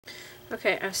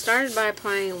Okay, I started by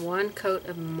applying one coat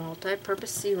of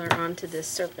multi-purpose sealer onto this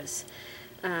surface.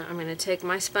 I'm going to take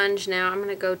my sponge now. I'm going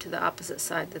to go to the opposite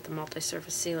side that the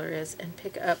multi-surface sealer is and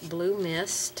pick up Blue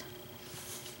Mist.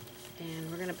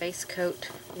 And we're going to base coat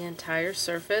the entire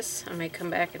surface. I may come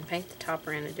back and paint the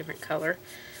topper in a different color.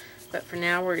 But for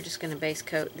now, we're just going to base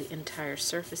coat the entire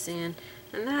surface in.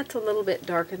 And that's a little bit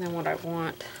darker than what I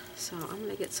want. So I'm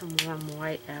going to get some warm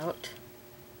white out.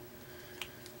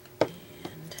 And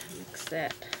mix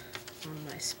that on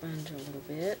my sponge a little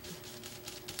bit.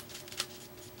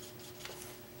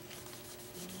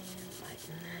 And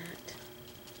lighten that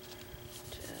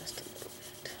just a little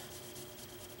bit.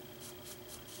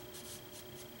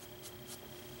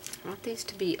 I want these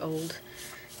to be old,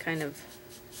 kind of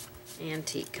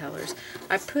antique colors.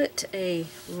 I put a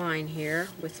line here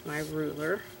with my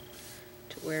ruler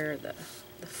to where the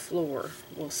floor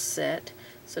will set.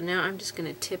 So now I'm just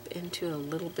going to tip into a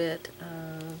little bit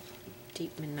of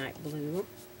deep midnight blue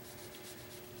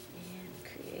and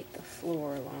create the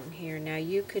floor along here. Now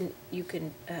you can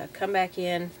come back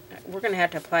in. We're going to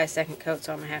have to apply a second coat,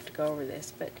 so I'm going to have to go over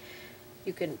this, but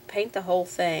you can paint the whole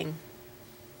thing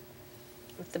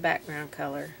with the background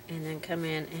color and then come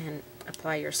in and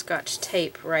apply your Scotch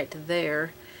tape right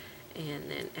there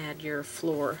and then add your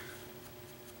floor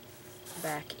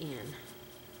back in.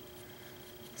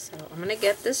 So I'm going to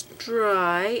get this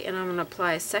dry and I'm going to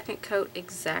apply a second coat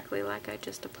exactly like I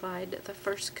just applied the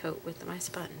first coat with my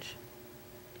sponge.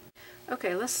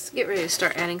 Okay, let's get ready to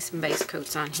start adding some base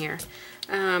coats on here.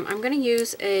 I'm going to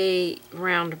use a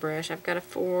round brush. I've got a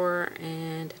 4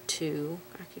 and a 2.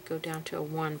 I could go down to a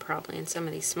 1 probably in some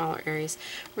of these smaller areas.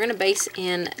 We're going to base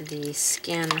in the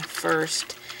skin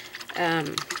first.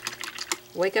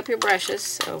 Wake up your brushes,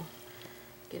 so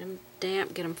get them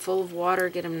damp, get them full of water,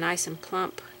 get them nice and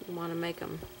plump. You want to make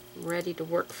them ready to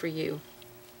work for you.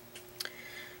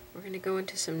 We're going to go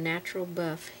into some natural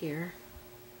buff here.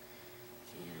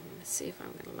 And I'm going to see if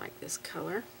I'm going to like this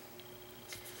color.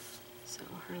 So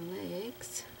her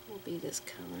legs will be this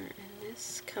color, and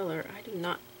this color, I do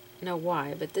not know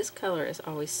why, but this color is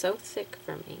always so thick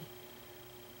for me.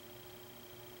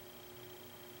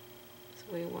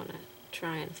 So we want to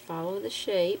try and follow the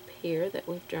shape here that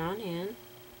we've drawn in. And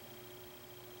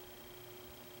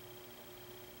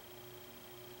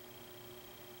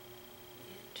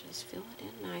just fill it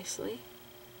in nicely.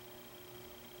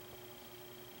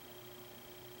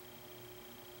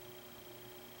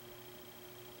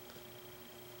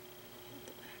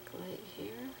 Leg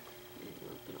here, and a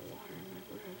little bit of water in my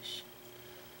brush.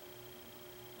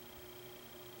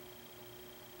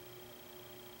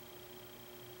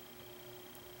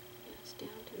 Just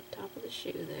down to the top of the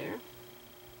shoe there.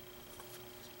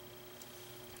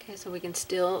 Okay, so we can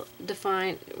still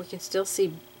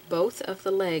see both of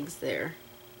the legs there.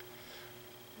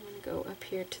 I'm going to go up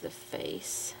here to the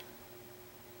face.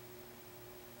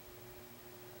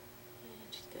 And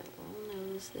she's got a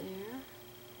little nose there.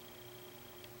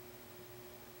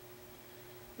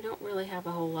 We don't really have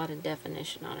a whole lot of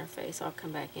definition on her face. I'll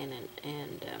come back in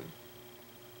and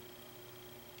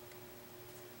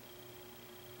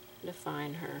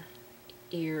define her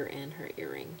ear and her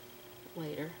earring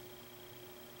later.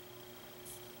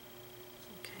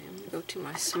 Okay, I'm going to go to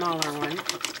my smaller one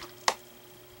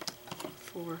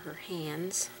for her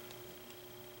hands.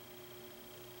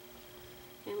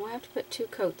 And we'll have to put 2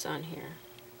 coats on here.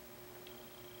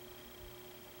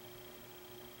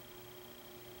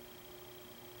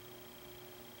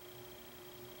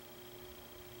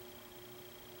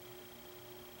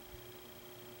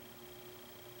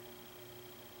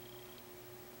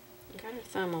 Got her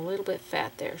thumb a little bit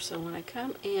fat there, so when I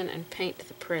come in and paint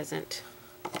the present,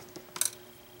 I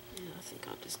think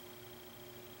I'll just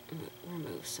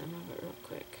remove some of it real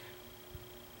quick.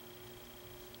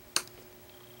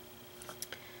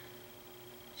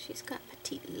 She's got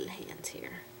petite little hands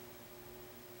here.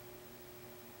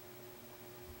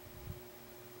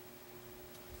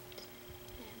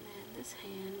 And then this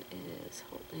hand is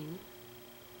holding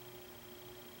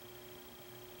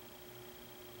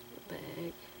the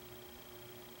bag.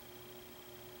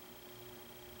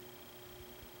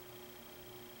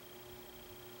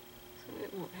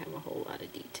 It won't have a whole lot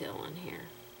of detail on here.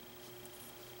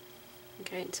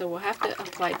 Okay, so we'll have to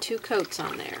apply 2 coats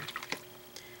on there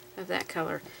of that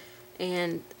color.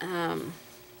 And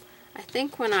I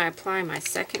think when I apply my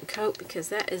second coat, because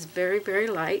that is very, very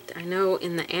light, I know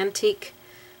in the in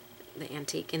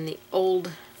the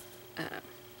old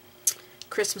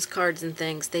Christmas cards and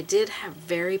things, they did have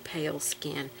very pale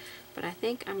skin. But I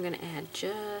think I'm going to add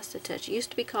just a touch. It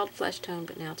used to be called flesh tone,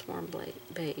 but now it's warm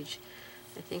beige.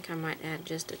 I think I might add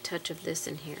just a touch of this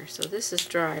in here. So this is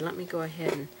dry. Let me go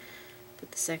ahead and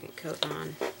put the second coat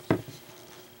on.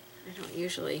 I don't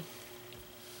usually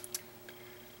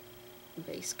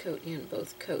base coat in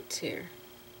both coats here.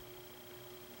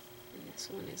 And this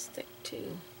one is thick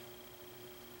too.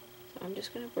 So I'm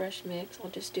just going to brush mix. I'll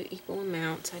just do equal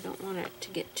amounts. I don't want it to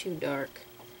get too dark.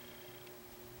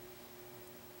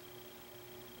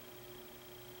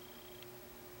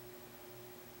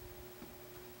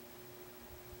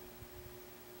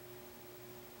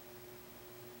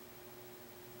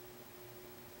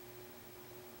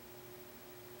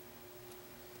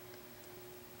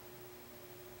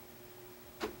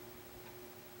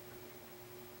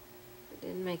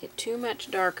 Didn't make it too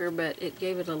much darker, but it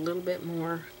gave it a little bit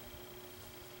more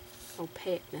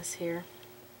opaqueness here,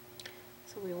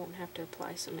 so we won't have to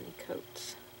apply so many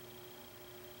coats.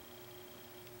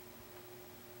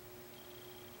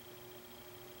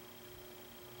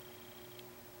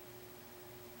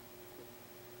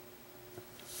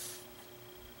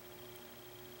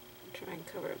 I'll try and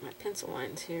cover up my pencil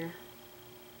lines here.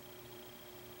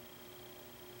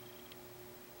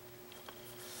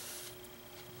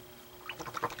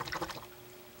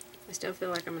 I still feel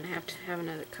like I'm going to have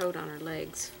another coat on her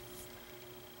legs.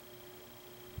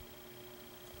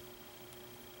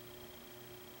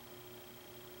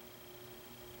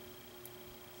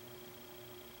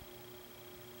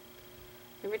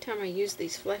 Every time I use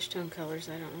these flesh tone colors,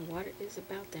 I don't know what it is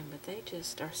about them, but they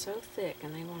just are so thick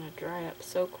and they want to dry up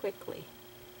so quickly.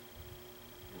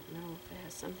 I don't know if it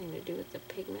has something to do with the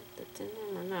pigment that's in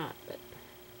them or not, but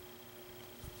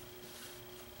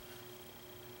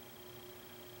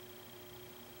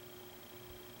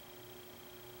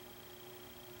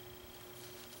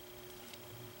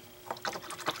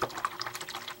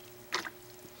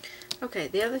okay,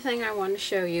 the other thing I want to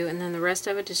show you, and then the rest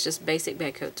of it is just basic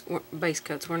base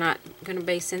coats. We're not going to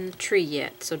base in the tree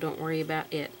yet, so don't worry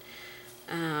about it.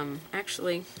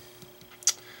 Actually,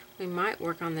 we might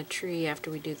work on the tree after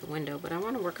we do the window, but I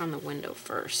want to work on the window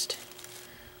first.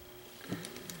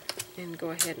 And go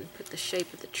ahead and put the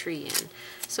shape of the tree in.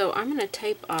 So I'm going to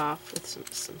tape off with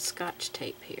some Scotch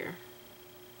tape here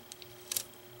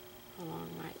along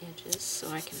my edges so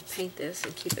I can paint this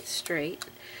and keep it straight.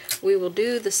 We will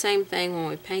do the same thing when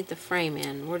we paint the frame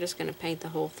in. We're just going to paint the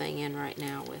whole thing in right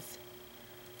now with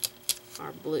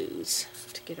our blues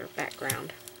to get our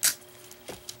background.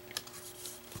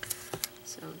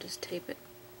 So just tape it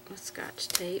with Scotch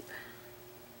tape.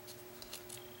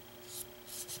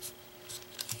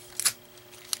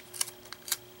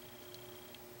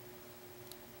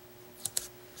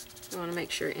 You want to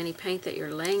make sure any paint that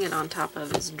you're laying it on top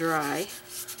of is dry.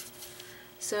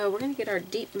 So we're going to get our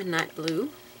deep midnight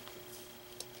blue,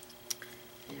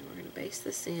 and we're going to base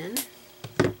this in.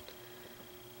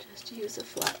 Just use a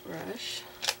flat brush.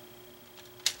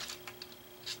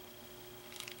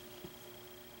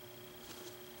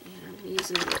 And I'm going to use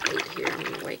another 8 here. I'm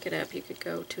going to wake it up. You could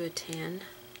go to a 10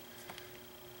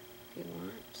 if you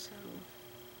want. So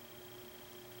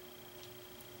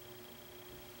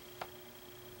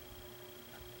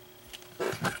we're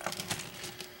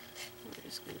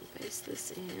just going to base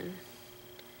this in.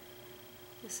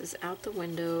 This is out the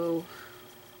window.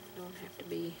 Don't have to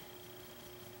be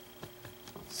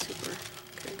super.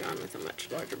 Could have gone with a much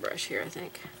larger brush here, I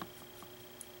think.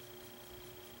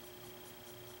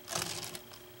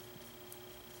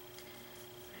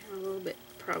 I have a little bit,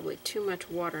 probably too much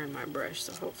water in my brush,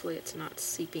 so hopefully it's not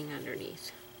seeping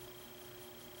underneath.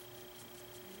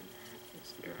 And that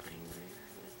is drying there.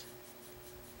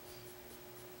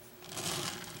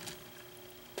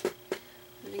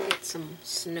 I'm going to get some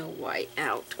Snow White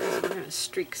out, because we're going to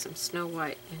streak some Snow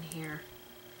White in here.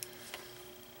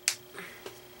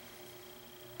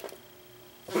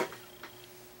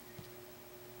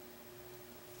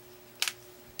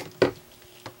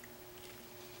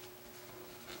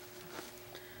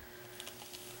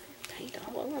 Paint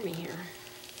all over me here.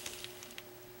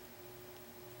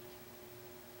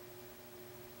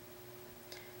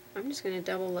 I'm just going to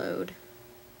double load.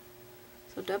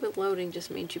 So double loading just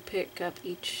means you pick up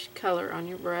each color on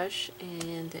your brush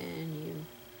and then you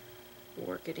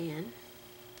work it in. And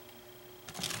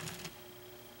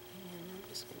I'm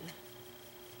just going to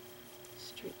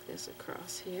streak this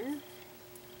across here.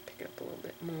 Pick up a little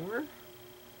bit more.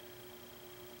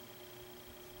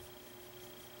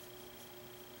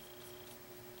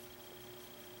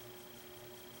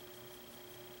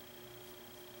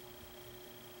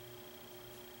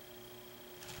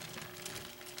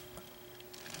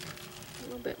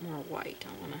 A little bit more white.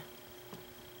 I want to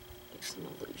give some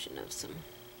illusion of some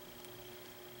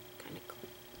kind of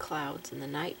clouds in the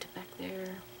night back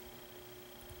there.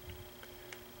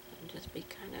 And just be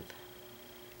kind of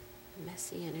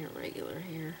messy and irregular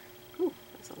here. Ooh.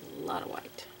 That's a lot of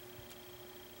white.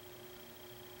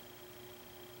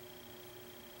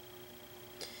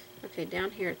 Okay, down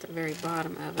here at the very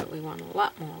bottom of it, we want a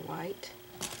lot more white,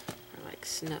 or like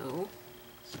snow.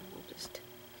 So we'll just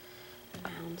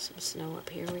mound some snow up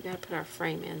here. We got to put our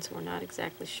frame in, so we're not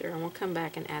exactly sure. And we'll come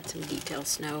back and add some detail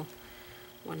snow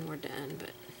when we're done, but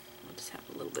we'll just have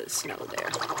a little bit of snow there.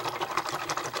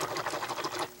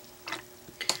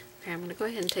 Okay, I'm going to go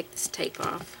ahead and take this tape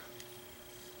off.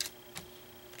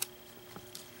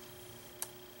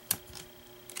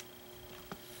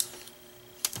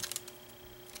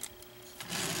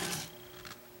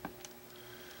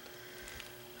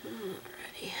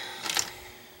 Alrighty.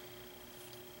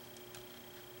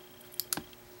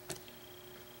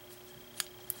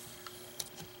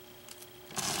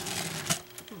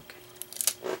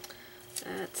 Okay.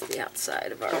 That's the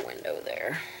outside of our window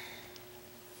there.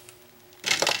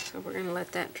 So we're going to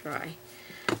let that dry.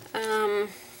 I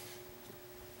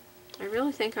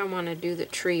really think I want to do the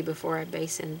tree before I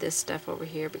base in this stuff over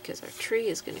here, because our tree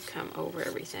is going to come over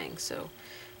everything, so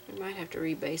we might have to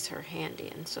rebase her hand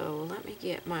in. So let me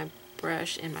get my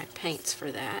brush and my paints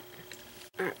for that.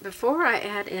 Alright, before I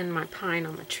add in my pine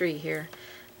on the tree here,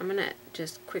 I'm going to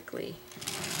just quickly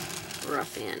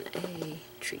rough in a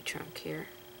tree trunk here.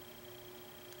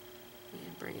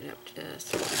 And bring it up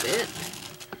just a little bit.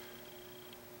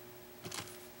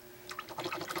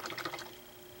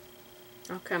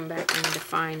 I'll come back and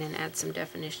define and add some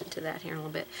definition to that here in a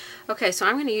little bit. Okay, so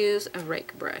I'm going to use a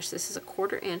rake brush. This is a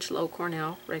 1/4 inch low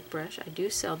Cornell rake brush. I do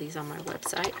sell these on my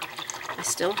website. I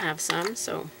still have some,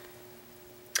 so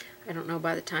I don't know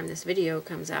by the time this video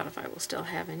comes out if I will still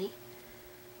have any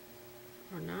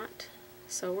or not.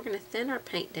 So we're going to thin our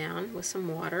paint down with some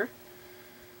water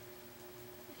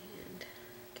and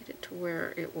get it to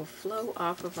where it will flow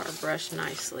off of our brush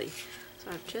nicely.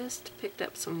 So I've just picked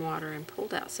up some water and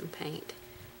pulled out some paint,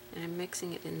 and I'm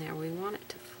mixing it in there. We want it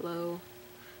to flow,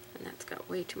 and that's got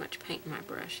way too much paint in my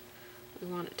brush. We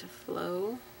want it to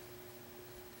flow.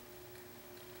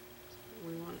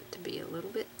 We want it to be a little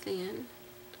bit thin.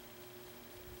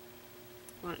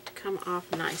 We want it to come off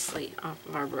nicely off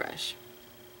of our brush.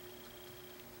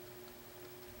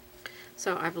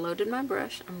 So I've loaded my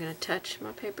brush. I'm going to touch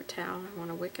my paper towel. I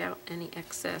want to wick out any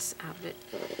excess out of it.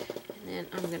 And then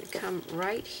I'm going to come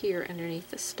right here underneath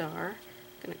the star.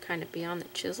 I'm going to kind of be on the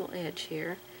chisel edge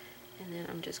here. And then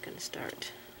I'm just going to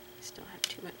start, I still have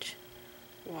too much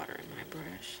water in my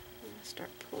brush. I'm going to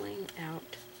start pulling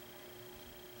out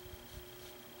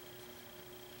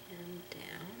and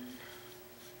down.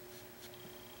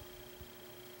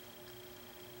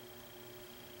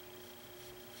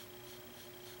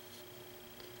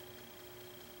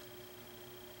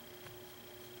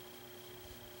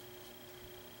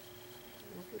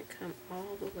 We're going to come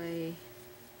all the way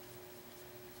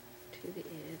to the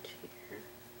edge here,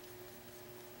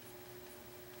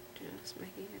 just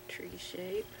making a tree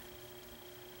shape.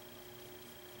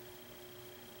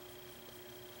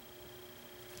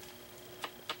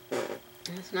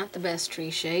 It's not the best tree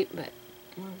shape, but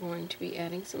we're going to be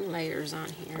adding some layers on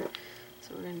here.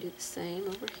 So we're going to do the same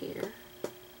over here.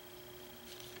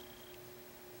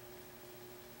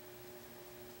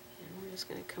 And we're just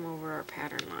going to come over our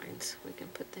pattern lines. We can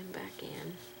put them back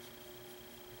in.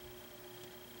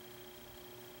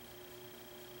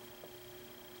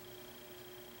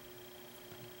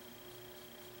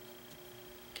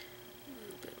 A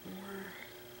little bit more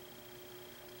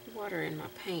water in my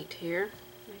paint here.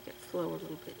 Make it flow a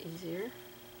little bit easier.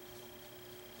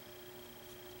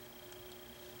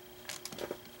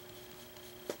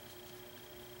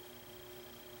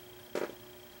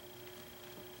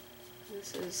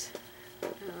 This is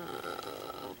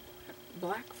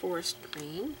black forest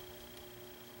green.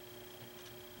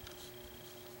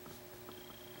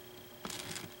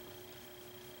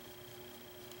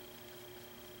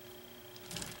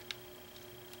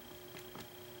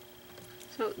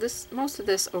 So this, most of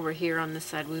this over here on this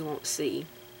side we won't see,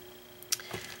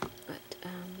 but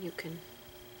you can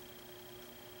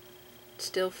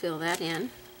still fill that in.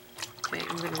 Okay,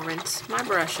 I'm going to rinse my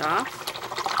brush off.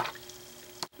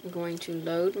 I'm going to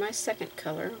load my second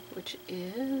color, which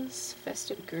is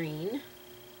Festive Green.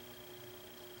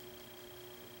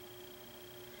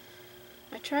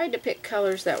 I tried to pick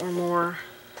colors that were more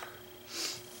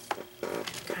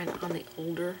kind of on the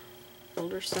older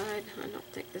side. I don't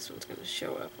think this one's going to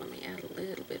show up. Let me add a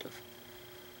little bit of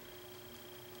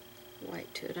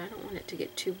white to it. I don't want it to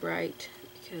get too bright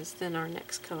because then our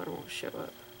next color won't show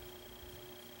up.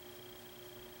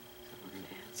 So we're going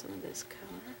to add some of this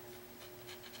color.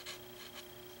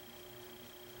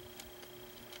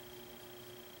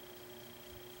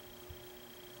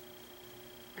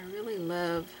 I really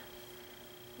love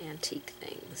antique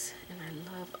things, and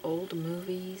I love old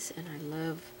movies, and I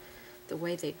love the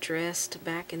way they dressed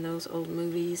back in those old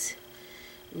movies.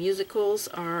 Old musicals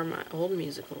are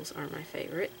my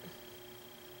favorite.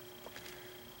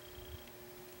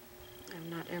 I've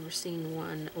not ever seen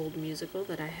one old musical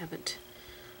that I haven't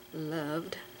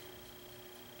loved.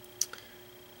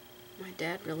 My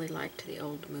dad really liked the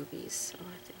old movies, so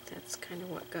I think that's kind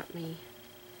of what got me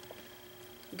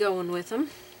going with them.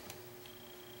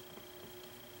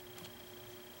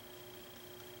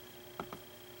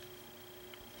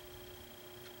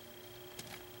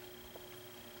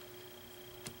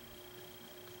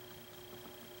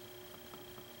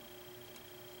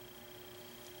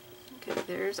 Okay,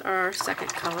 there's our second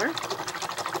color.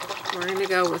 We're going to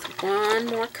go with one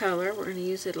more color. We're going to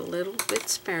use it a little bit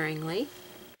sparingly.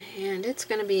 And it's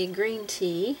going to be green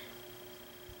tea.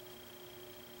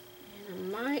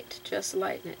 And I might just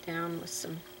lighten it down with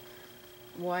some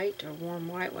white or warm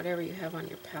white, whatever you have on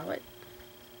your palette.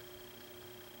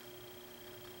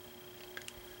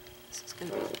 This is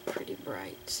going to be pretty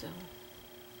bright, so...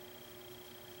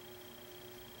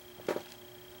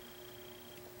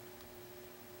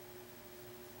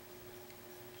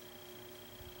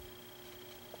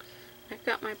 I've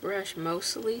got my brush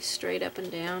mostly straight up and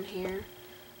down here.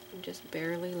 I'm just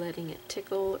barely letting it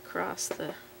tickle across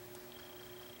the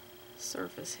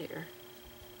surface here.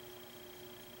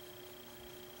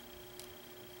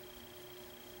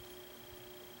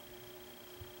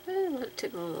 I let it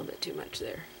tickle a little bit too much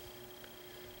there.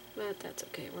 But that's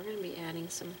okay. We're going to be adding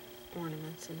some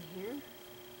ornaments in here.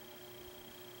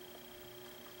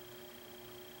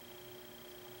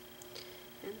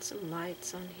 And some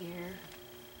lights on here.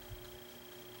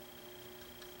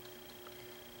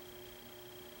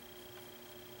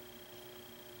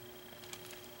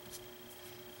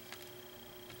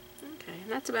 Okay,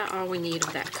 and that's about all we need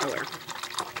of that color.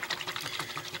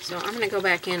 So I'm going to go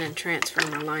back in and transfer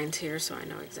my lines here so I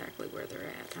know exactly where they're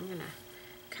at. I'm going to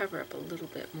cover up a little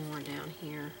bit more down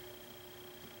here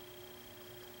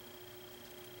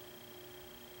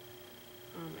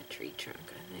on my tree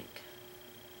trunk, I think.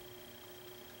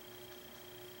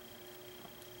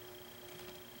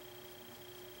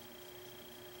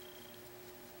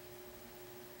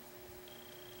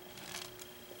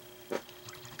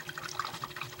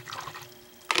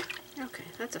 Okay,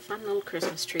 that's a fun little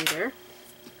Christmas tree there.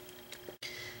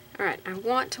 Alright, I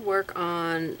want to work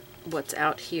on what's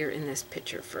out here in this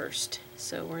picture first.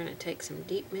 So we're going to take some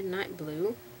deep midnight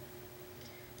blue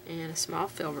and a small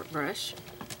filbert brush.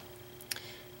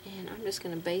 And I'm just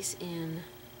going to base in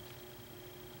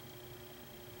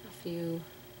a few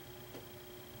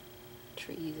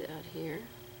trees out here.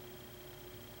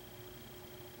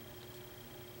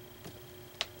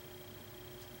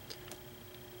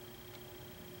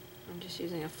 I'm just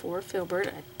using a 4 filbert.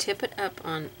 I tip it up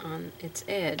on its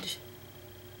edge.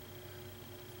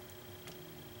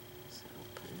 So I'll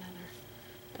put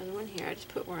another one here. I just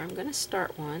put where I'm going to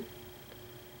start one,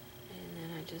 and then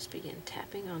I just begin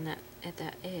tapping on that at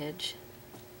that edge.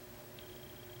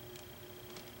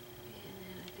 And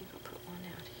then I think I'll put one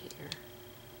out here.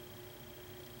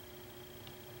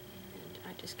 And then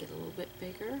I just get a little bit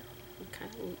bigger.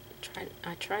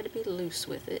 I try to be loose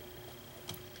with it.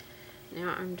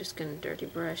 Now I'm just going to dirty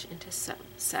brush into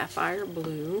sapphire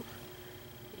blue,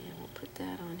 and we'll put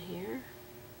that on here.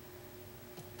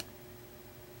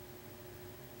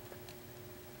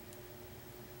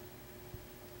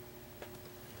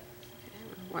 Okay,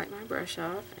 I'm going to wipe my brush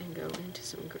off and go into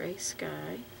some gray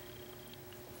sky.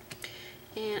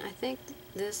 And I think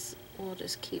this will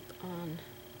just keep on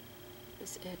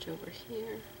this edge over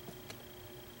here.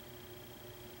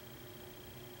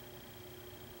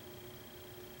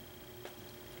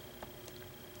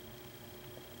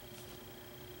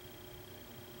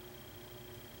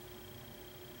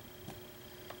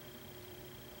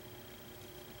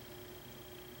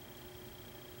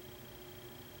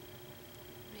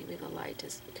 Maybe the light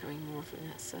is coming more from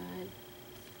that side.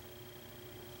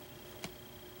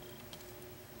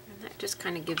 And that just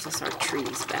kind of gives us our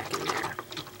trees back in there.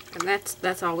 And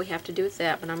that's all we have to do with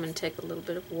that, but I'm going to take a little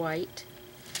bit of white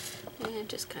and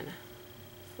just kind of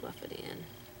fluff it in.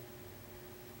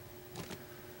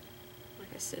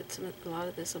 Like I said, a lot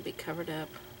of this will be covered up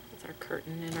with our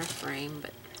curtain and our frame,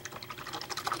 but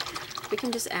we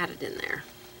can just add it in there.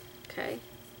 Okay?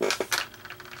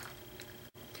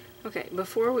 Okay,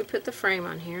 before we put the frame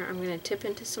on here, I'm going to tip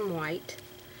into some white,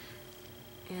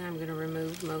 and I'm going to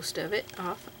remove most of it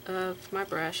off of my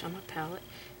brush on my palette,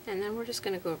 and then we're just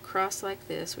going to go across like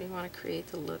this. We want to create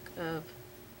the look of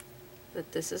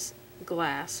that this is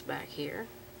glass back here.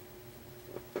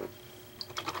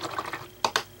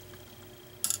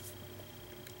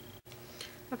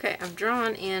 Okay, I've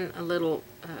drawn in a little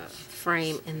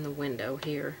frame in the window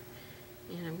here,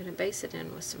 and I'm going to base it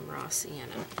in with some raw sienna.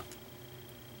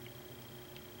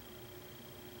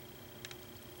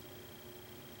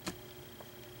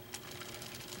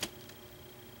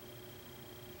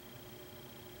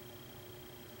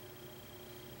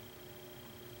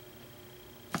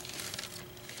 Okay,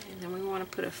 and then we want to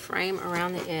put a frame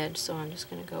around the edge, so I'm just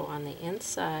going to go on the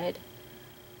inside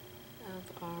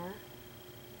of our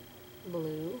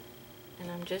blue, and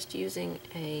I'm just using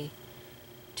a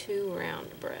 2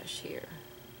 round brush here.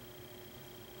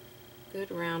 Good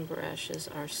round brushes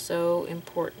are so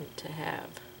important to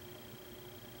have.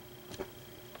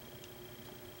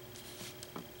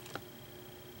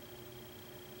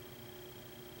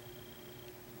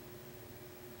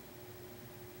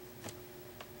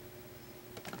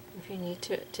 If you need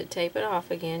to tape it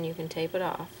off again, you can tape it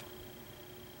off.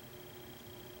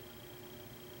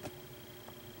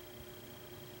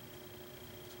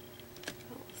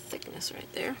 Thickness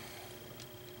right there.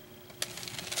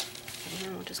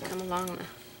 And we'll just come along the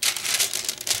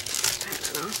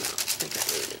pattern off. I think I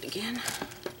need it again.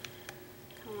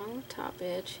 Come along the top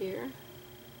edge here.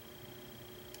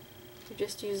 You're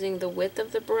just using the width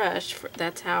of the brush.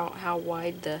 That's how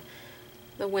wide the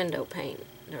window pane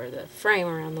or the frame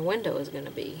around the window is going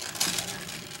to be.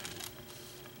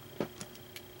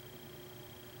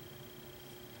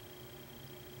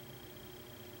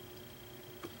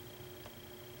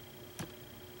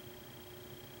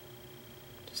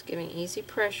 Just giving easy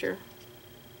pressure.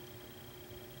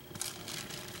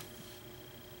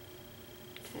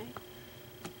 Okay,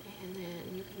 and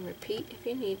then you can repeat if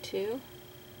you need to.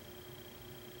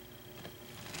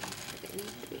 It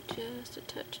needs to be just a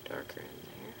touch darker in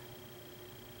there.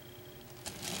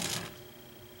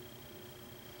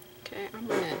 Okay, I'm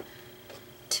going to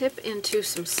tip into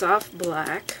some soft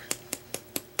black.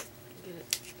 Get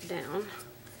it down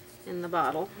in the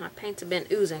bottle. My paints have been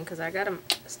oozing because I got them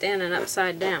standing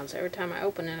upside down, so every time I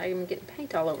open it I'm getting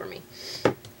paint all over me.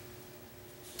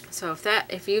 So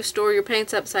if you store your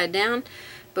paints upside down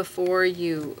before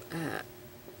you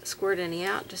squirt any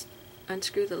out, just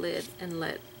unscrew the lid and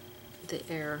let the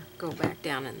air go back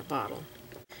down in the bottle.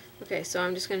 Okay, so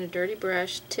I'm just going to dirty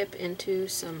brush, tip into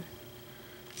some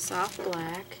soft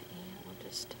black, and we'll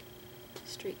just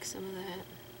streak some of that.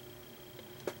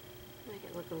 Make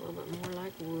it look a little bit more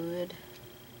like wood.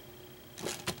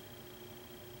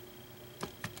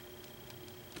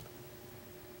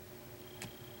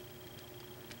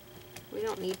 We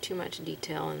don't need too much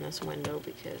detail in this window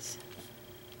because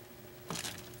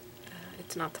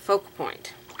it's not the focal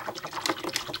point.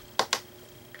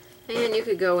 And you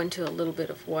could go into a little bit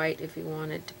of white if you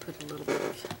wanted to put a little bit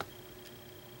of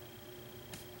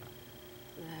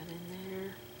that in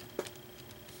there.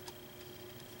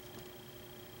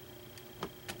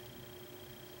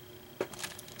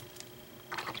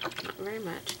 Not very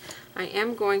much. I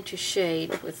am going to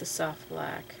shade with the soft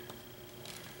black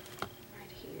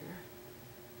right here.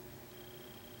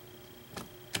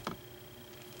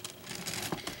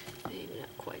 Maybe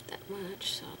not quite that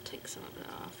much, so I'll take some of it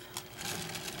off.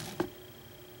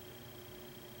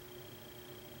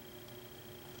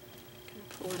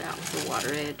 Pull it out with the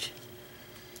water edge,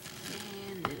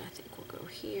 and then I think we'll go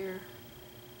here,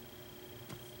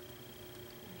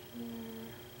 and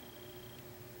here.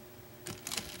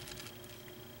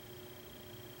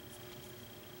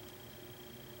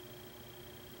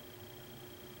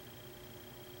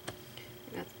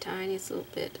 I got the tiniest little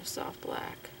bit of soft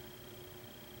black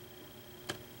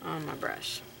on my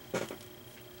brush.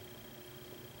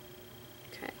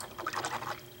 Okay.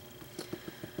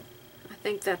 I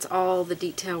think that's all the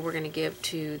detail we're going to give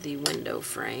to the window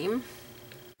frame.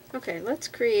 Okay, let's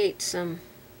create some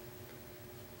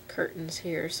curtains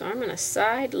here. So I'm going to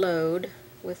side load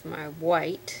with my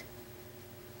white,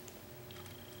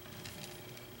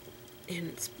 and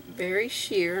it's very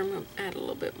sheer. I'm going to add a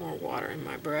little bit more water in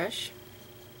my brush.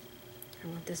 I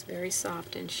want this very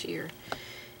soft and sheer,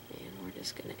 and we're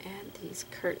just going to add these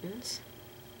curtains.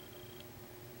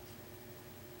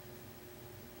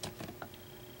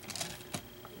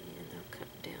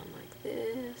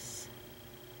 This.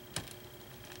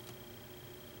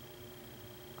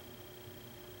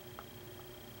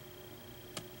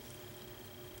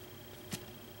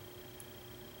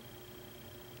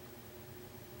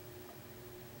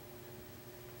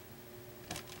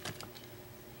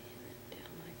 And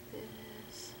down like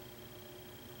this.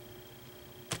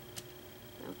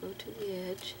 I'll go to the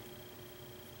edge.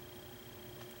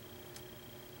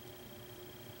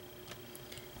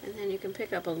 And then you can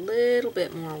pick up a little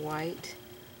bit more white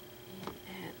and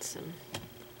add some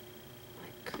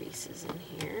like creases in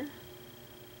here.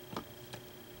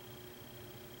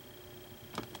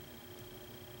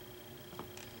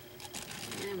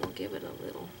 give it a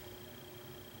little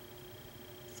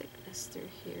thickness through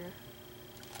here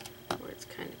where it's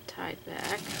kind of tied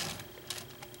back.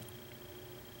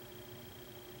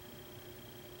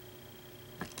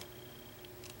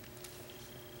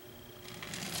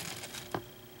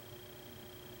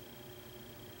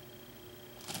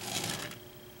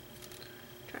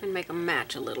 Try and make them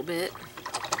match a little bit. I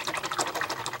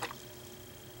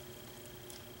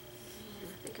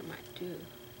think I might do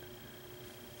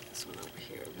this one over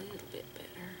here a little bit better.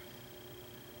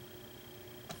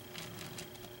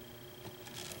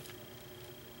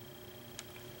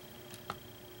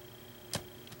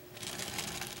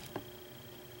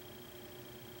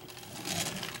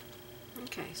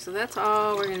 Okay, so that's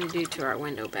all we're going to do to our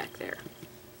window back there.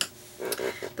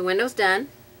 The window's done,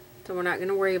 so we're not going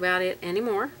to worry about it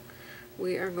anymore.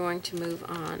 We are going to move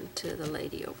on to the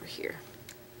lady over here.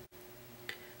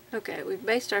 Okay, we've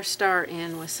based our star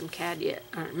in with some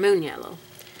moon yellow.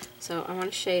 So I want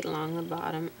to shade along the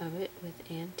bottom of it with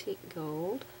antique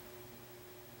gold.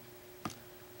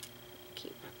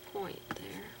 Keep my point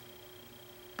there.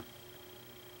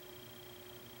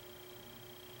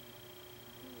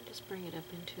 Just bring it up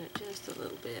into it just a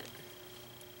little bit.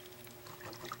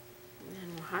 And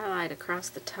then we'll highlight across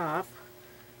the top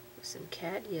with some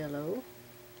cad yellow.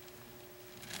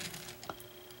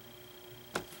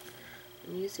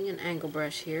 I'm using an angle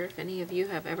brush here. If any of you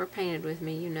have ever painted with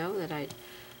me, you know that I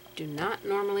do not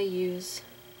normally use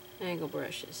angle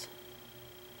brushes.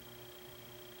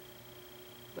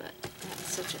 But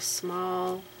that's such a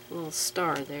small little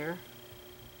star there.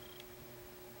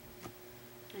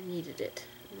 I needed it.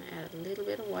 I'm going to add a little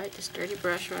bit of white, just dirty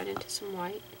brush right into some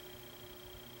white.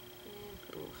 And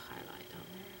put a little highlight on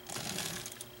there.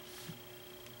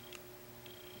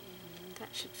 And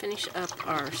that should finish up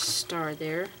our star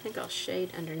there. I think I'll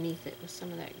shade underneath it with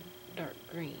some of that dark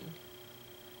green.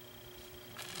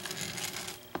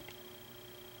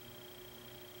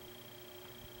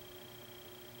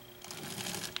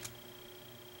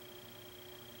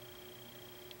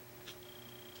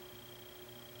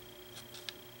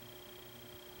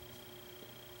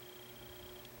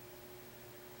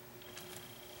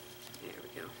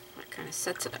 Kind of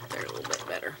sets it up there a little bit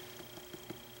better.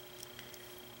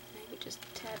 Maybe just a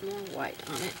tad more white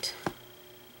on it.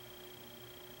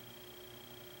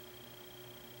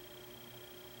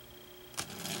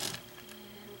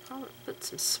 And we'll probably put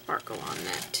some sparkle on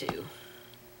that too.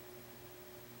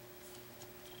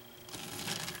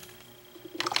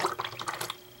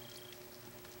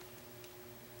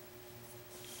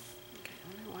 Okay,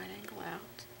 let me wide angle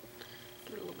out.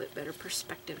 Get a little bit better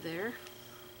perspective there.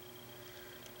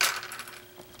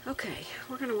 Okay,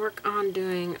 we're going to work on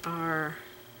doing our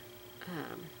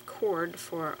cord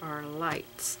for our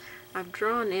lights. I've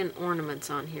drawn in ornaments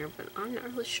on here, but I'm not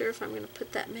really sure if I'm going to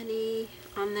put that many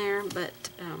on there, but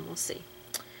we'll see.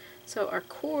 So our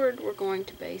cord we're going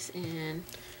to base in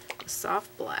a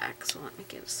soft black, so let me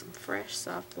get some fresh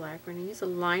soft black. We're going to use a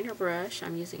liner brush.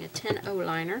 I'm using a 10-0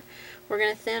 liner. We're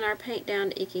going to thin our paint down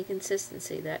to icky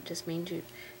consistency. That just means you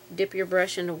dip your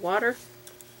brush into water,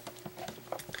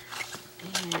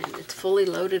 and it's fully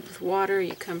loaded with water.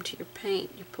 You come to your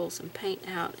paint, you pull some paint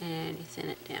out, and you thin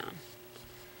it down.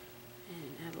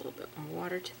 And add a little bit more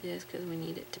water to this because we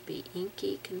need it to be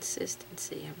inky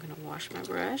consistency. I'm going to wash my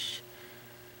brush,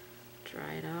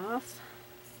 dry it off,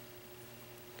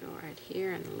 go right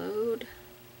here and load.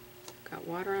 Got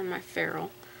water on my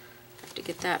ferrule. Have to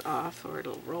get that off or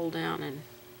it'll roll down and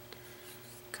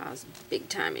cause big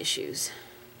time issues.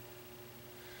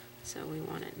 So we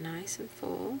want it nice and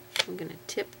full. I'm going to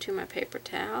tip to my paper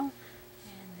towel,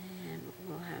 and then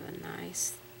we'll have a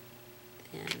nice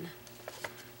thin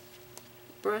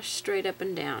brush straight up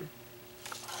and down.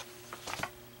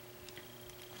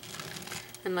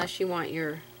 Unless you want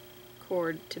your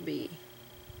cord to be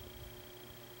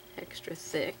extra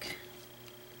thick.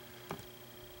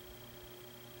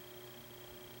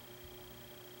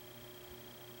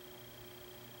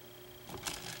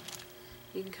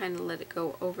 You can kind of let it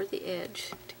go over the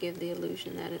edge to give the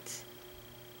illusion that it's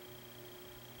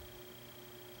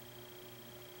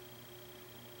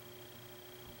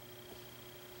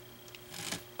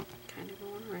kind of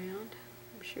going around.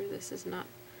 I'm sure this is not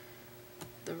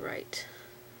the right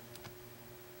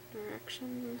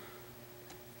direction.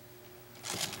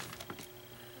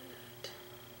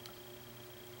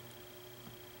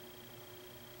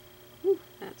 Whew,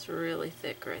 that's really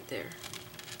thick right there.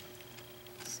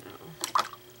 So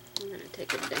I'm going to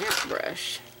take a damp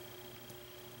brush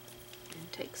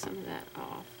and take some of that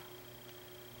off.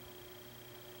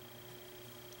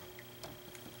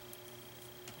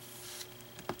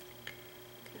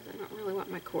 Because I don't really want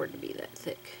my cord to be that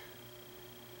thick.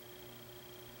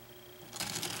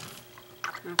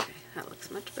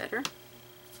 looks much better.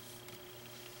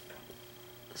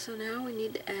 So now we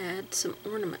need to add some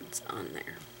ornaments on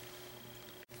there.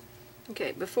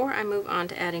 Okay, before I move on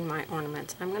to adding my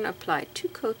ornaments, I'm going to apply 2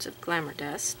 coats of Glamour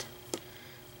Dust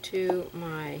to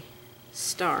my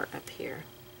star up here,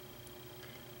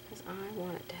 because I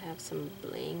want it to have some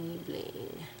blingy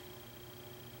bling.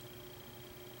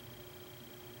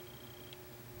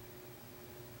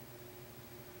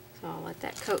 So I'll let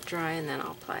that coat dry and then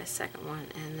I'll apply a second one,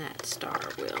 and that star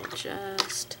will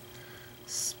just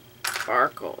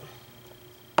sparkle.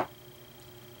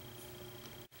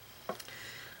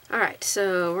 Alright,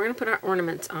 so we're going to put our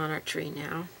ornaments on our tree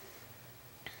now.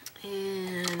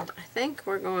 And I think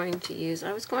we're going to use,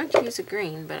 I was going to use a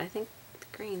green, but I think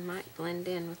the green might blend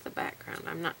in with the background.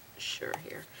 I'm not sure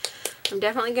here. I'm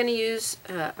definitely going to use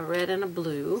a red and a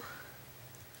blue.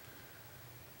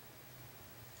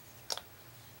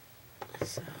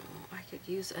 So I could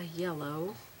use a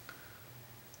yellow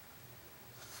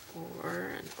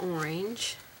or an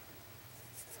orange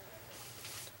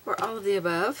or all of the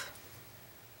above.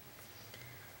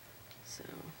 So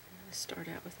I'm going to start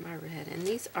out with my red, and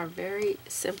these are very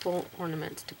simple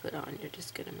ornaments to put on. You're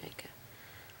just going to make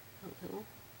a little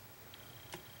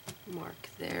mark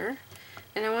there,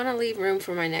 and I want to leave room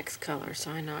for my next color,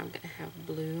 so I know I'm going to have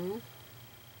blue,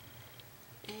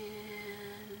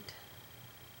 and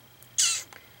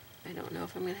I don't know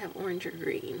if I'm going to have orange or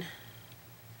green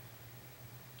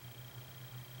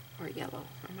or yellow.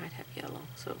 I might have yellow,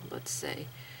 so let's say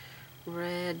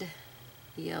red,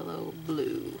 yellow,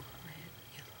 blue.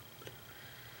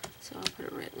 So I'll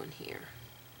put a red one here.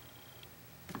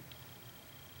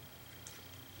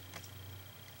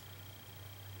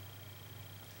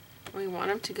 We want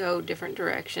them to go different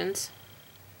directions.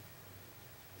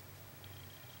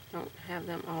 Don't have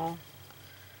them all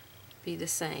be the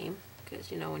same,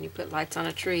 because you know when you put lights on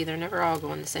a tree, they're never all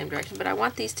going the same direction. But I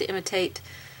want these to imitate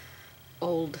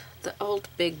the old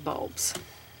big bulbs.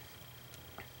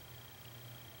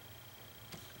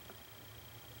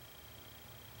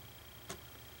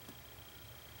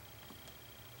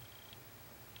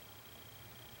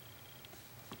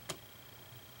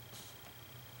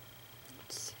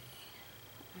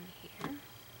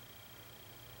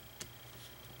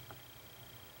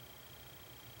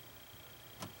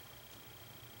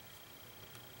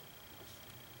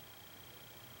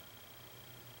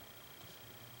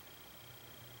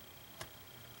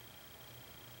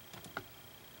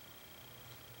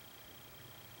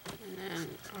 And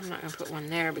I'm not going to put one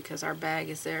there because our bag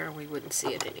is there and we wouldn't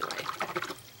see it anyway.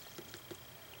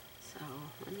 So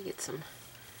let me get some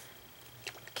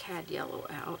cad yellow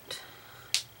out.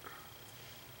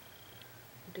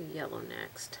 I'll do yellow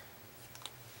next.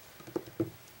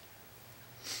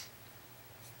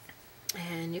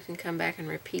 And you can come back and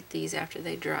repeat these after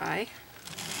they dry.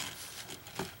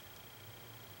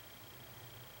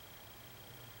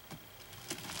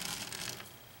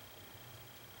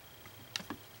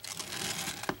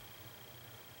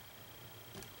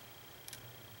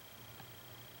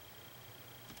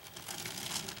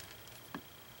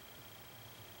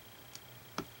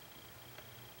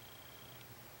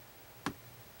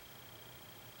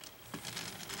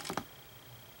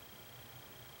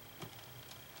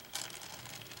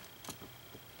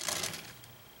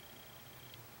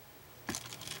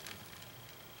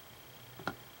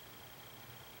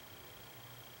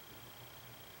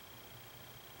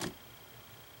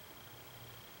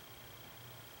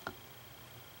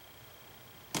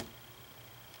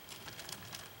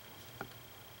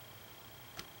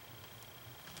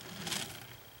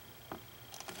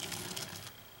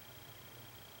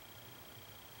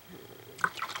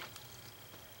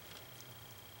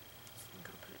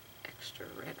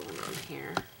 Red one on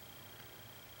here,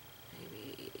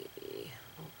 maybe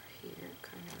over here,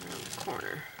 kind of around the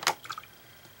corner,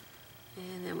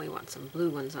 and then we want some blue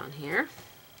ones on here.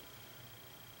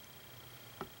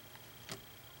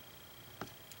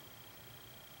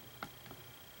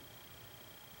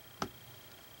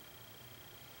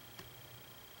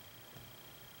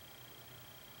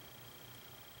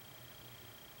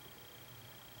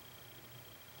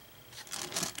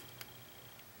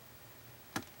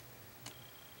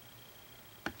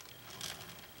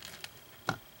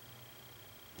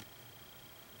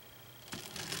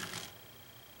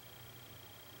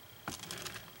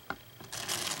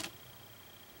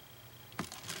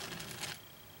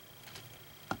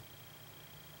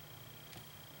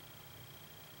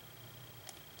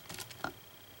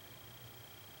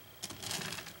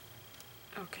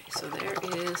 Okay, so there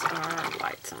is our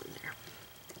lights on there.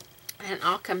 And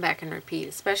I'll come back and repeat,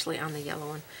 especially on the yellow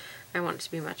one. I want it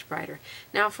to be much brighter.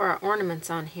 Now for our ornaments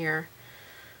on here,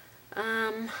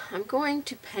 I'm going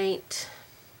to paint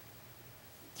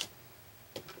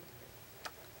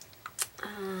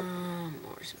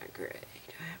where's my gray?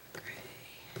 Do I have a gray?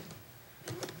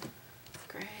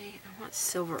 Gray. I want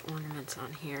silver ornaments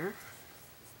on here.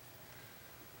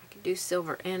 I could do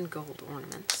silver and gold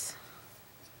ornaments.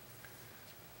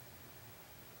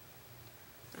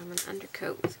 I'm going to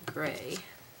undercoat with gray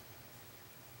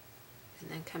and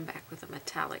then come back with a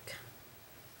metallic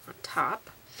on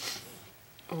top,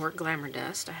 or glamour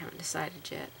dust. I haven't decided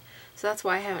yet. So that's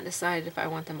why I haven't decided if I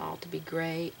want them all to be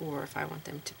gray or if I want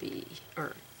them to be,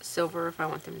 or silver, if I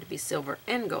want them to be silver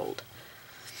and gold.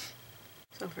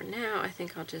 So for now, I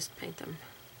think I'll just paint them,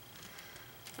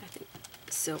 I think,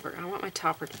 silver. I want my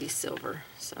topper to be silver,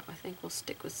 so I think we'll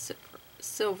stick with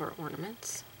silver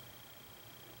ornaments.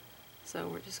 So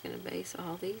we're just going to base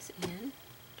all these in,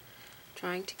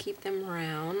 trying to keep them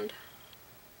round.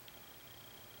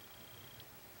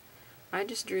 I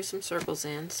just drew some circles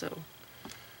in, so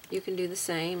you can do the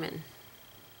same and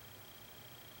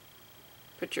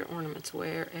put your ornaments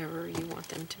wherever you want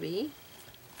them to be.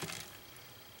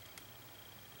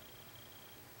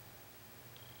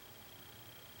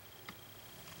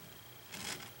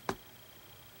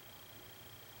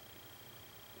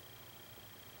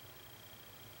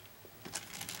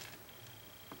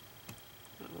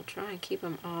 But we'll try and keep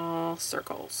them all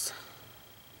circles.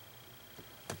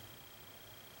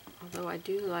 Although I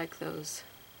do like those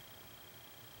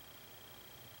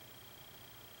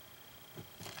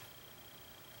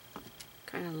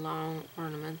kind of long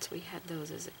ornaments. We had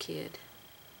those as a kid.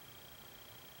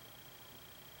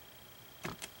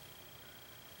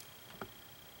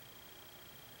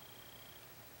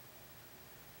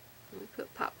 We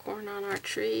put popcorn on our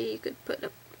tree. You could put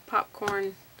a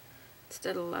popcorn,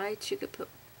 instead of lights, you could put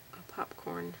a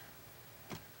popcorn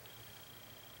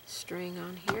string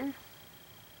on here.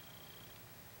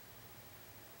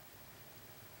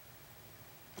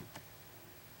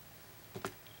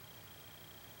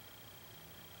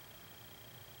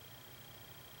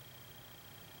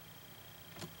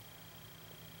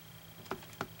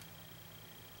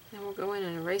 Then we'll go in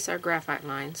and erase our graphite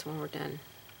lines when we're done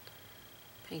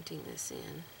painting this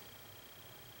in.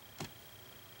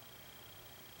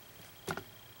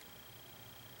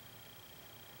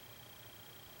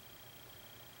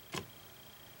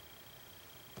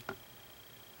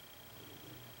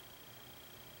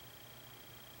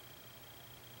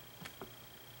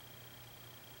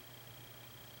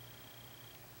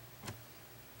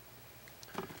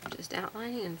 Just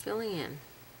outlining and filling in.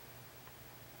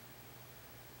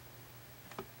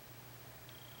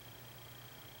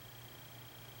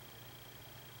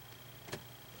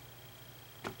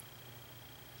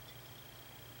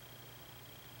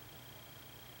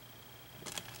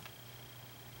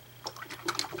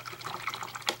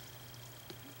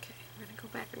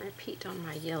 Back and repeat on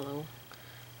my yellow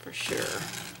for sure.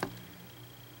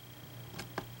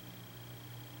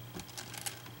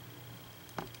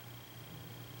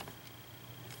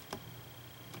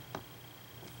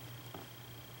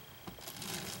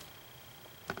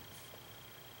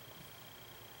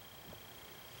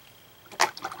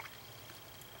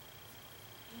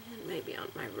 And maybe on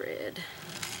my red.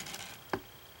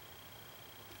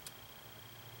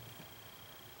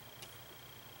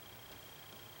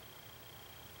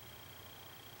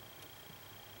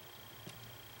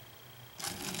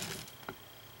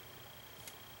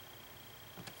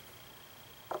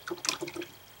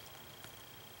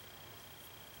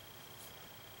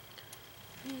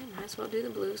 And might as well do the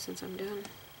blue since I'm doing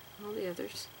all the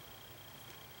others.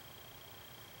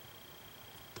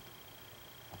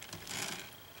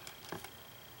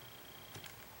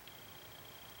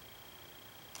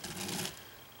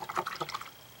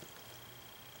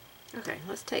 Okay,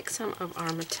 let's take some of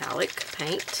our metallic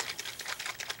paint.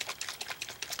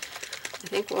 I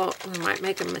think we might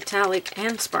make them metallic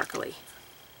and sparkly.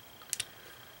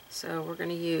 So we're going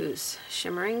to use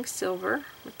shimmering silver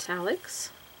metallics,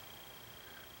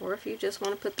 or if you just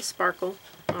want to put the sparkle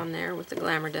on there with the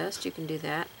glamour dust, you can do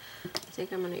that. I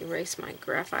think I'm going to erase my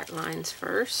graphite lines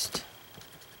first.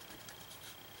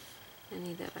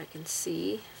 Any that I can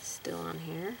see still on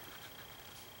here.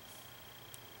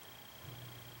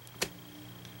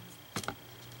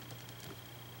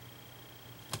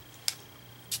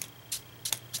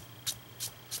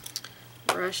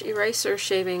 Brush eraser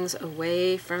shavings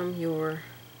away from your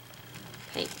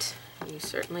paint. You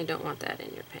certainly don't want that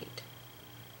in your paint.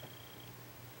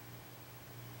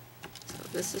 So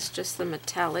this is just the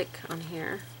metallic on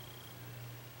here.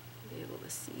 You'll be able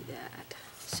to see that.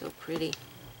 So pretty.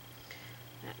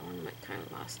 That ornament kind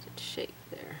of lost its shape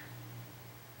there.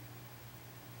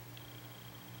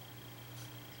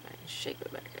 If I can shape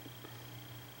it back up.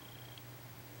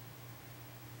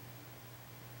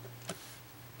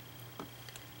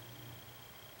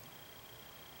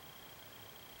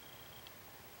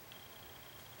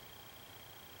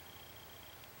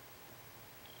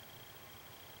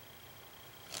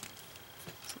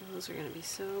 So those are going to be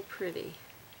so pretty.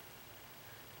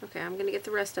 Okay, I'm going to get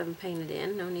the rest of them painted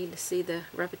in. No need to see the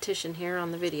repetition here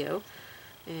on the video.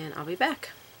 And I'll be back.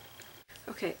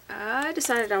 Okay, I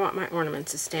decided I want my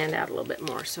ornaments to stand out a little bit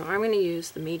more, so I'm going to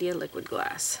use the Media Liquid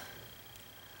Glass.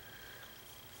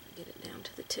 Get it down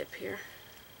to the tip here.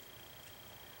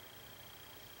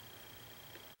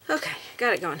 Okay,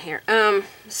 got it going here.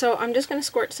 So I'm just going to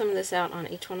squirt some of this out on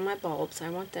each one of my bulbs. I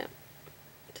want them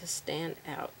to stand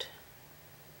out.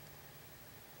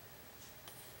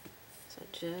 So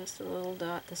just a little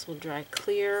dot. This will dry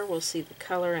clear. We'll see the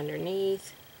color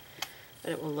underneath,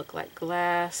 but it will look like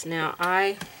glass. Now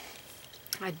I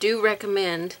do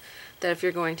recommend that if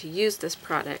you're going to use this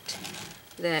product,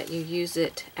 that you use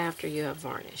it after you have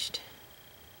varnished.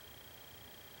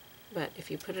 But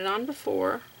if you put it on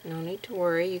before, no need to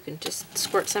worry. You can just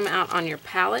squirt some out on your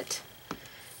palette,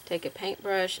 take a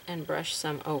paintbrush, and brush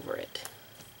some over it.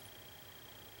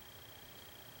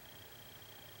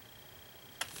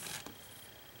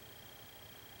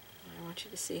 I want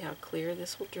you to see how clear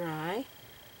this will dry.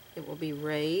 It will be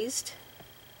raised.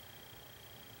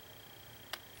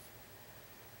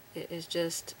 It is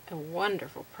just a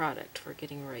wonderful product for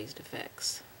getting raised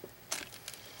effects.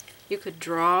 You could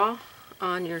draw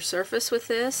on your surface with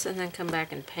this and then come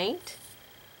back and paint.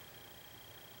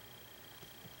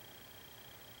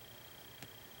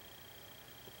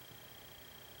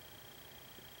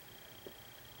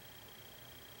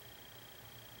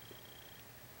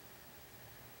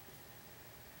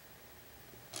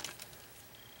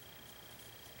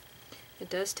 It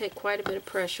does take quite a bit of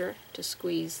pressure to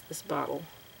squeeze this bottle.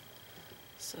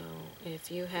 So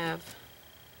if you have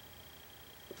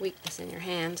weakness in your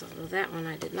hands, although that one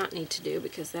I did not need to do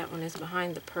because that one is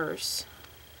behind the purse,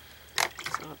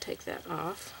 so I'll take that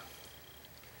off.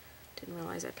 Didn't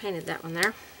realize I painted that one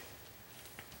there.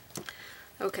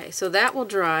 Okay, so that will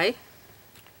dry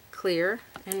clear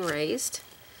and raised,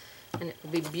 and it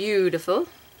will be beautiful.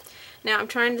 Now I'm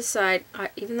trying to decide,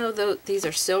 even though these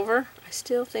are silver, I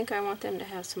still think I want them to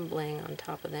have some bling on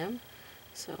top of them,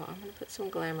 so I'm going to put some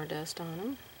glamour dust on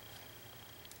them.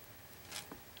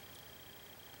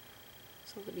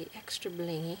 So they'll be extra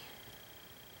blingy.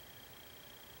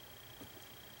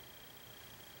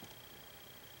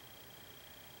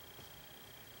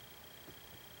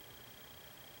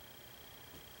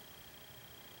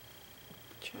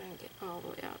 Try and get all the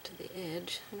way out to the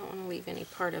edge. I don't want to leave any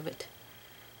part of it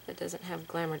that doesn't have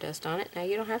glamour dust on it. Now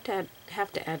you don't have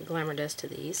to add glamour dust to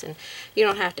these, and you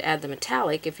don't have to add the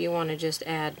metallic if you want to just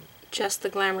add just the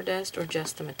glamour dust or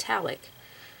just the metallic.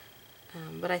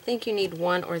 But I think you need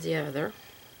one or the other.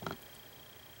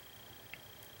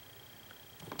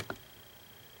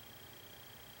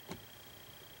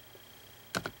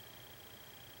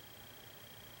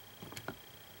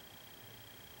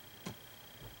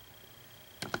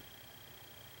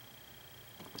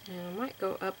 And I might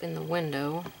go up in the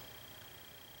window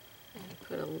and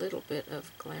put a little bit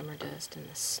of glamour dust in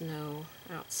the snow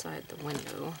outside the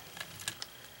window.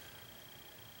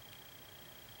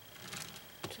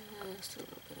 Just a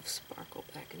little bit of sparkle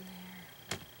back in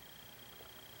there.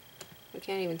 We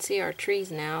can't even see our trees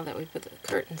now that we put the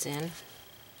curtains in,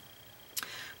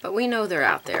 but we know they're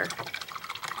out there.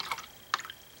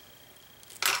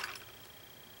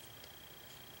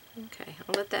 Okay,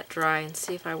 I'll let that dry and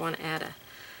see if I want to add a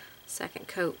second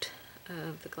coat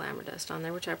of the glamour dust on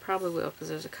there, which I probably will because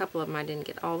there's a couple of them I didn't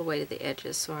get all the way to the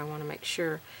edges, so I want to make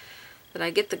sure that I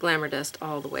get the glamour dust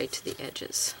all the way to the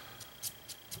edges.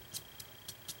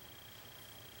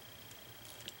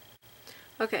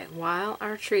 Okay, while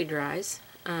our tree dries,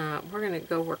 we're going to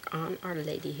go work on our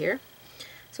lady here.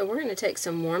 So we're going to take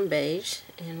some warm beige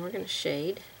and we're going to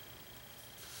shade.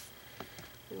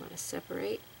 We want to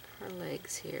separate her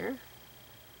legs here.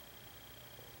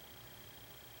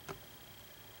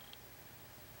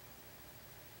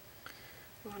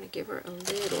 We want to give her a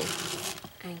little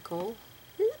ankle.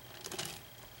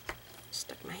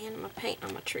 Stuck my hand in my paint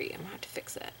on my tree. I'm going to have to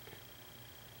fix that.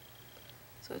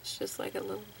 So it's just like a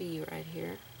little V right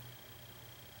here,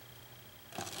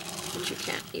 which you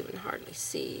can't even hardly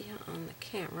see on the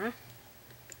camera.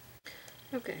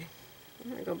 Okay,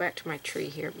 I'm going to go back to my tree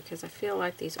here because I feel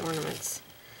like these ornaments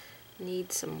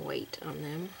need some weight on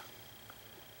them.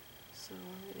 So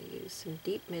I'm going to use some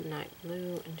deep midnight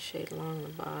blue and shade along the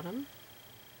bottom.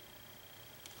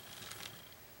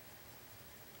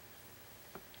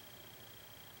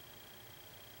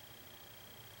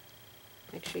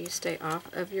 sure you stay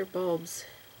off of your bulbs,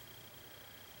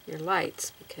 your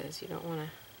lights, because you don't want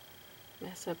to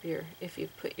mess up your, if you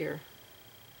put your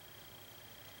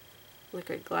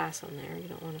liquid glass on there, you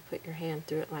don't want to put your hand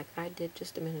through it like I did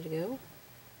just a minute ago.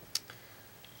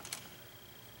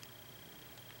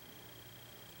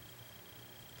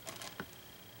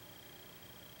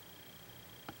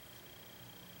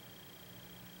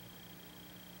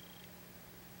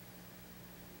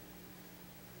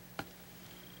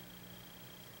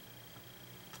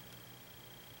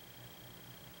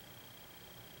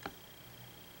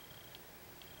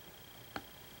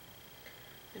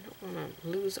 I don't want to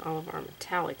lose all of our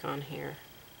metallic on here.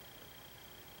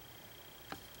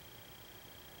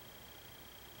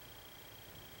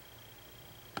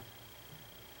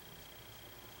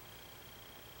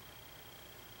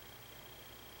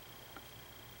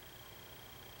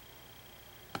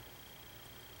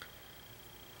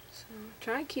 So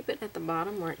try and keep it at the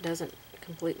bottom where it doesn't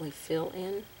completely fill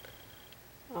in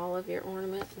all of your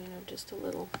ornament, you know, just a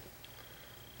little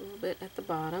bit at the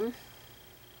bottom.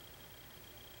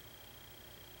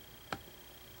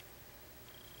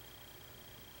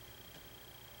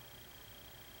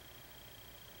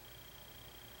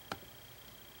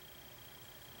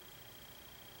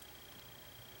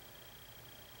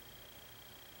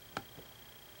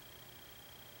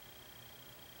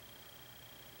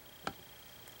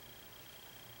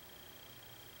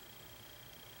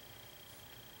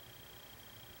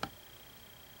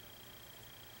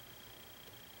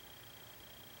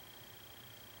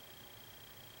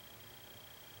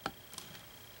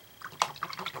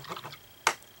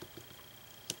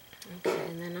 Okay,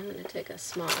 and then I'm going to take a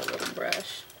smaller little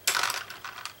brush,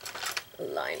 a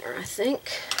liner I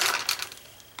think,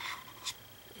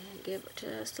 and give it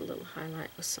just a little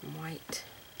highlight with some white.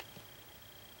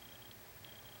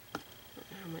 I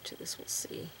don't know how much of this we'll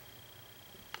see.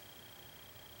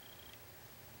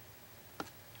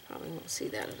 Probably won't see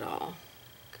that at all,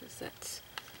 because that's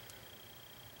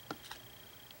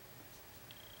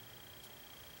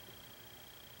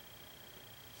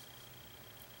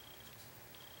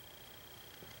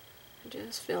I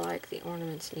just feel like the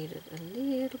ornaments needed a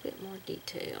little bit more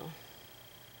detail.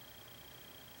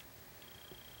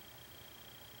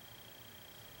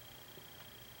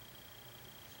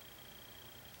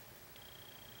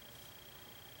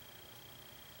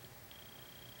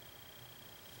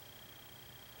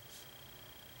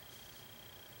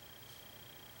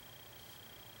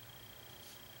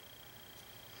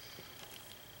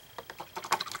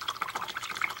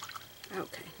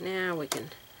 Okay, now we can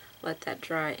let that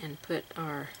dry and put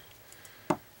our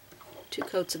 2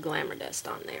 coats of Glamour Dust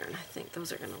on there, and I think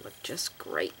those are going to look just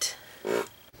great.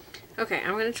 Okay,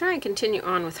 I'm going to try and continue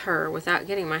on with her without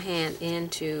getting my hand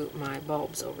into my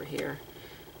bulbs over here.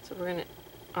 So we're going to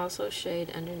also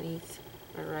shade underneath,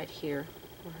 or right here,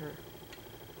 where her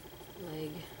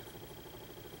leg.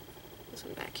 This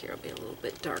one back here will be a little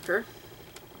bit darker.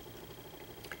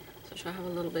 So she'll have a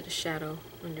little bit of shadow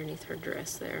underneath her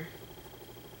dress there.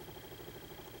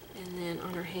 And then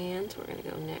on her hands, we're going to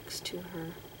go next to her.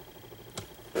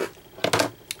 I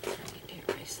need to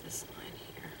erase this line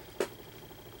here.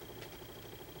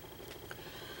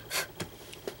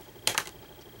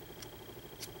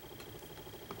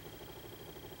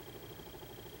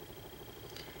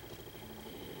 And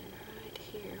then right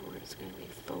here, where it's going to be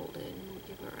folded, we'll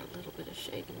give her a little bit of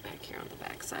shading back here on the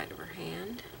back side of her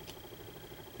hand.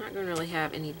 Not going to really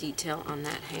have any detail on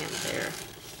that hand there.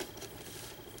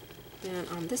 Then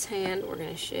on this hand, we're going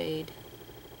to shade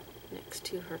next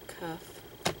to her cuff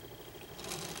and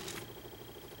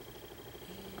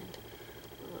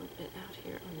a little bit out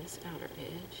here on this outer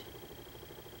edge.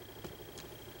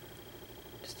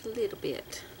 Just a little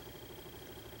bit.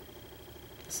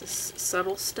 This is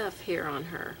subtle stuff here on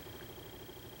her.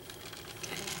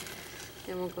 Okay.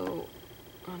 Then we'll go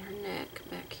on her neck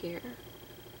back here.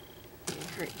 And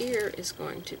her ear is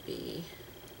going to be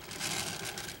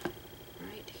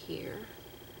here.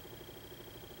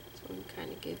 So we can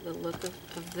kind of give the look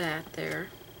of that there.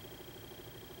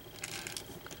 And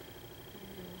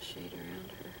then we'll shade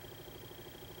around her.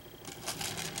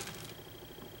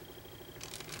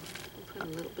 We'll put a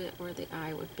little bit where the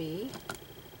eye would be.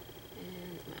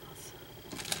 And the mouth.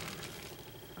 I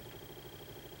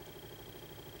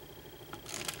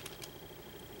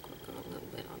think we'll go a little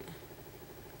bit on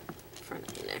the front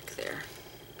of the neck there.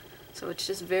 So it's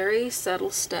just very subtle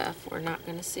stuff. We're not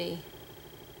going to see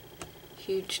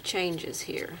huge changes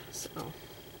here. So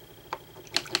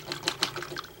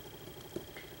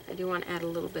I do want to add a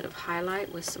little bit of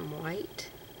highlight with some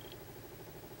white.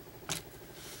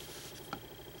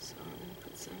 So I'm going to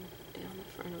put some down the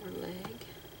front of her leg.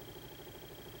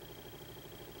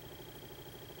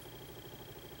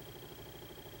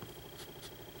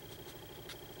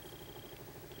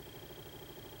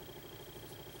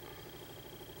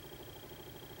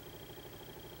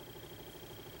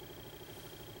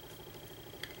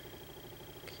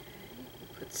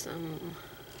 some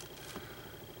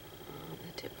on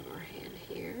the tip of her hand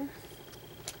here,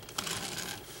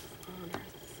 on her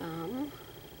thumb,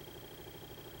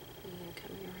 and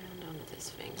coming around onto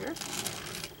this finger.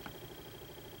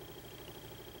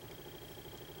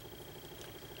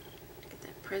 Get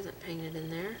that present painted in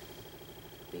there.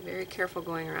 Be very careful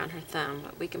going around her thumb,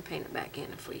 but we can paint it back in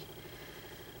if we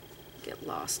get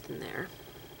lost in there.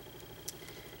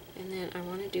 And then I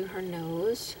want to do her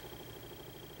nose,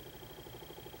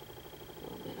 a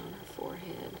little bit on her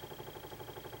forehead,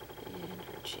 and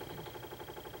her chin.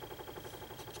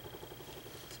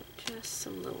 So just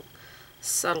some little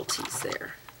subtleties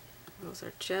there. Those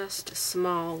are just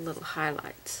small little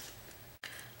highlights.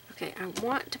 Okay, I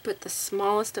want to put the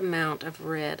smallest amount of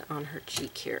red on her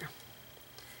cheek here.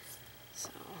 So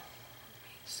let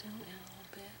me zoom in a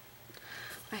little bit.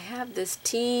 I have this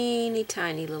teeny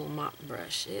tiny little mop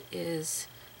brush. It is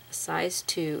a size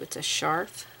 2. It's a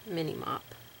Scharf mini mop.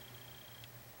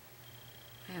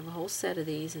 I have a whole set of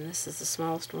these, and this is the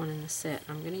smallest one in the set.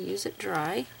 I'm going to use it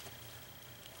dry.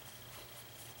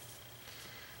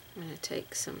 I'm going to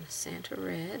take some Santa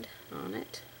Red on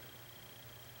it.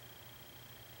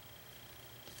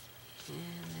 And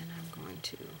then I'm going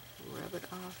to rub it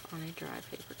off on a dry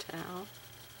paper towel.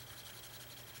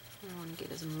 I want to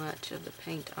get as much of the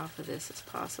paint off of this as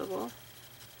possible.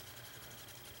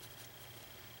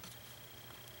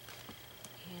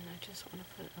 And I just want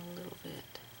to put a little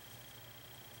bit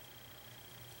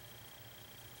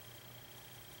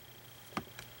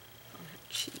on her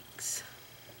cheeks.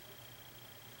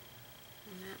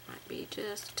 And that might be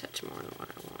just a touch more than what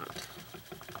I want.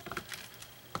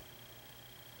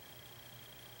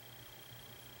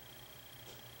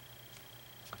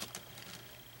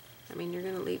 I mean, you're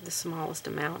going to leave the smallest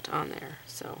amount on there,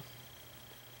 so.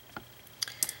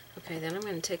 Okay, then I'm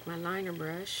going to take my liner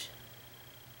brush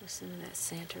with some of that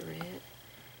Santa Red,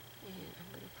 and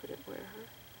I'm going to put it where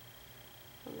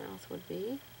her mouth would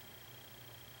be.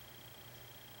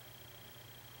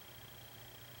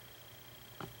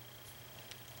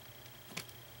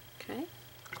 Okay.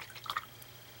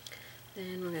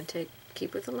 Then we're going to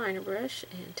keep with the liner brush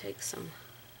and take some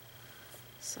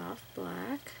soft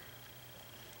black.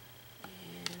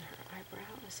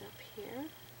 Up here.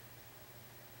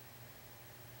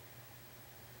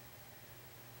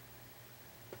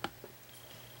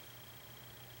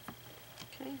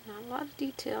 Okay, not a lot of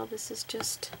detail. This is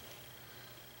just,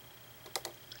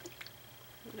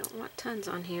 we don't want tons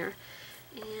on here.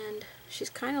 And she's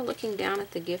kind of looking down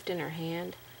at the gift in her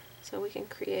hand, so we can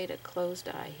create a closed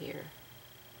eye here.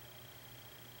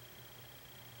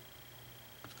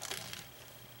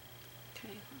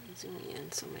 Okay, let me zoom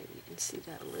in so maybe you can see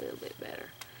that a little bit better.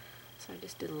 So I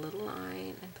just did a little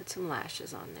line and put some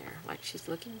lashes on there, like she's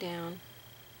looking down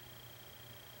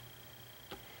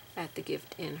at the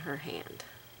gift in her hand.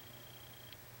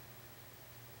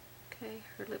 Okay,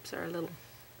 her lips are a little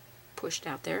pushed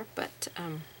out there, but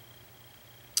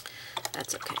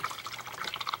that's okay.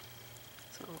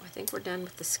 So I think we're done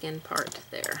with the skin part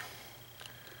there.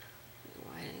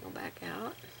 Widen and go back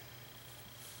out.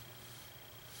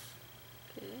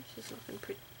 Okay, she's looking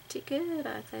pretty good,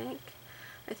 I think.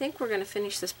 I think we're going to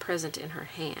finish this present in her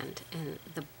hand in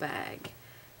the bag,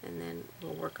 and then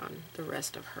we'll work on the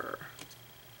rest of her.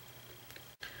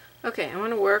 Okay, I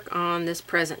want to work on this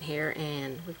present here,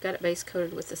 and we've got it base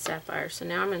coated with the sapphire. So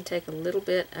now I'm going to take a little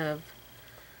bit of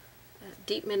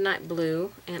deep midnight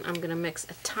blue, and I'm going to mix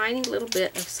a tiny little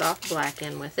bit of soft black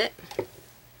in with it.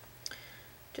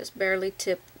 Just barely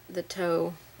tip the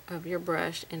toe of your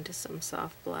brush into some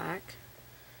soft black.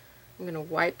 I'm going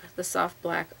to wipe the soft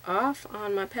black off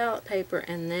on my palette paper,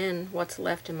 and then what's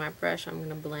left in my brush I'm going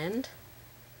to blend.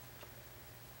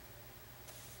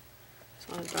 Just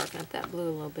want to darken up that blue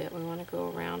a little bit. We want to go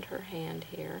around her hand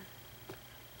here.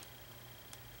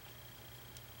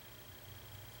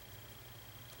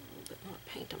 A little bit more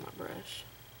paint on my brush.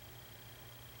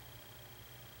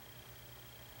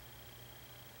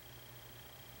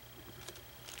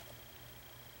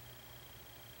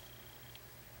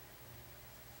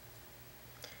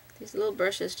 These little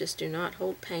brushes just do not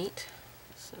hold paint,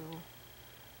 so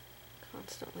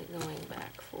constantly going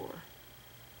back for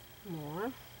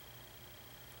more.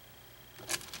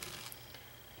 And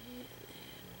then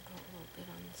we'll go a little bit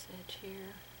on this edge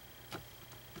here.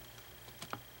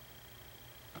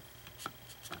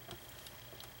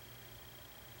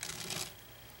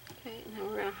 Okay, now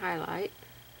we're going to highlight.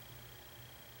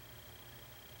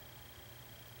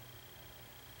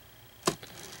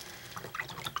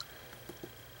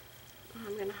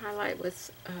 I'm going to highlight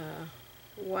with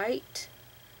white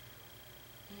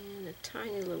and a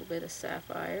tiny little bit of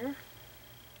sapphire.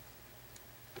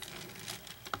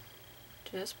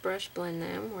 Just brush blend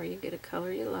them where you get a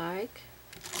color you like.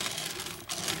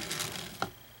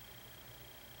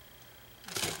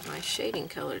 I think my shading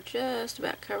color just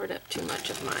about covered up too much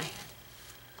of my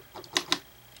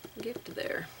gift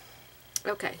there.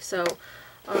 Okay, so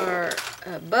our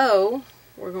bow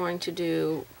we're going to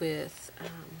do with,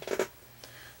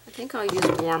 I think I'll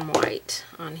use warm white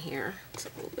on here. It's a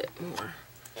little bit more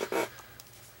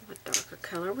of a darker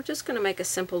color. We're just going to make a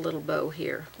simple little bow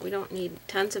here. We don't need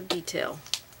tons of detail.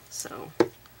 So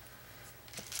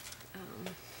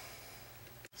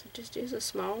just use a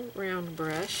small round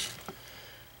brush.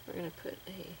 We're going to put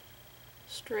a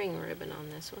string ribbon on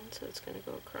this one, so it's going to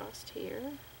go across here.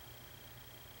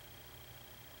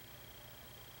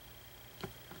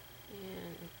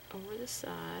 And over the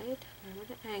side,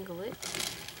 remember to angle it.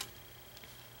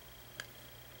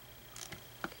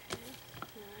 Okay,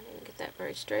 I didn't get that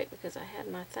very straight because I had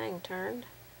my thing turned.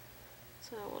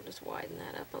 So we'll just widen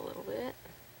that up a little bit.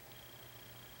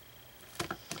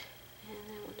 And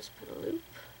then we'll just put a loop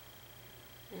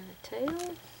and a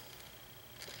tail.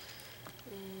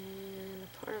 And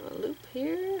a part of a loop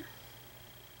here.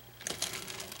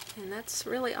 And that's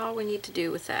really all we need to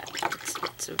do with that.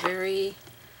 It's a very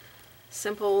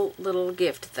simple little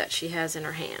gift that she has in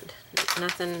her hand.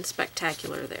 Nothing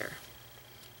spectacular there.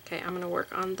 Okay, I'm going to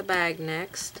work on the bag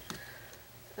next.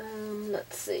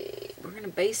 Let's see. We're going to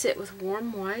base it with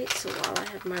warm white. So while I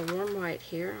have my warm white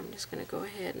here, I'm just going to go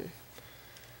ahead and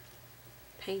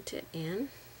paint it in.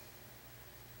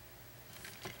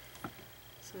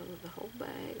 So the whole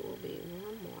bag will be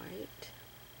warm white.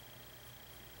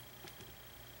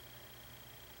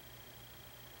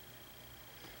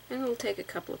 And we'll take a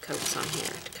couple of coats on here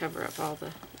to cover up all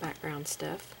the background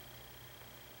stuff.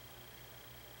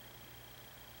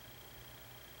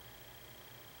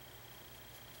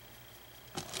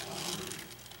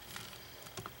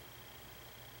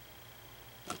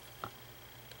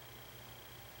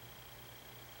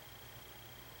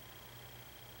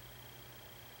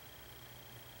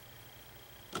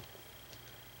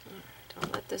 Alright, I'll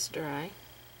let this dry.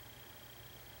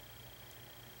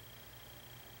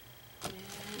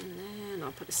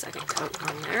 I'll put a second coat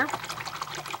on there.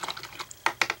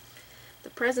 The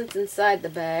presents inside the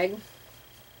bag,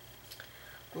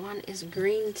 one is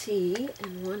green tea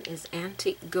and one is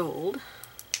antique gold.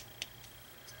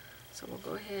 So we'll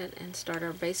go ahead and start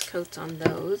our base coats on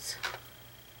those.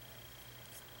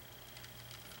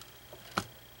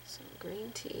 So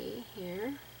green tea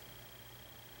here.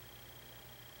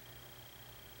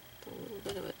 A little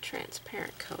bit of a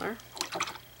transparent color.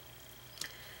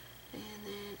 And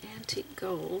then antique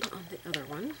gold on the other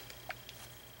one.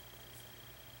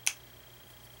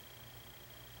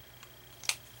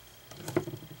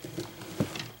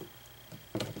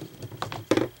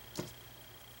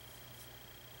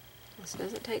 This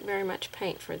doesn't take very much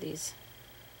paint for these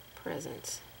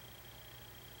presents.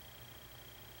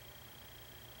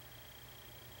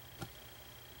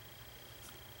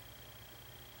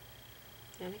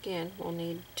 And again, we'll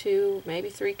need 2, maybe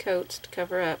 3 coats to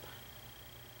cover up.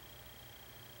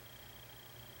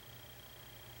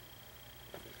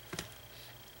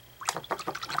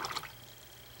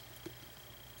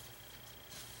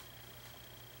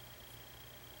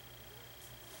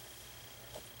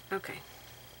 Okay.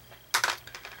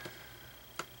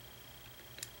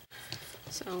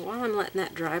 So while I'm letting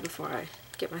that dry before I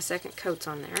get my second coats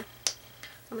on there,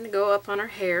 I'm going to go up on her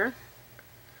hair.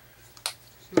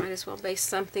 Might as well base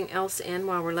something else in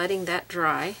while we're letting that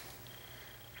dry.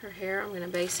 Her hair I'm going to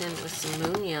base in with some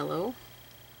moon yellow.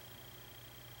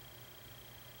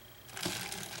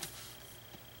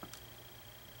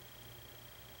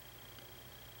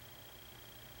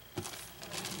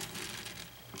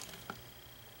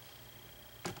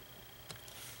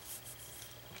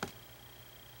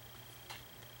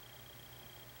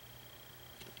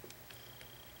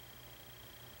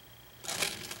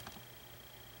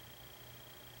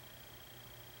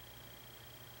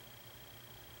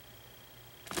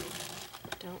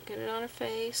 Don't get it on her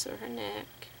face or her neck.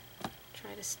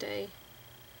 Try to stay,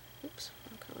 oops,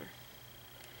 wrong color.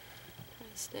 Try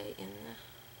to stay in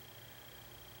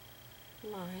the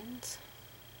lines.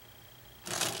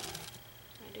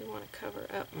 I do want to cover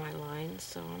up my lines,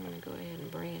 so I'm going to go ahead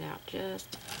and bring it out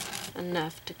just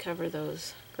enough to cover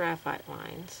those graphite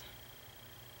lines.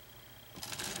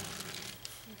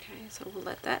 Okay, so we'll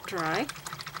let that dry.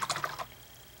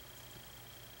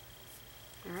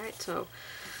 Alright, so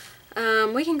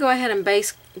we can go ahead and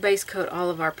base coat all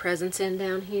of our presents in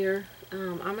down here.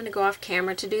 I'm going to go off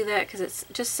camera to do that because it's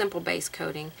just simple base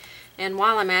coating. And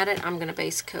while I'm at it, I'm going to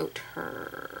base coat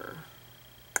her.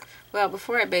 Well,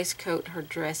 before I base coat her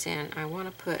dress in, I want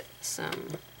to put some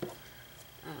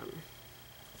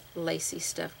lacy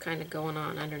stuff kind of going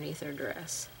on underneath her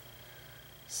dress.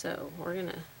 So we're going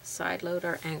to side load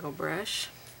our angle brush.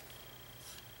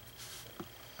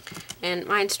 And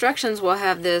my instructions will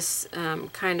have this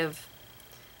kind of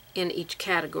in each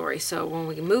category. So when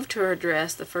we move to her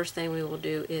dress, the first thing we will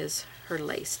do is her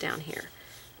lace down here.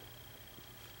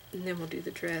 And then we'll do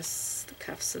the dress, the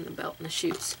cuffs, and the belt, and the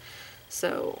shoes.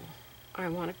 So I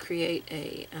want to create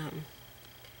a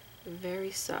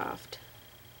very soft,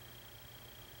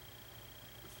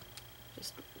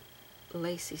 just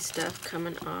lacy stuff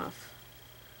coming off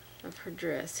of her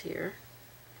dress here.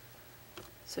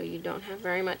 So you don't have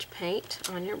very much paint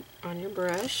on your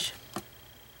brush.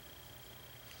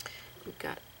 We've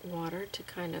got water to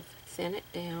kind of thin it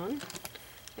down,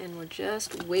 and we're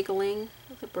just wiggling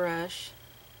the brush,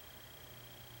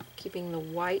 keeping the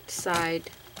white side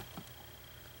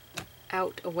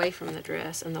out away from the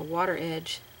dress and the water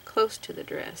edge close to the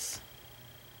dress.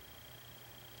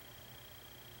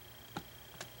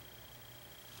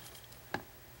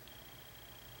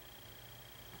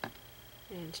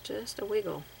 And it's just a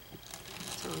wiggle,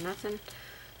 so nothing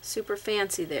super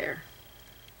fancy there.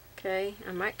 Okay,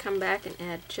 I might come back and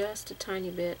add just a tiny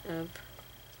bit of,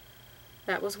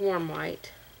 that was warm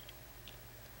white,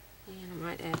 and I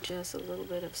might add just a little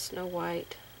bit of Snow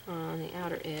White on the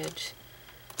outer edge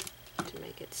to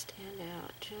make it stand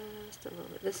out just a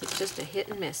little bit. This is just a hit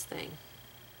and miss thing.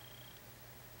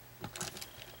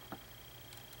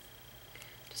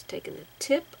 Just taking the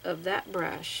tip of that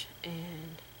brush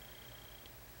and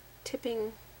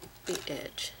tipping the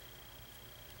edge.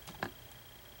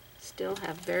 Still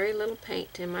have very little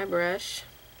paint in my brush.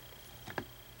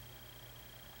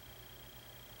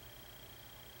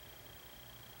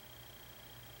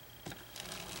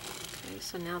 Okay,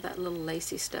 so now that little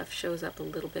lacy stuff shows up a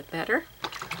little bit better.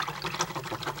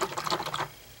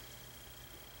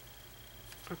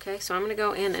 Okay, so I'm going to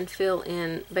go in and fill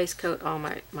in, base coat all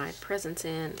my presents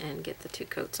in and get the 2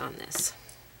 coats on this.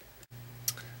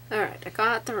 Alright, I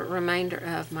got the remainder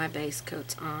of my base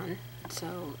coats on.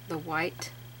 So the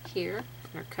white here,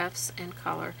 our cuffs and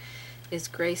collar, is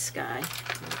Gray Sky.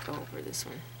 I'm going to go over this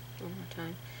one more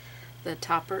time. The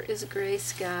topper is Gray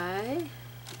Sky.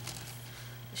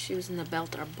 The shoes and the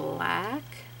belt are black.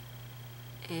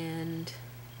 And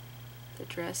the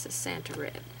dress is Santa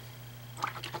Red.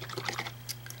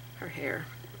 Her hair,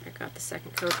 I got the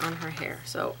second coat on her hair.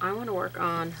 So I want to work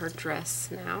on her dress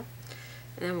now.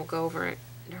 And then we'll go over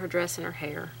her dress and her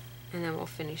hair. And then we'll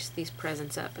finish these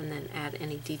presents up and then add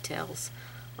any details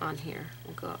on here.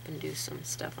 We'll go up and do some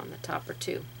stuff on the topper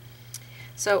too.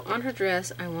 So on her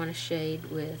dress, I want to shade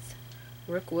with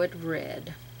Rookwood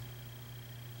Red.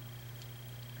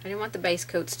 I didn't want the base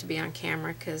coats to be on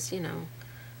camera because, you know,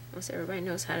 most everybody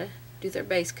knows how to do their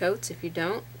base coats. If you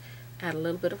don't, add a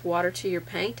little bit of water to your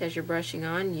paint as you're brushing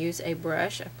on. Use a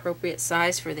brush appropriate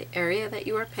size for the area that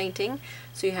you are painting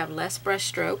so you have less brush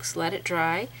strokes. Let it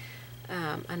dry.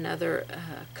 Another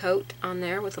coat on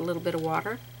there with a little bit of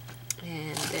water,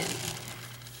 and then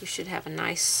you should have a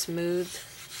nice smooth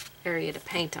area to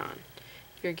paint on.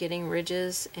 If you're getting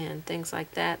ridges and things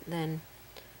like that, then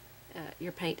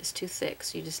your paint is too thick,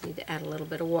 so you just need to add a little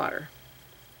bit of water.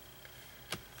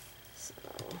 So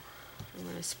I'm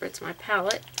going to spritz my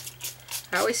palette.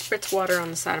 I always spritz water on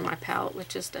the side of my palette with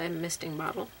just a misting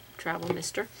bottle, travel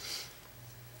mister,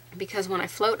 because when I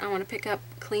float I want to pick up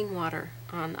clean water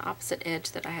on the opposite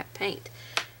edge that I have paint,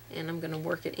 and I'm going to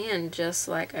work it in just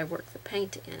like I work the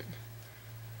paint in.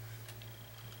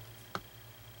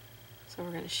 So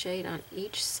we're going to shade on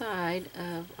each side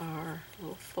of our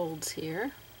little folds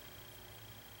here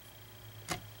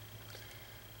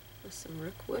with some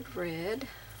Rookwood Red.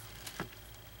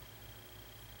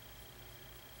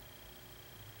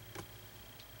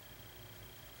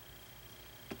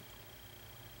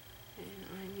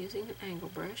 Using an angle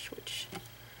brush, which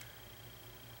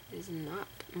is not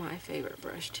my favorite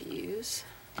brush to use.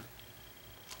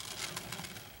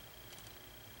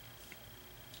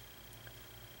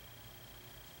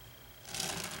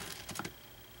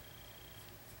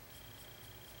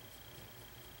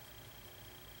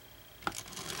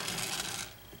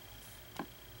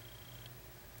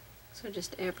 So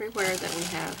just everywhere that we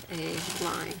have a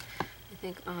line, I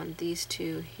think on these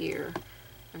two here,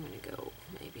 I'm going to go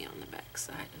maybe on the back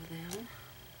side of them.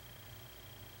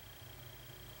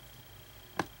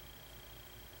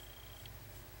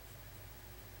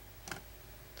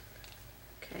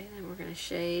 Okay, then we're going to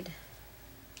shade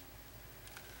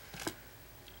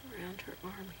around her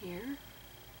arm here.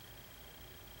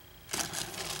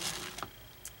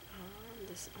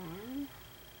 This arm.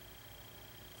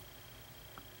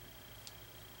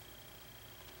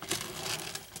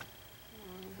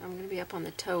 I'm going to be up on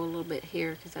the toe a little bit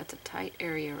here because that's a tight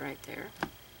area right there.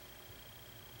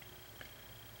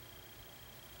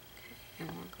 Okay, and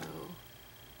we'll go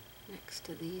next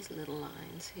to these little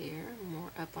lines here,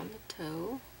 more up on the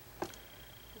toe.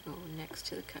 We'll go next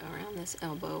to the cuff, around this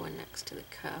elbow and next to the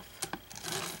cuff.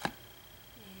 And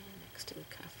next to the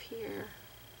cuff here.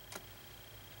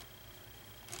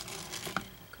 And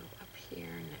we'll go up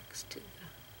here next to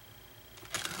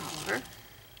the collar.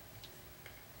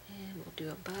 And we'll do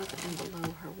above and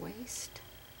below her waist.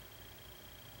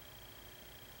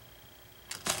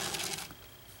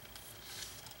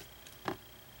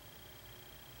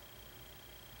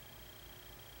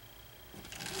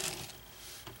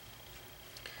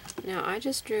 Now I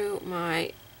just drew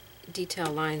my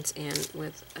detail lines in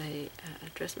with a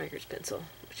dressmaker's pencil,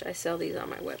 which I sell these on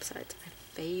my website. It's my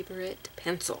favorite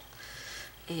pencil.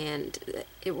 And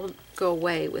it will go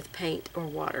away with paint or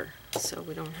water, so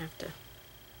we don't have to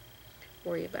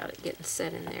worry about it getting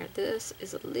set in there. This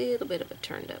is a little bit of a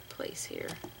turned up place here.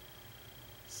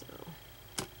 So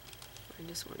I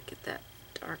just want to get that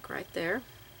dark right there.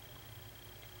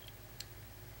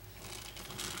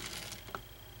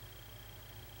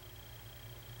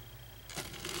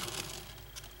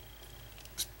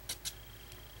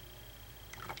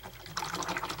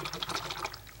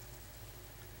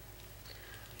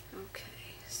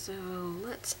 So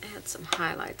let's add some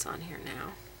highlights on here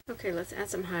now. Okay, let's add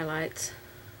some highlights.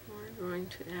 We're going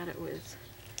to add it with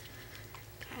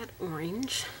Cad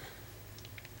Orange.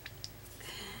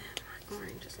 And my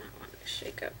orange is not wanting to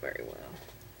shake up very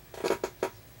well.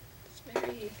 It's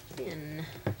very thin.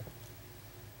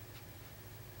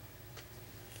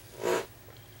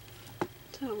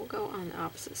 So we'll go on the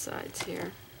opposite sides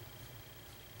here.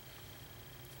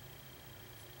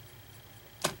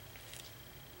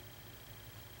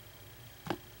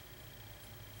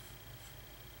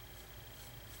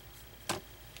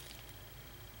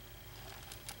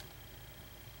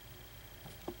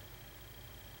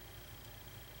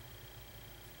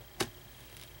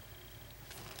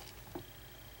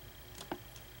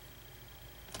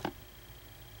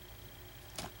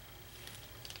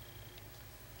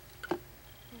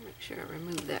 Make sure I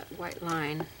remove that white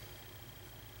line.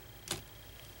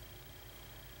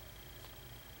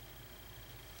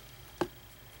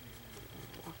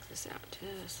 Walk this out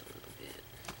just a little bit.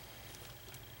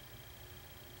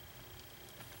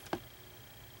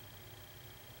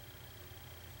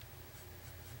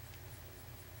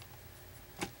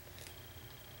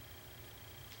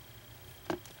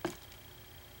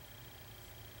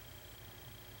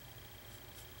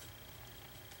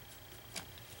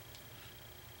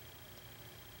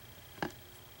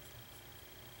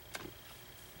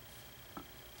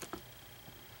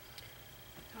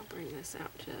 Bring this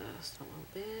out just a little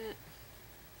bit.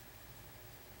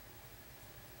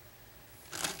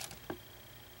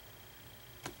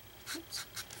 Oops.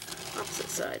 Opposite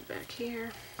side back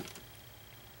here.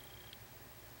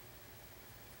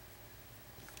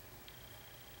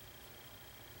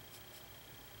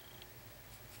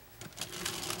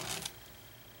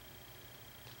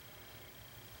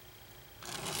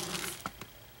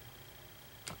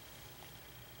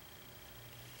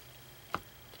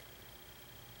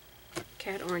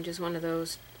 Cad Orange is one of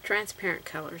those transparent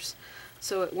colors,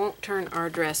 so it won't turn our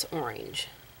dress orange.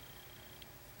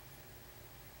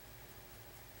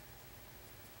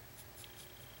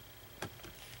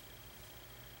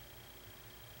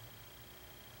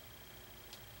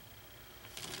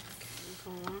 Okay,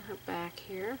 we'll go along her back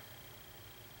here.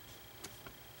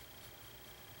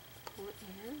 Pull it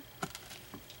in.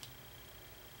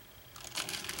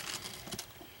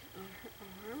 And on her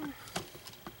arm.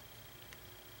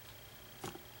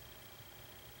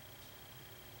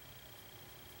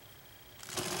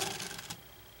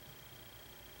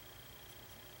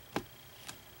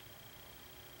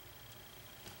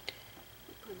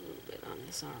 Put a little bit on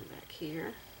this arm back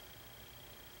here.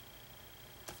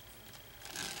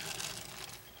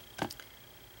 And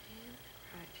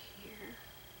right here.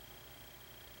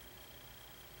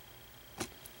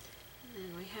 And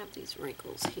then we have these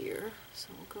wrinkles here, so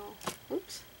we'll go,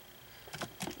 oops,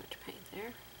 too much paint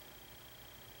there.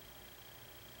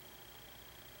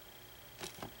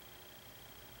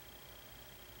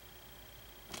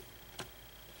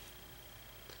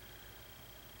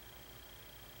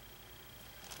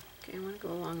 Okay, I'm going to go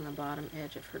along the bottom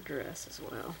edge of her dress as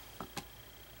well.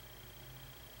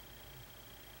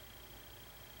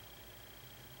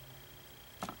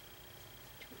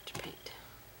 Too much paint.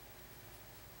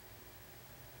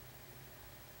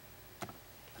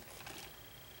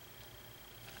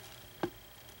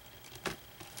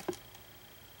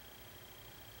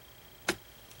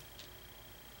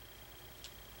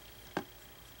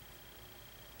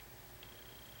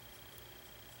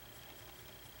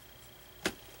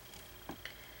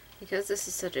 Because this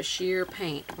is such a sheer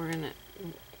paint,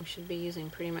 we should be using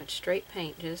pretty much straight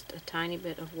paint, just a tiny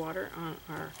bit of water on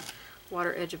our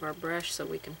water edge of our brush so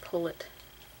we can pull it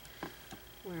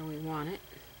where we want it.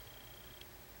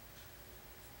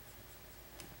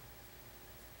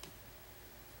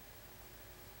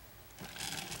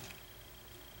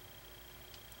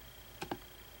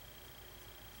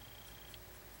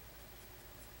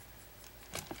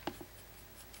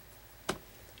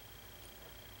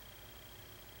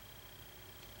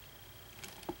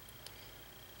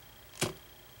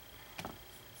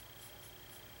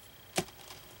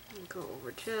 Go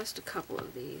over just a couple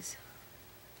of these.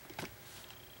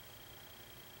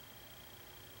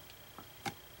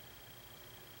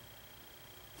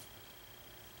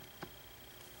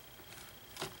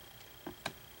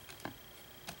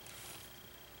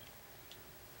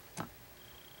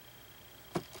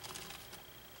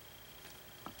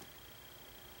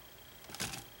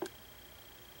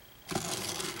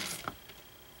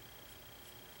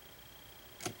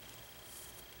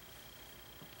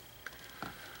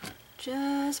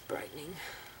 Just brightening.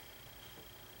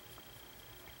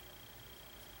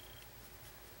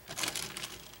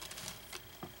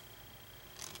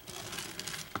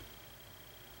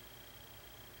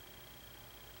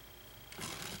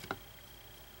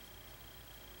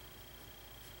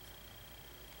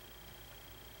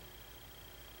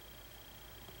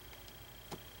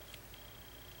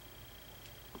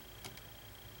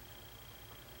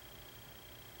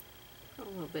 A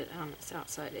little bit on this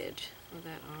outside edge of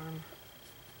that arm.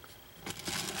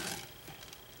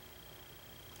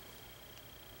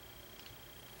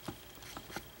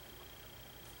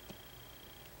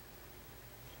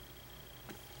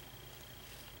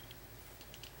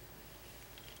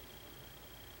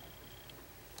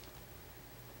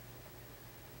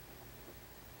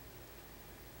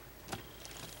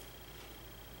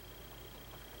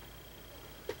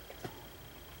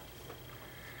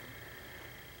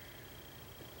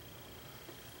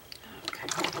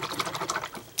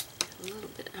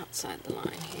 Outside the line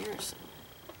here, so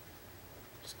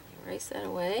just gonna erase that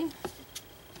away.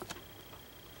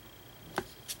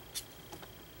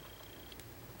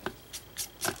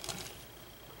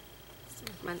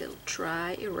 My little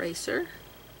tri eraser.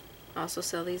 Also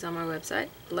sell these on my website.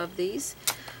 Love these.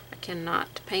 I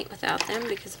cannot paint without them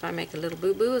because if I make a little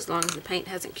boo-boo, as long as the paint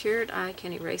hasn't cured, I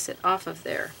can erase it off of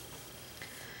there.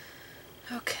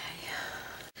 Okay.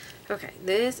 Okay,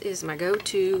 this is my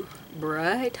go-to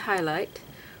bright highlight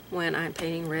when I'm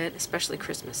painting red, especially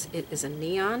Christmas. It is a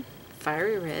neon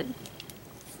fiery red.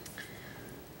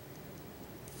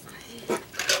 It's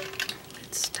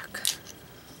stuck.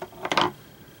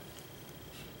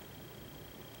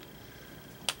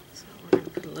 So we're going to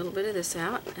put a little bit of this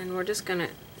out, and we're just going to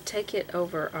take it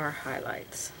over our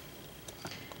highlights.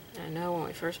 And I know when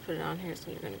we first put it on here,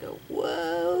 so you're going to go,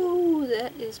 whoa,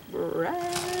 that is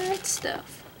bright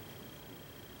stuff.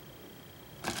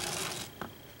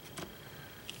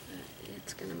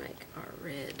 It's going to make our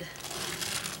red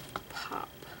pop.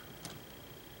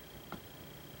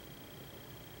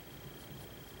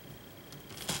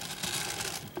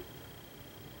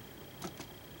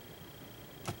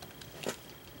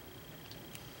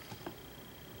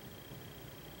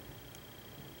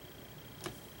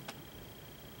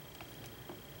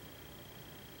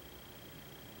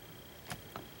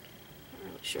 Not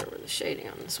really sure where the shading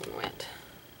on this one went.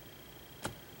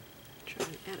 Try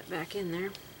and add it back in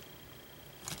there.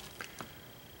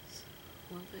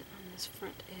 A little bit on this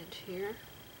front edge here, and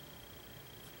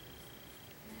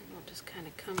we'll just kind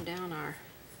of come down our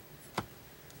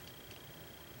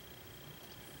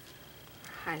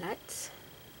highlights,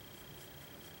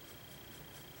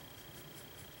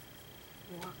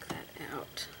 walk that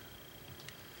out.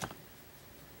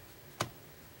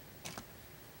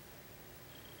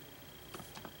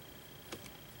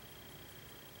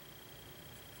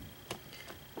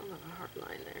 A little hard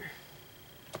line there.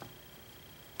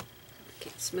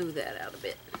 Smooth that out a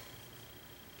bit. I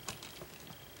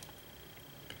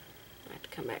have to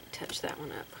come back and touch that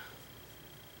one up.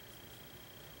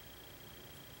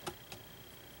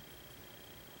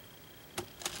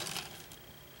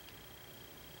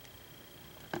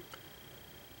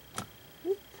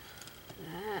 Oop,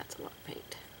 that's a lot of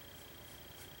paint.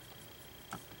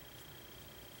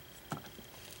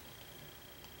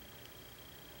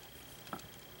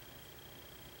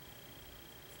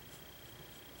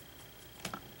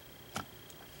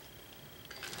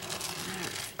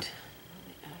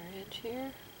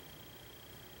 Here.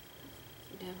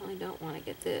 You definitely don't want to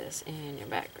get this in your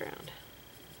background.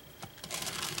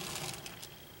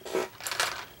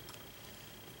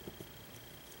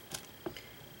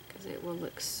 Because it it will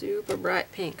look super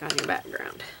bright pink on your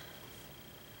background.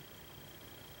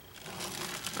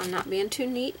 I'm not being too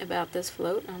neat about this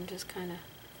float. I'm just kind of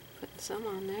putting some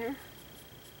on there.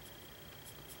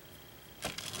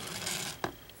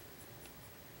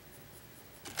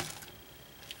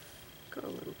 Go a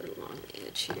little bit along the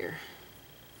edge here.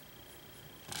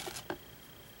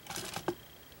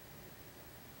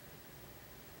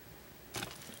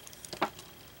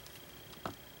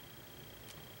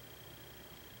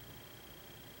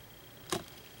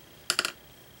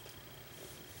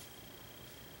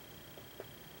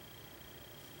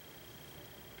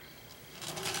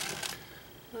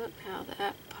 Look how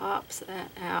that pops that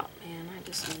out, man. I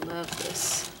just love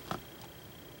this.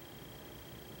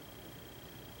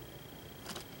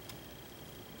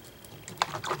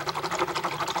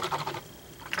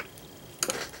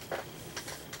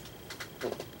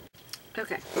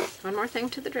 Okay, one more thing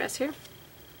to the dress here.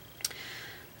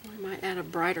 We might add a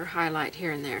brighter highlight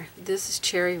here and there. This is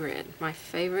cherry red, my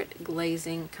favorite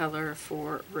glazing color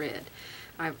for red.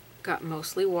 I've got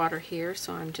mostly water here,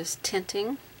 so I'm just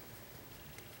tinting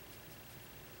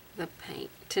the paint,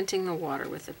 tinting the water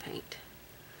with the paint.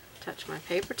 Touch my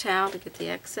paper towel to get the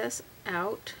excess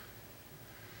out.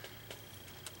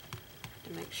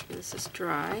 To make sure this is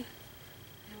dry.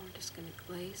 And we're just going to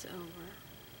glaze over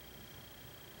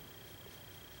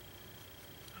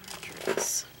our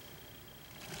dress.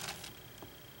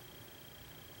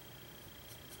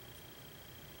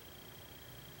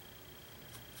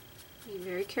 Be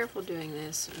very careful doing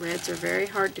this. Reds are very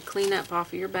hard to clean up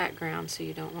off of your background, so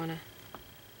you don't want to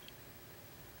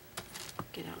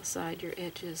get outside your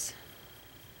edges.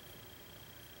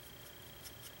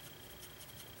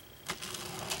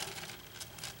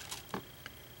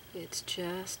 It's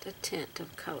just a tint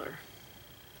of color.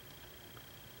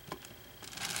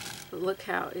 But look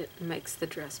how it makes the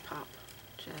dress pop.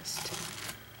 Just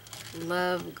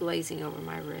love glazing over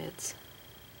my reds.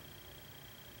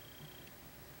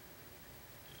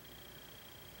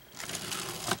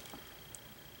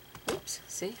 Oops,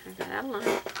 see, I got out of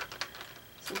line.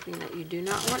 Something that you do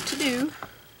not want to do.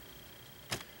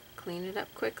 Clean it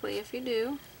up quickly if you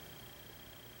do.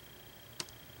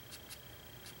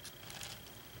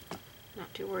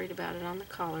 Not too worried about it on the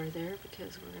collar there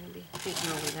because we're going to be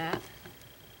painting over that.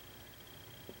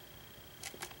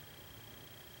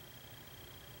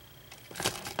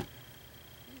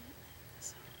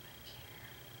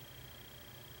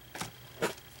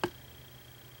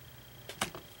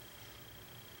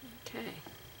 Okay.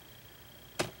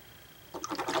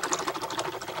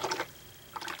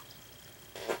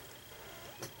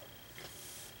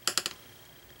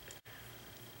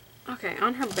 Okay,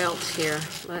 on her belt here,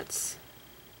 let's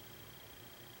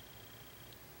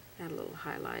add a little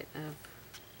highlight of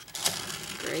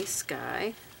gray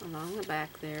sky along the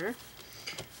back there.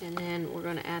 And then we're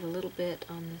going to add a little bit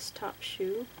on this top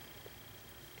shoe.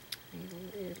 Need a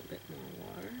little bit more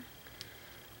water.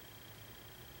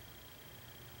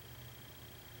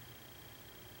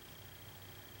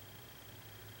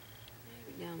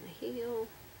 Maybe down the heel.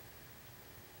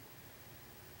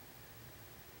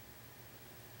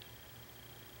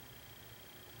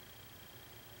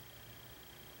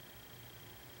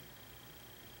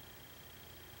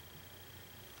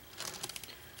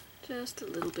 Just a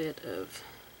little bit of,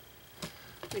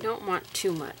 we don't want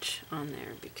too much on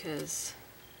there because,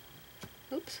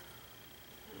 oops,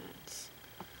 that's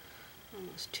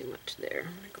almost too much there.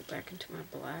 I'm going to go back into my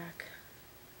black.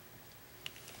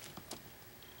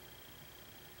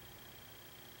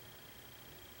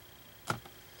 I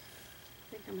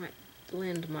think I might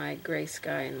blend my gray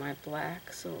sky and my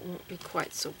black so it won't be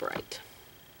quite so bright.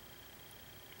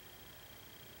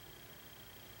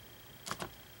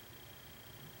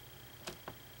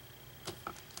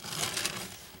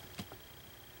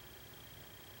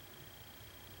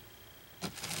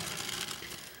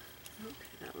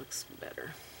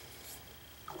 Better.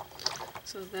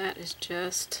 So that is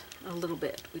just a little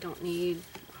bit. We don't need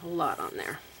a whole lot on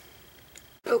there.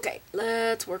 Okay,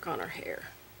 let's work on our hair.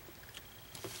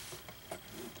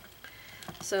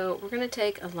 So we're going to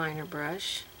take a liner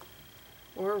brush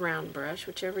or a round brush,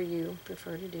 whichever you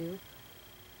prefer to do.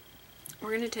 We're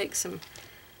going to take some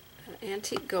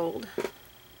antique gold and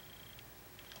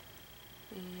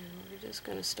we're just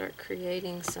going to start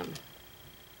creating some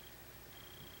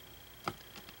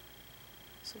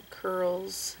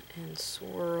curls and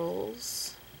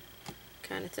swirls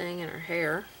kind of thing in our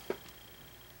hair. I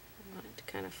want it to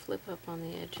kind of flip up on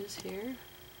the edges here.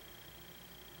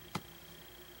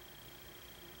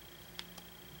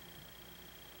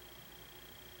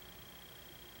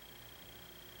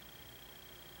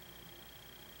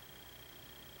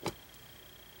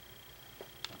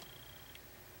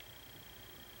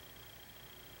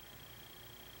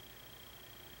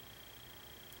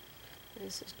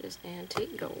 This is just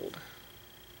antique gold.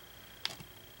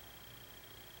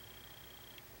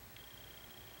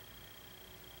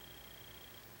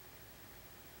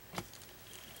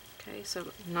 Okay, so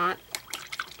we're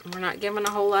not giving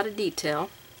a whole lot of detail.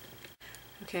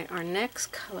 Okay, our next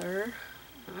color,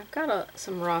 I've got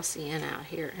some raw sienna out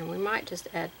here, and we might just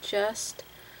add just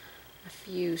a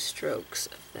few strokes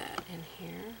of that in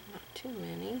here, not too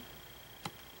many.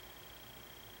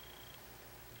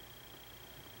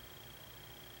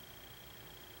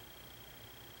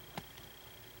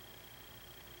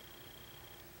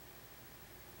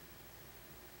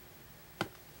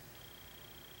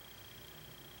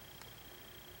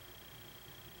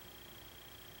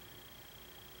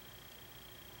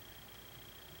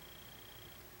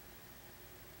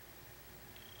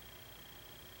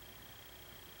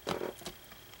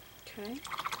 Okay,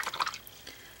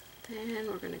 then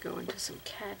we're going to go into some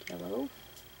cad yellow.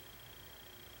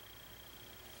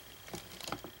 And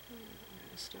we're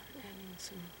going to start adding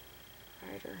some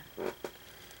brighter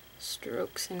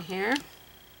strokes in here.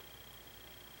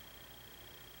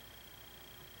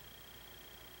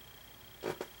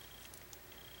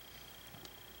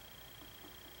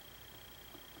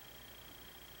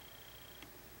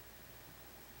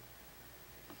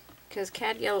 Because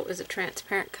cad yellow is a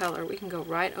transparent color, we can go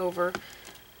right over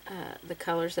the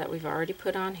colors that we've already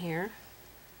put on here.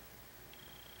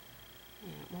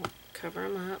 And it won't cover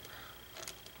them up.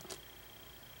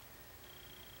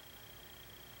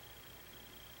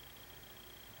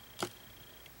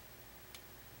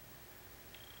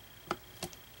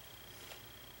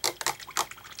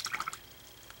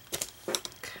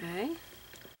 Okay,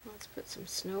 let's put some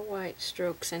Snow White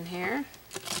strokes in here.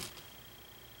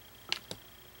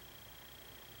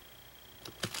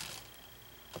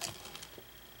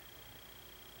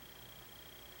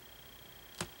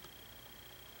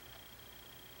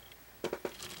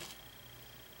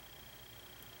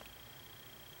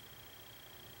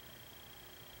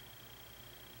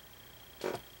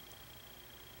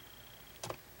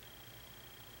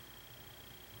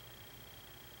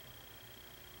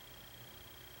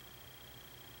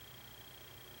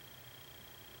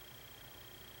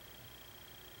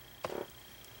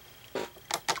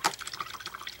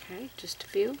 Okay, just a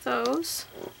few of those.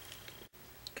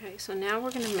 Okay, so now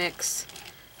we're going to mix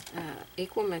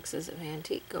equal mixes of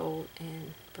antique gold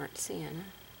and burnt sienna,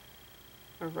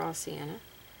 or raw sienna.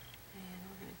 And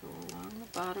we're going to go along the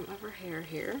bottom of her hair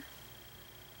here.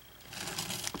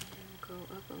 And we'll go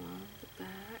up along the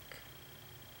back.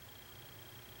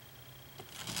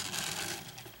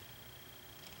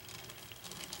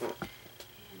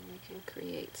 And we can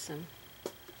create some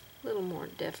little more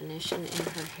definition in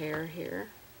her hair here.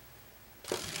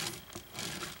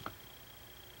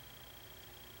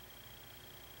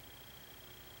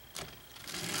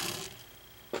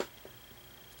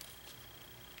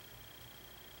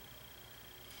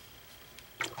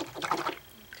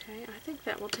 Okay, I think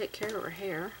that will take care of her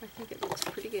hair. I think it looks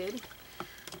pretty good.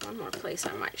 One more place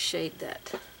I might shade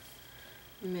that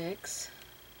mix.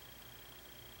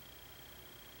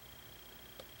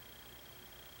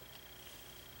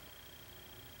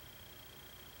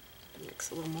 Mix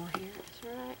a little more here. It's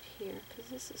right here, because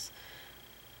this is,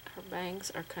 her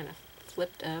bangs are kind of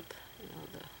flipped up. You know,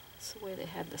 that's the way they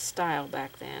had the style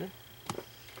back then.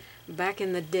 Back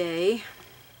in the day.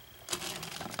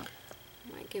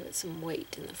 Might give it some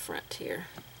weight in the front here.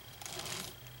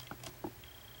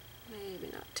 Maybe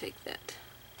not take that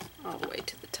all the way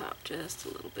to the top, just a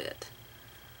little bit.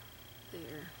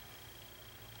 There.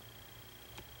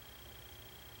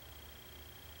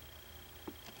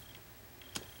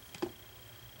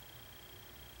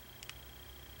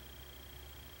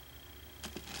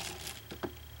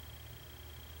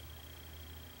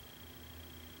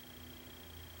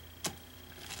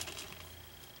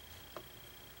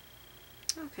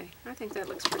 Okay, I think that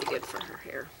looks pretty good for her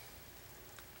hair.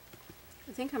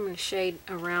 I think I'm going to shade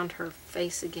around her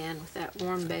face again with that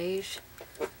warm beige.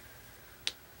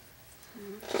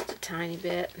 Just a tiny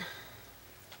bit.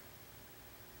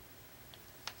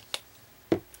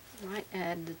 Might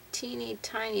add the teeny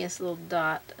tiniest little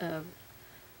dot of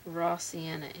raw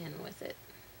sienna in with it,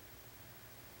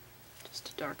 just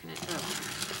to darken it up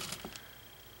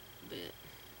a bit.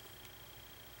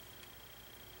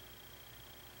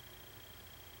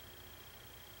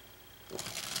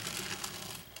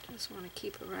 Just want to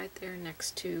keep it right there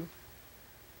next to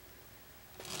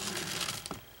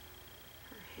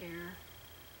her hair.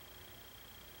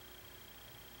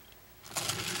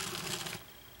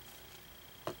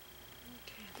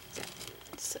 Okay, I think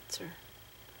that sets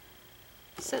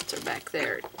her back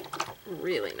there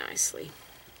really nicely.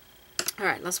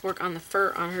 Alright, let's work on the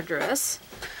fur on her dress.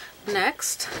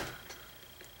 Next,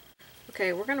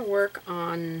 okay, we're going to work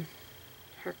on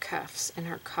her cuffs and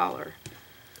her collar.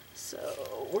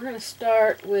 So we're going to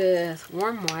start with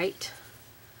warm white.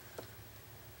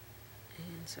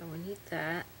 And so we need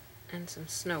that and some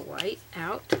snow white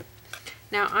out.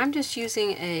 Now I'm just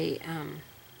using a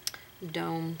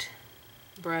domed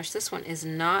brush. This one is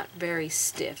not very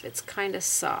stiff. It's kind of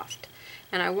soft.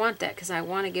 And I want that because I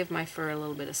want to give my fur a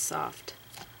little bit of soft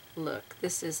look.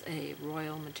 This is a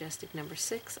Royal Majestic number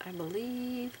 6, I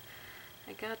believe.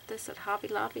 I got this at Hobby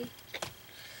Lobby.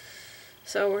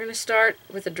 So we're going to start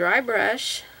with a dry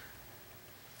brush.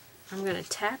 I'm going to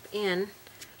tap in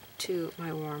to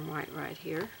my warm white right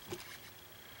here.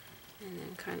 And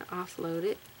then kind of offload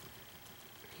it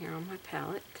here on my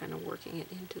palette, kind of working it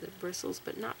into the bristles,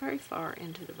 but not very far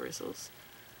into the bristles.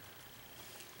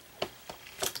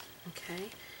 Okay,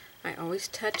 I always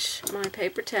touch my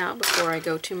paper towel before I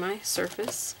go to my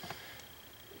surface.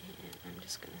 And I'm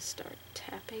just going to start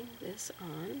tapping this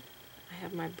on. I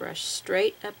have my brush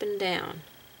straight up and down.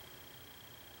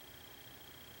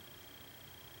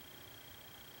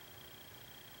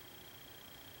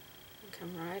 And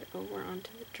come right over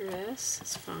onto the dress,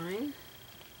 it's fine.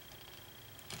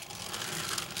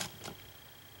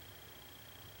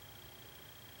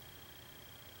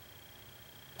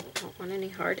 Don't want any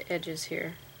hard edges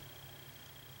here.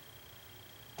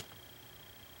 So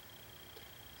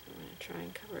I'm going to try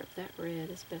and cover up that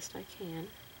red as best I can.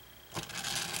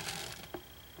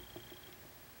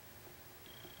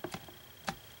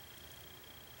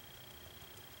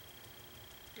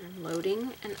 I'm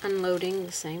loading and unloading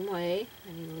the same way.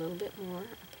 I need a little bit more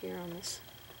up here on this.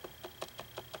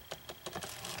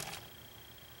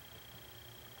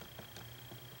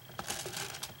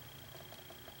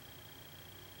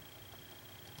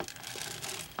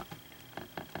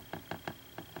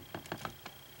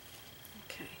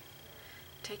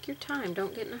 Take your time.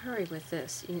 Don't get in a hurry with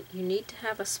this. You need to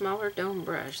have a smaller dome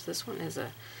brush. This one is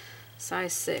a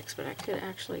size 6, but I could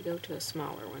actually go to a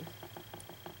smaller one.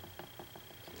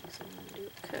 Okay, so I'm going to do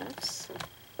cuffs.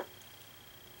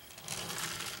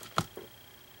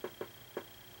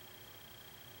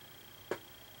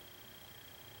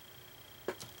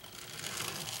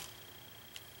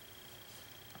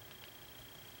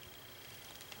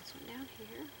 This one down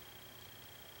here.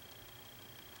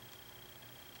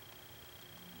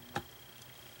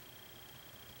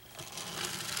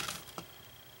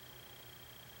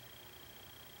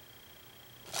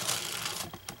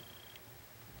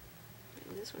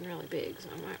 This one really big, so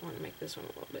I might want to make this one a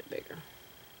little bit bigger.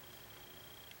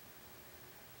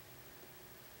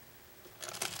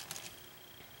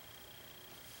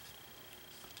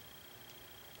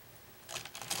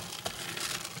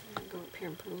 I'm going to go up here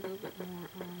and put a little bit more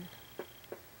on the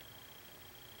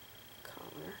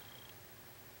collar.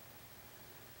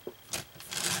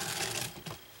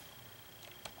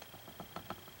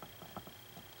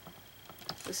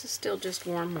 This is still just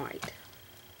warm white.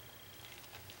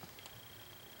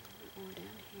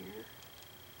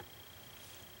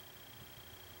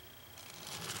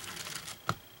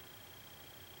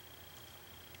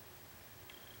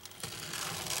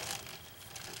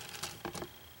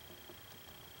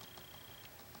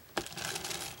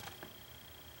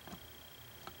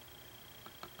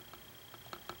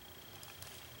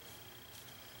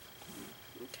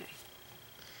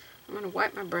 I'm going to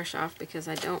wipe my brush off because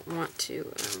I don't want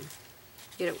to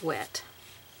get it wet.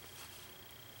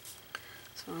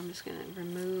 So I'm just going to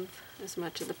remove as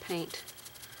much of the paint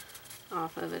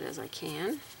off of it as I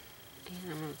can.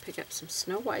 And I'm going to pick up some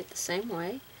snow white the same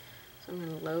way. So I'm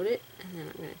going to load it, and then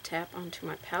I'm going to tap onto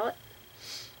my palette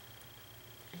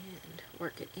and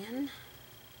work it in. And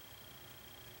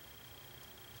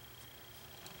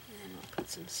then we'll put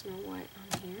some snow white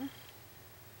on here.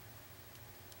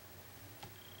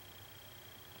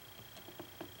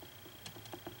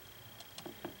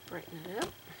 Brighten it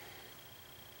up.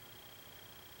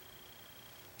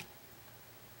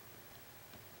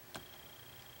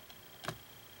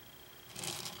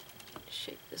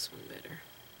 Shape this one better.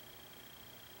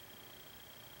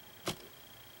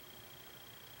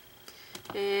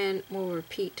 And we'll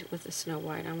repeat with the snow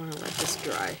white. I want to let this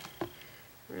dry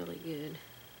really good.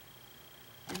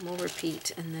 And we'll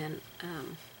repeat, and then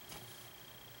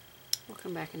we'll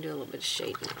come back and do a little bit of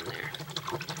shading on there.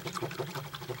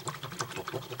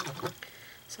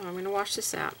 So I'm going to wash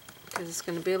this out because it's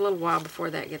going to be a little while before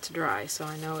that gets dry. So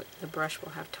I know the brush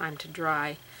will have time to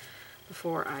dry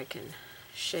before I can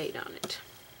shade on it.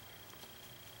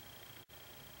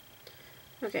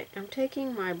 Okay, I'm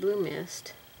taking my blue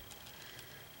mist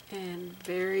and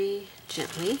very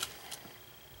gently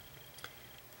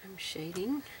I'm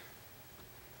shading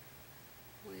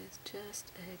with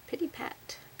just a pity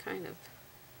pat kind of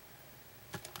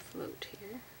float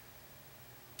here.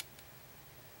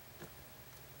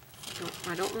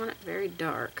 I don't want it very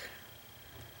dark.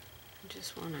 I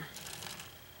just want a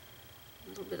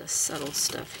little bit of subtle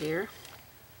stuff here.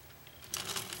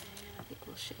 And I think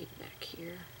we'll shade back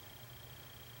here.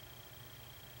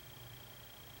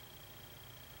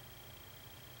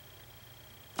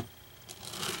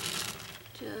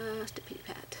 Just a pity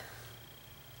pat.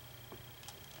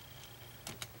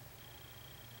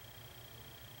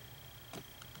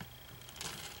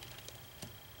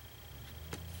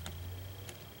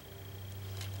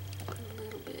 A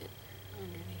little bit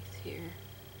underneath here.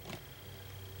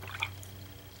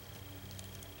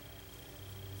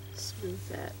 Smooth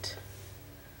that.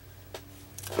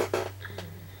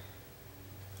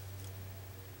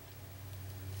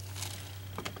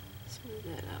 Smooth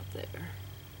that out there.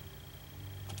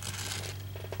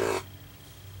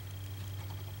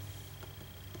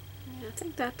 I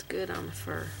think that's good on the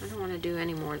fur. I don't want to do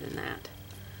any more than that.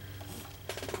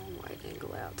 I'll wide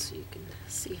angle out so you can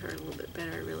see her a little bit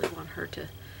better. I really want her to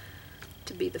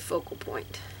be the focal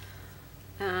point.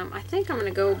 I think I'm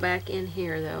going to go back in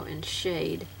here though and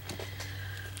shade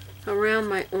around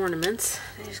my ornaments.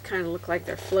 They just kind of look like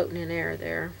they're floating in air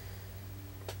there.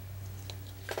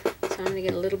 So I'm going to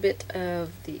get a little bit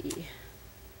of the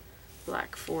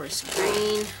black forest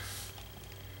green.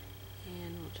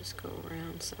 Just go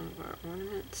around some of our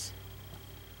ornaments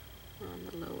on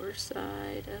the lower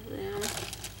side of them.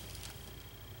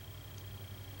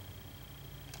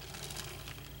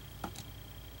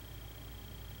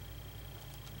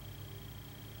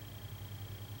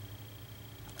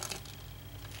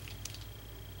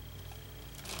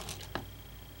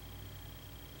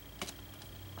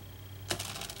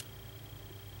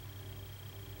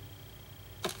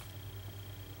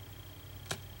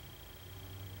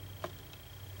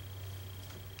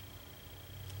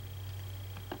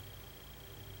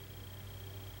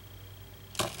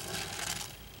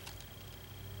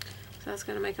 So that's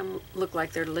going to make them look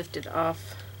like they're lifted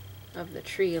off of the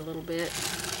tree a little bit.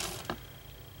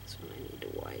 That's what I need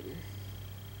to widen.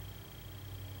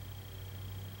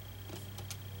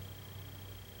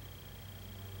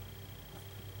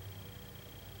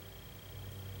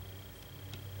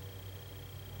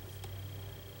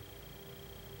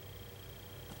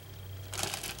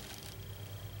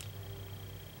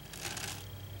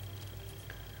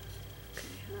 Okay,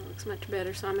 that looks much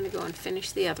better, so I'm going to go and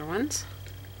finish the other ones.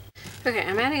 Okay,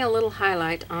 I'm adding a little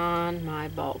highlight on my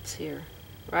bulbs here,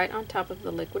 right on top of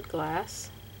the liquid glass.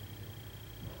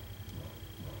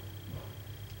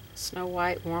 Snow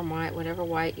white, warm white, whatever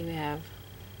white you have.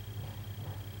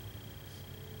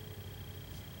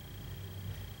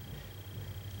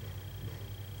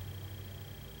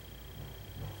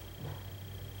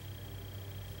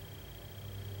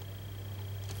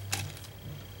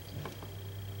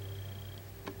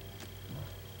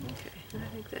 Okay,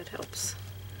 I think that helps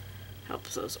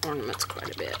those ornaments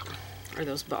quite a bit, or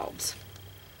those bulbs.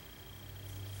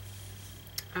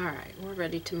 Alright, we're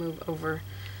ready to move over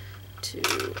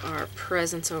to our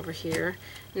presents over here.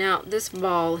 Now this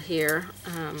ball here,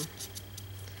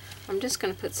 I'm just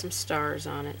going to put some stars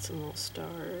on it, some little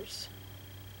stars.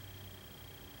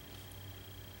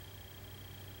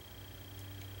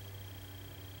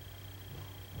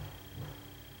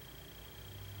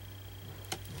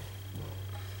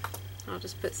 I'll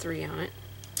just put 3 on it.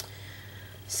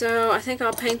 So I think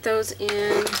I'll paint those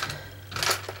in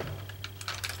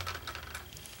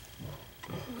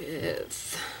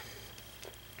with,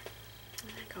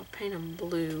 I think I'll paint them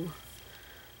blue.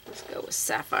 Let's go with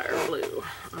sapphire blue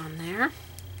on there.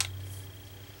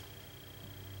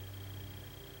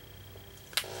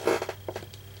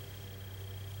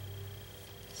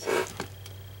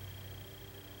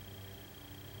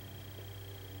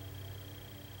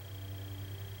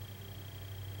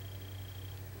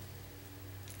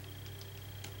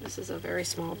 This is a very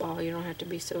small ball. You don't have to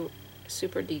be so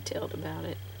super detailed about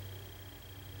it.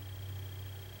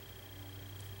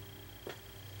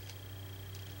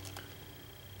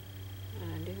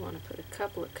 And I do want to put a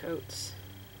couple of coats.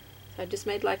 So I just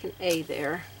made like an A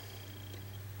there.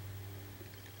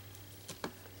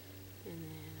 And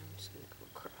then I'm just going to go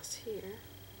across here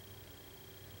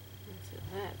and fill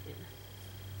that in.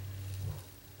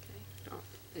 Okay. Oh,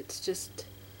 it's just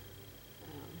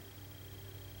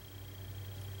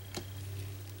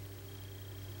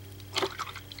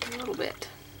a little bit.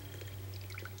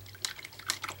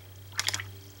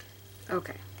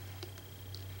 Okay.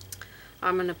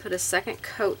 I'm going to put a second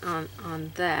coat on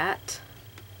that.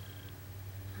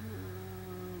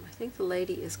 I think the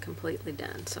lady is completely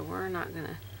done, so we're not going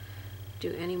to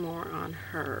do any more on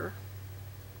her.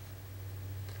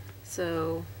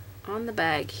 So on the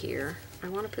bag here, I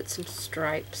want to put some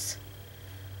stripes.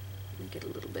 Let me get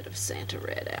a little bit of Santa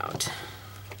red out.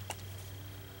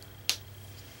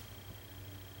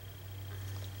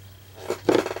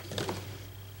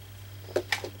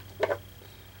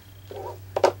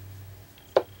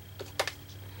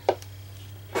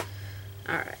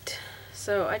 Alright,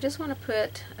 so I just want to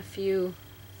put a few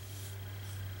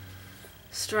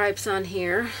stripes on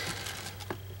here.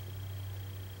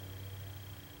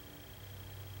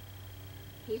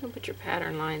 You can put your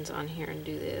pattern lines on here and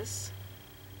do this.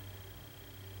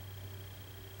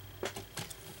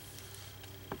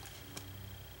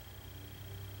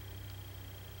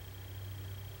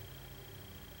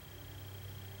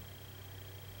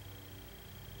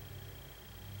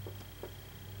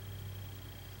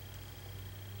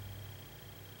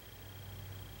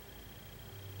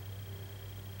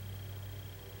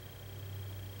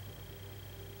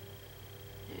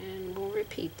 And we'll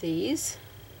repeat these.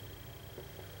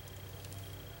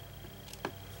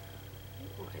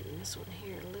 Widen this one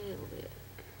here a little bit.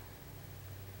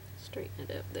 Straighten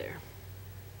it up there.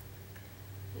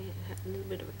 It has a little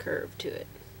bit of a curve to it.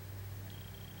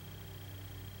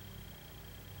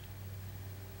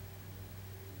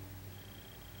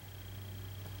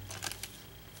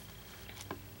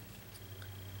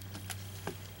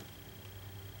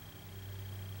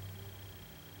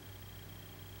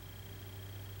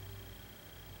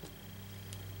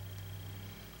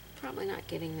 Probably not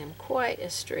getting them quite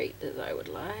as straight as I would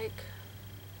like.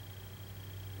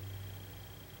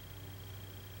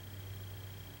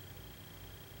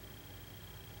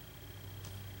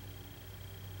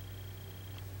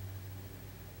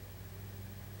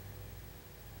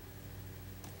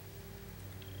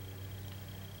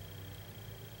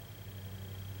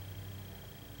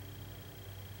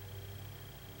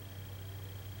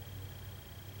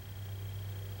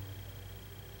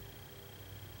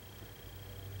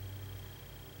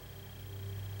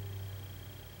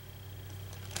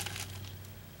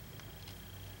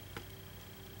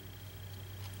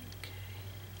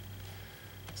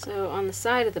 So on the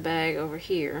side of the bag over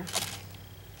here,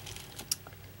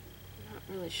 I'm not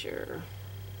really sure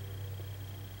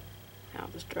how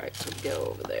the stripes would go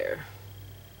over there.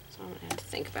 So I'm going to have to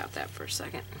think about that for a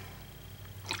second.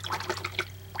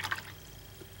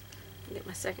 Get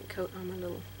my second coat on my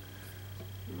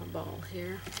ball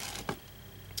here.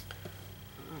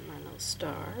 On my little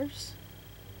stars.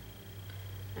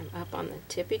 I'm up on the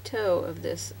tippy toe of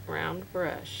this round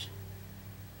brush.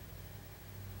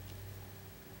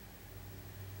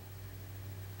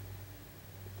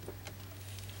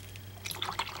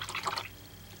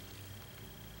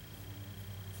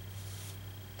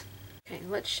 Okay,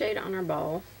 let's shade on our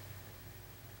ball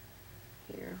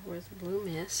here with Blue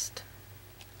Mist.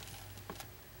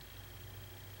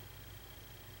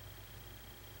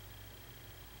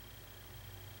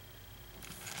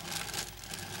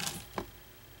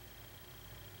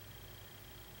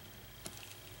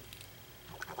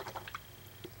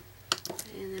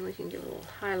 And then we can give a little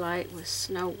highlight with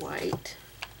Snow White.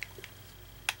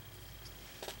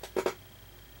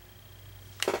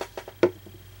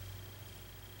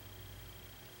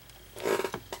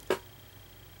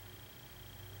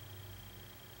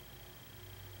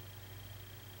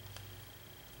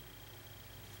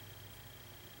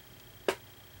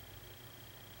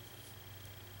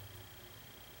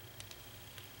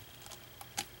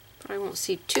 I won't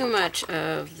see too much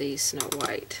of the Snow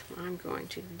White. I'm going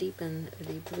to deepen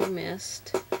the Blue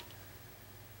Mist.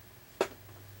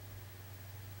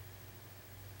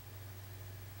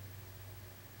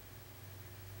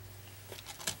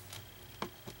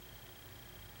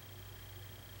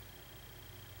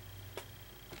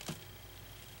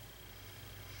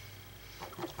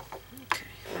 Okay,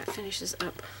 that finishes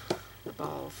up the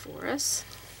ball for us.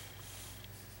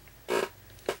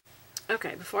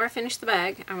 Okay, before I finish the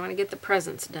bag, I want to get the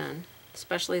presents done,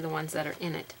 especially the ones that are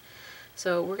in it.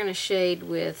 So we're going to shade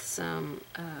with some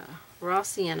raw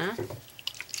sienna. So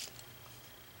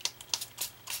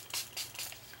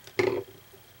we'll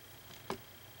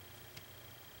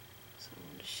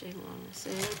just shade along this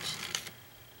edge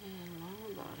and along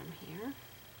the bottom here.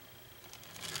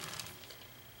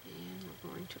 And we're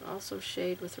going to also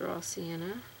shade with raw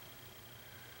sienna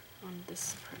on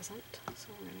this present. So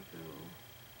we're going to go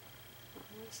on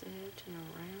this edge and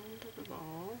around the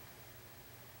ball.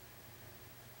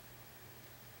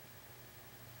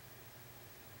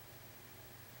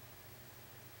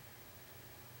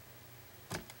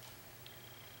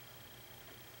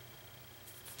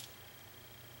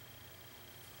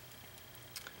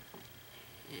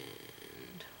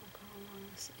 And we'll go along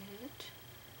this edge.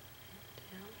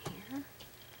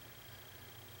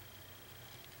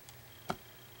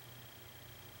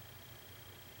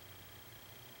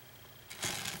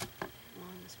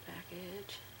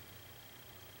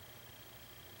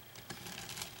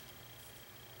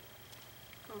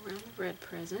 Go around the red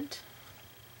present.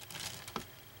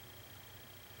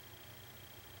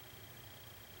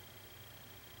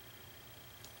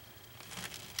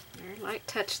 Very light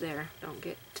touch there. Don't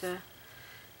get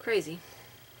crazy.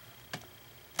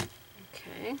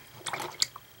 Okay.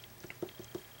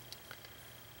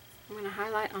 I'm going to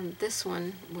highlight on this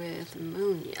one with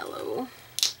moon yellow.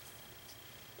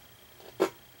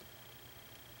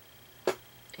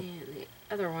 And the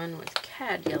other one with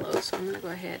cad yellow. So I'm going to go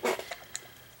ahead.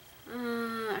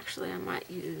 Actually, I might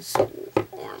use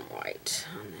warm white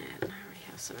on that. I already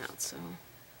have some out, so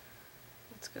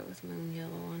let's go with moon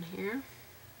yellow on here.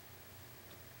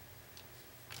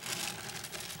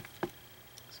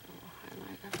 So we'll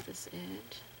highlight up this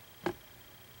edge.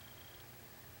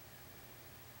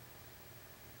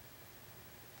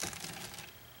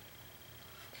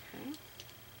 Okay.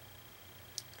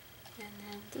 And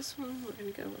then this one, we're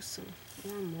going to go with some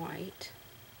warm white.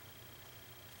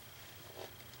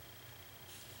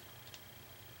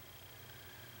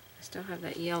 I still have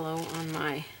that yellow on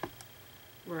my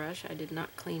brush. I did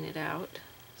not clean it out,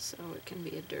 so it can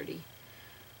be a dirty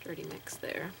mix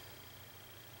there.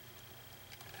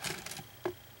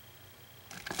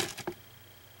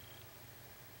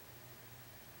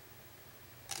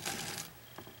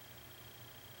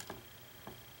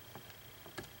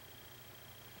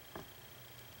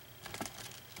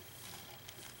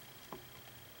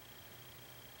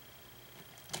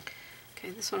 Okay,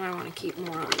 this one I want to keep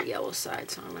more on the yellow side,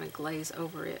 so I'm going to glaze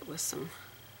over it with some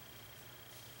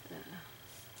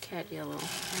cad yellow.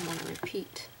 I want to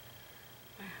repeat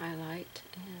my highlight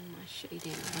and my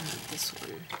shading on this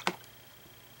one.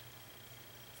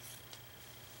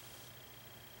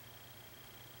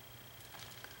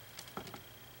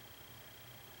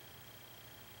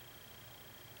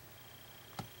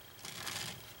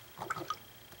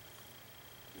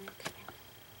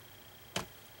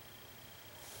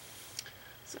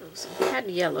 So some cad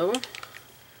yellow.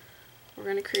 We're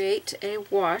going to create a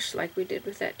wash like we did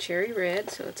with that cherry red,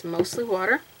 so it's mostly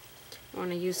water. You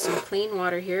want to use some clean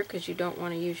water here because you don't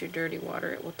want to use your dirty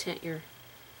water. It will tint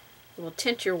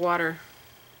your water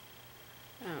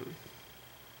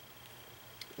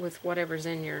with whatever's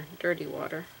in your dirty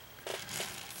water.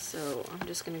 So I'm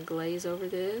just going to glaze over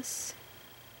this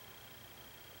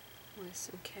with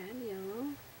some cad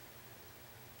yellow.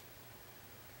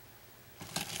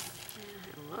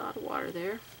 A lot of water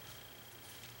there.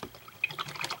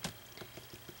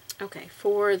 Okay,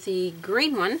 for the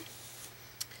green one,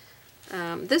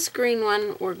 this green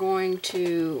one we're going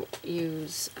to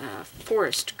use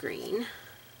forest green,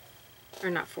 or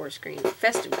not forest green,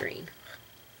 festive green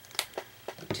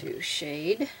to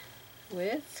shade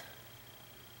with.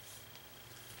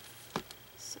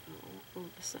 So we'll go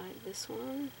beside this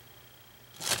one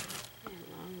and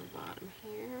along the bottom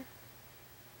here.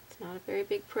 Not a very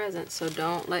big present, so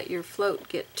don't let your float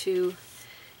get too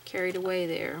carried away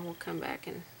there. We'll come back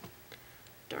and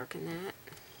darken that.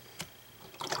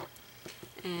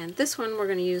 And this one we're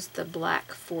going to use the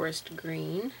black forest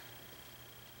green.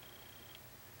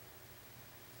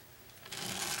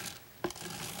 So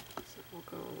we'll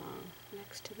go along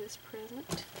next to this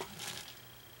present.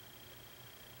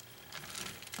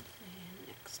 And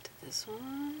next to this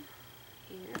one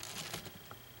here.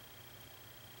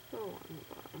 Go along the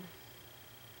bottom.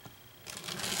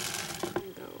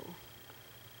 And go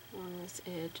along this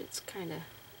edge. It's kind of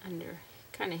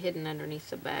hidden underneath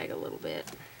the bag a little bit.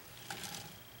 And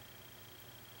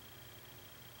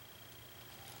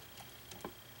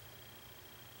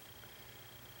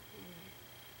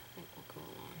I think we'll go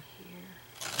along here.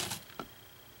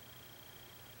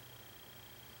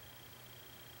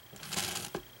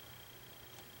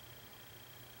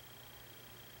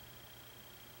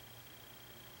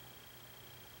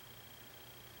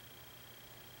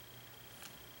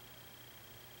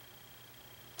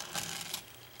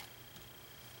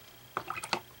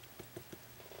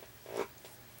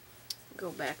 Go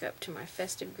back up to my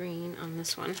festive green on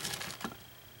this one.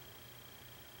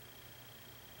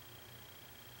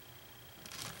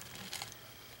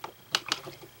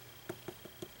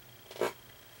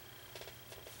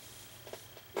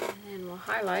 And then we'll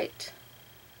highlight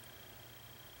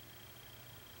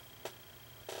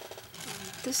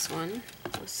this one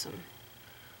with some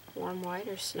warm white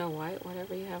or snow white,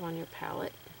 whatever you have on your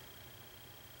palette.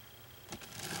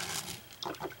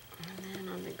 And then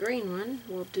on the green one,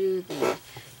 we'll do the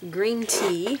green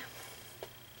tea.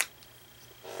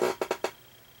 So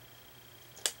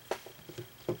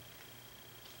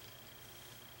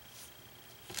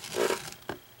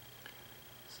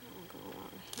we'll go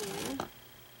along here,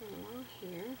 and along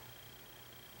here.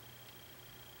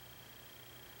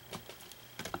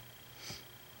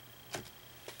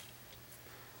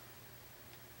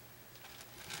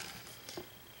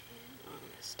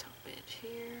 edge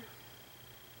here.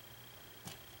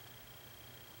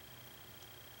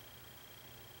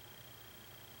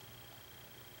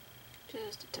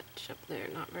 Just a touch up there,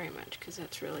 not very much, because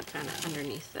that's really kind of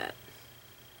underneath that.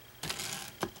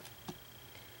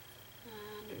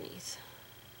 Underneath.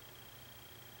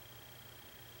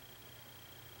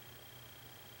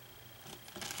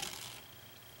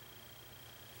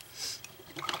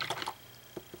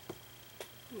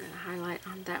 I'm going to highlight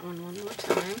on that one more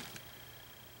time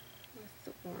with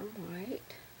the warm white.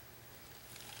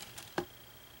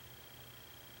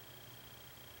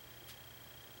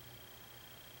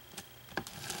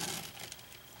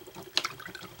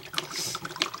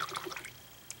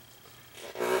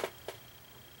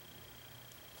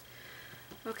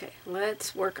 Okay,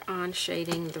 let's work on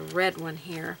shading the red one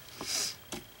here.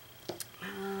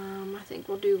 I think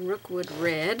we'll do Rookwood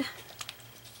Red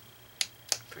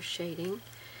for shading.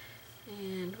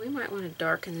 And we might want to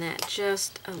darken that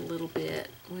just a little bit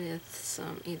with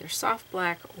some either soft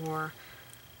black or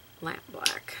lamp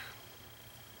black.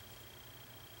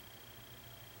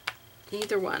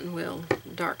 Either one will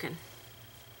darken.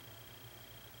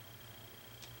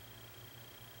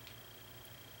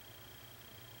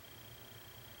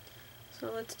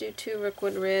 So let's do 2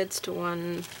 Rookwood Reds to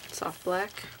 1 soft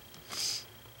black.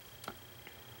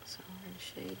 So we're going to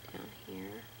shade down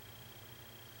here.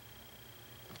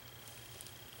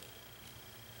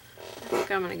 I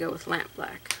think I'm going to go with lamp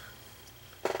black.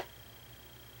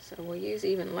 So we'll use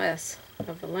even less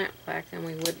of the lamp black than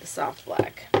we would the soft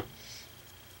black.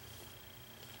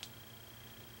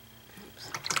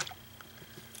 Oops.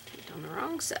 Picked on the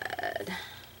wrong side.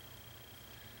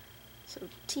 So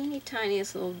teeny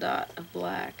tiniest little dot of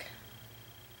black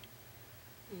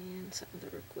and some of the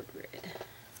Rookwood Red.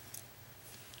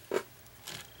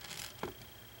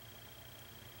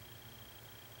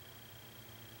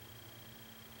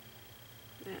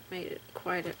 That made it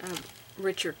quite a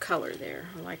richer color there.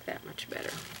 I like that much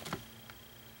better.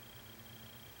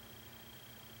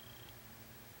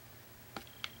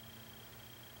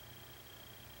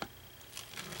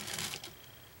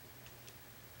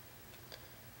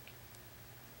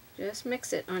 Just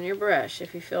mix it on your brush.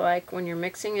 If you feel like when you're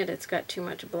mixing it it's got too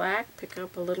much black, pick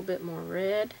up a little bit more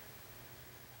red.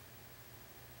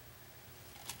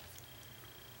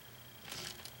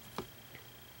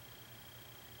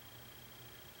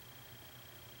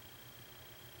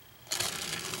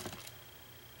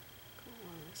 Go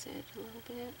along this edge a little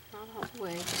bit, not all the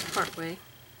way, just part way.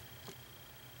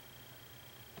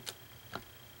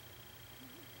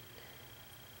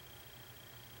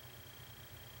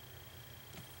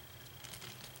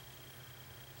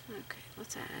 Okay,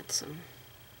 let's add some.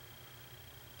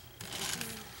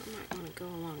 I might want to go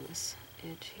along this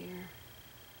edge here,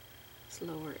 this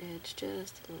lower edge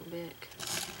just a little bit.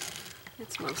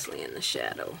 It's mostly in the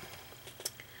shadow.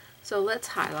 So let's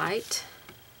highlight.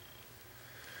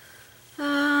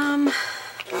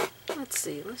 Let's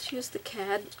see, let's use the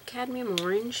cadmium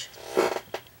orange.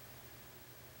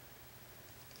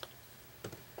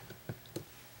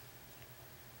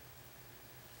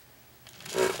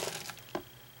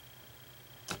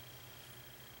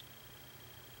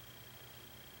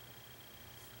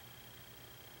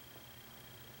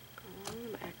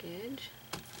 Edge.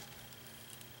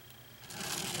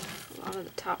 A lot of the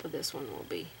top of this one will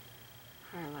be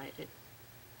highlighted.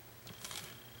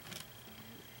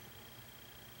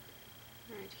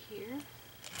 Right here.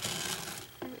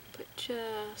 I'm going to put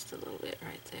just a little bit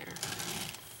right there.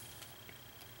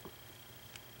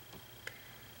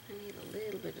 I need a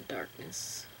little bit of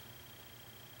darkness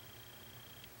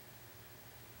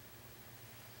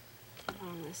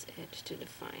along this edge to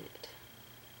define it.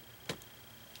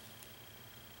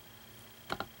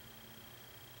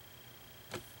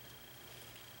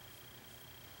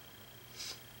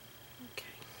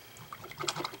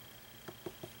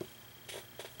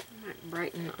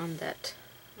 Brighten on that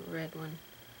red one.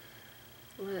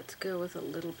 Let's go with a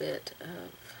little bit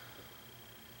of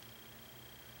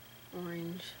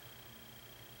orange.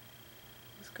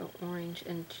 Let's go orange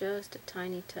and just a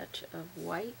tiny touch of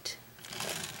white.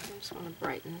 I just want to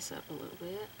brighten this up a little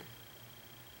bit.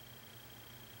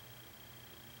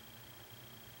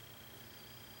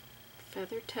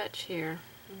 Feather touch here.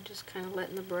 I'm just kind of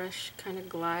letting the brush kind of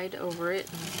glide over it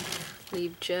and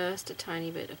leave just a tiny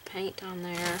bit of paint on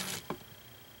there.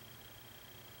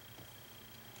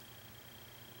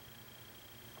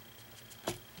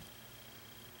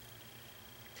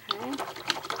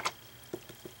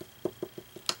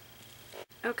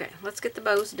 Okay, let's get the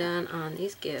bows done on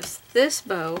these gifts. This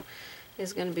bow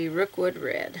is going to be Rookwood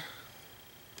Red.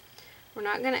 We're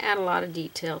not going to add a lot of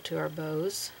detail to our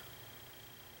bows.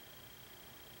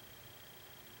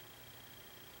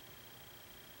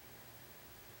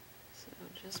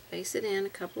 Just base it in a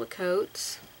couple of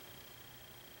coats.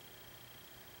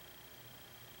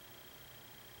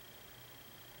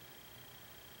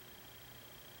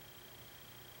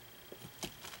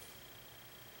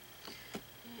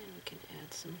 And we can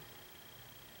add some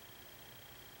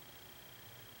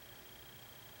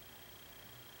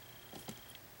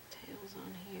tails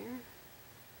on here.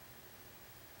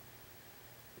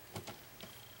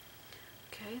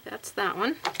 Okay, that's that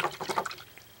one.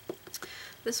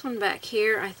 This one back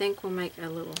here, I think we'll make a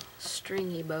little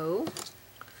stringy bow.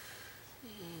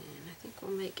 And I think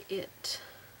we'll make it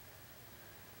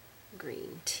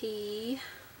green tea.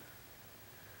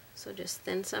 So just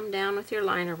thin some down with your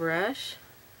liner brush,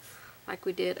 like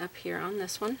we did up here on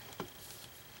this one.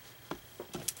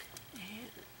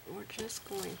 And we're just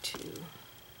going to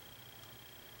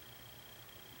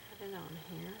add it on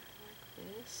here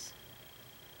like this.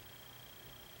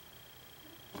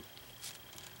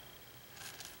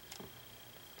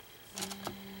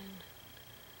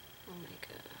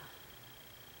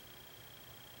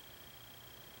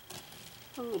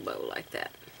 A little bow like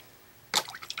that.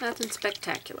 Nothing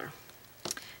spectacular.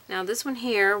 Now this one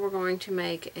here, we're going to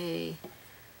make a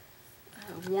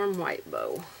warm white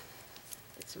bow.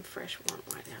 Get some fresh warm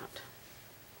white out.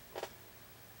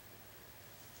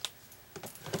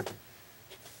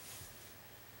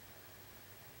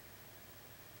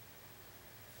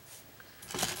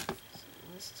 So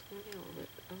this is going to be a little bit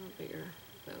of a bigger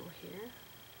bow here.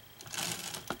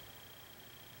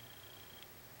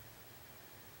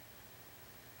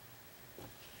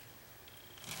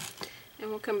 And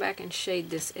we'll come back and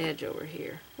shade this edge over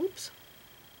here. Oops.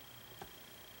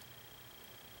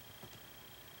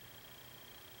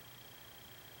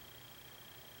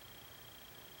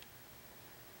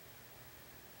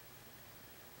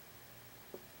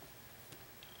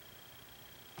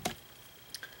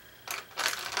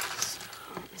 So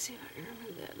let me see if I can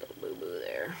remove that little boo-boo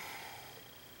there.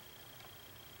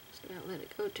 Just about let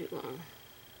it go too long.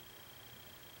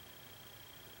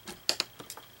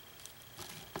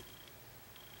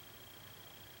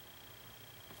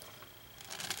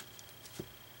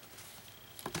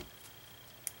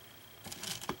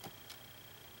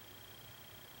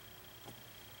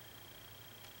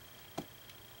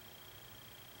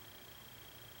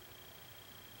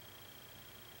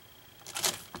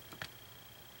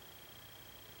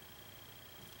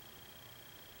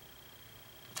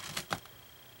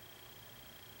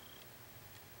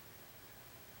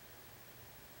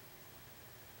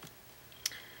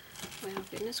 Well,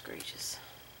 goodness gracious.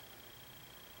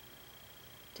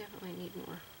 Definitely need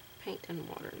more paint and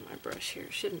water in my brush here.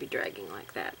 It shouldn't be dragging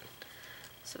like that.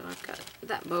 So I've got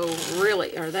that bow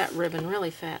really, or that ribbon really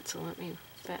fat, so let me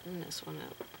fatten this one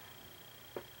up.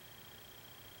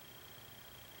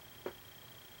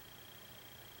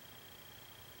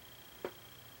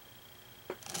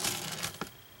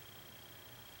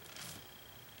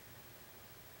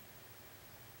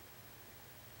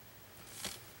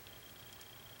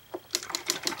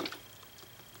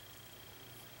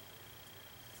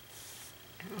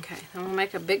 Okay, then we'll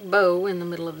make a big bow in the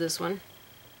middle of this one.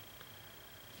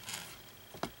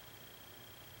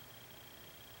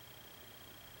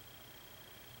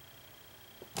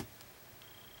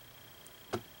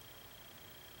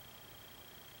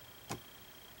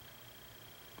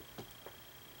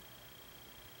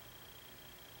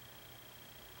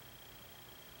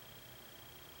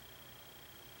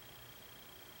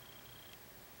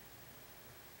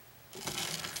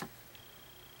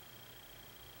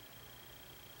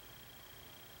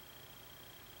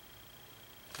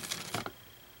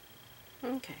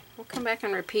 Okay, we'll come back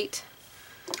and repeat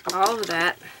all of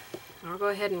that. I'll go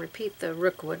ahead and repeat the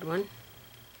rookwood one.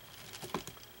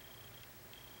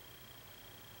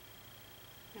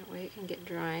 That way it can get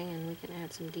drying and we can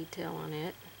add some detail on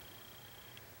it.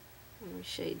 When we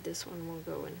shade this one, we'll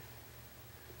go and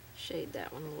shade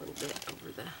that one a little bit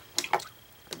over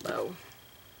the bow.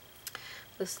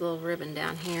 This little ribbon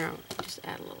down here, I'll just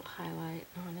add a little highlight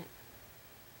on it.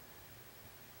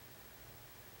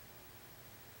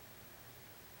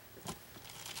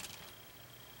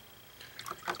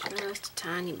 Just a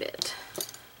tiny bit.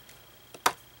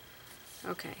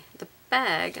 Okay, the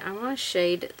bag, I want to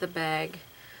shade the bag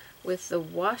with the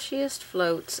washiest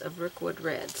floats of Rookwood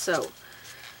Red. So,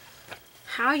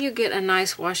 how you get a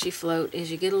nice washy float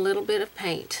is you get a little bit of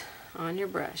paint on your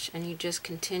brush and you just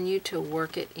continue to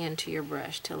work it into your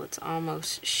brush till it's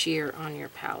almost sheer on your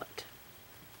palette.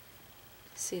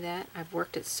 See that? I've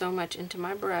worked it so much into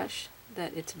my brush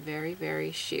that it's very,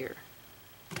 very sheer.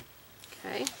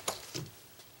 Okay.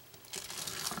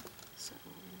 So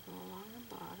I'm going to go along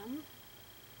the bottom.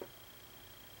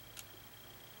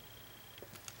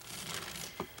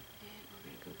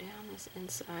 this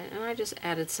inside, and I just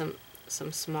added some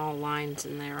small lines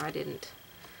in there. I didn't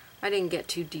get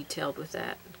too detailed with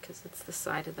that because it's the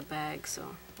side of the bag, so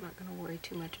I'm not going to worry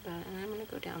too much about it. And I'm going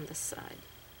to go down this side.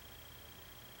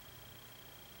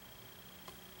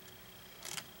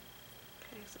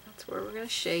 Okay, so that's where we're going to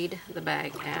shade the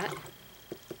bag at.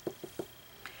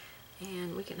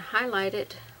 And we can highlight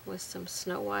it with some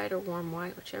Snow White or Warm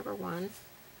White, whichever one.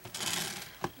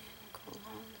 And we'll go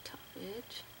along the top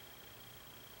edge.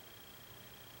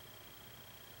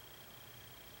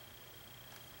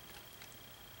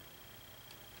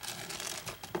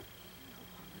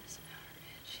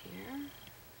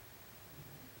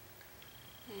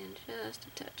 And just a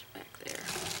touch back there.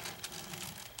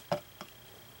 And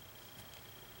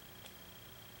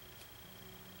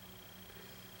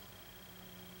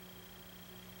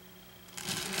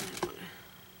I want to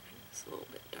make this a little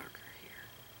bit darker here.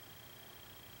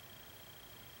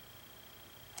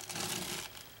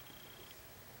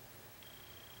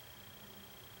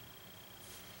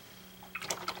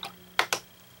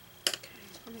 Okay,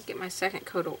 let me get my second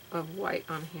coat of white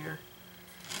on here,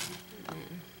 and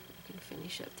then we can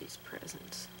finish up these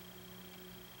presents.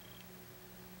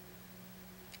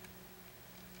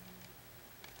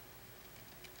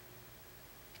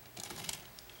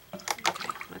 Okay,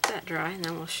 let that dry, and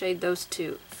then we'll shade those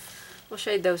two. We'll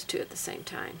shade those two at the same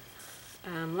time.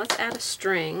 Let's add a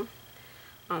string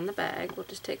on the bag. We'll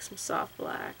just take some soft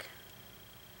black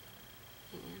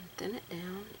and thin it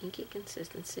down, inky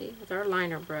consistency, with our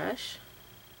liner brush.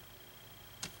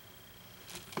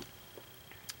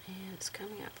 And it's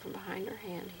coming up from behind her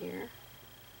hand here,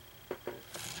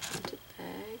 onto the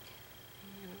bag,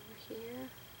 and over here,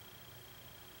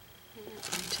 and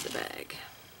onto the bag.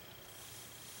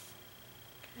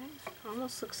 Okay,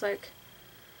 almost looks like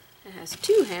it has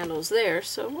two handles there,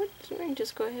 so we can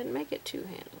just go ahead and make it two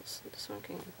handles. This one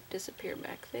can disappear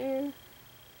back there,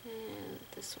 and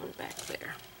this one back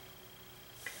there.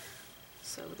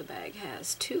 So the bag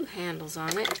has two handles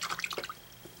on it.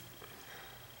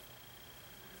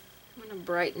 I'm going to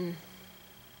brighten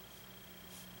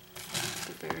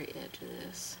the very edge of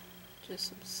this. Just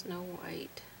some Snow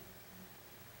White.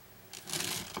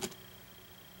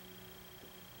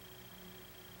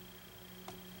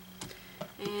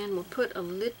 And we'll put a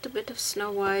little bit of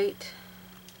Snow White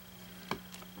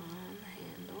on the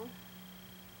handle.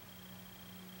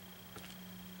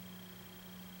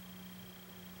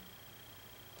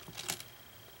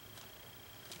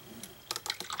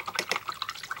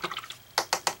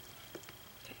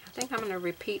 Okay, I think I'm going to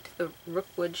repeat the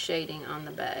Rookwood shading on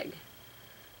the bag.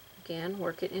 Again,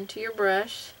 work it into your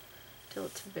brush till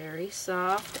it's very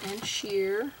soft and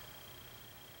sheer.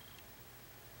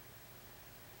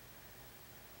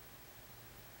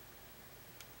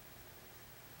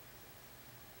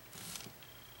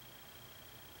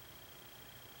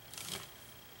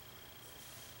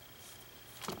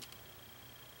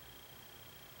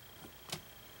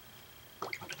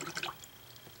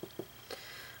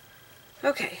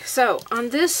 Okay, so on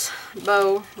this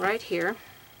bow right here,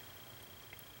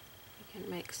 we can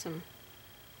make some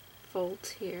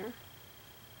folds here.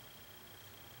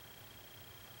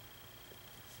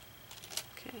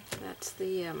 Okay, that's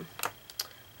the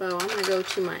bow. I'm going to go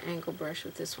to my angle brush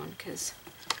with this one because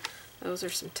those are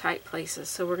some tight places.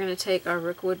 So we're going to take our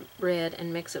Rookwood red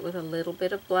and mix it with a little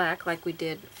bit of black like we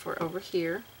did for over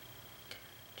here.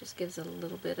 Just gives it a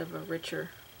little bit of a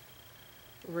richer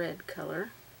red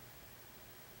color.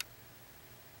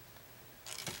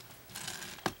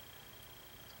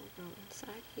 Go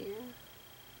inside here,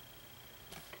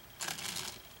 a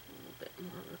little bit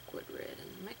more Rookwood red in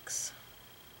the mix.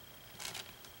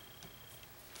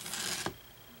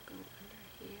 Go under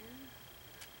here.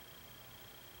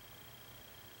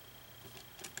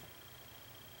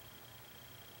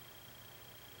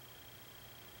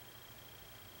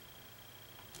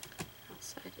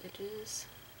 Outside edges,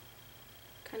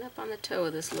 kind of up on the toe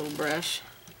of this little brush.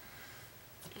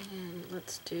 And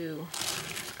let's do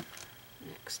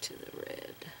next to the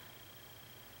red.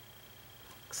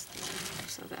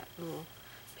 So that little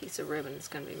piece of ribbon is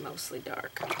going to be mostly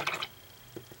dark.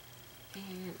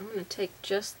 And I'm going to take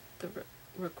just the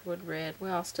Rookwood red.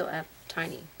 Well, I'll still add a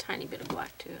tiny bit of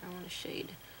black to it. I want to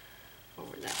shade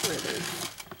over that ribbon.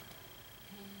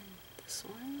 And this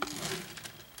one.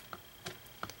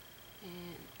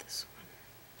 And this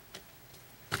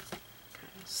one.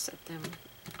 Kind of set them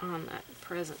on that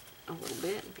present a little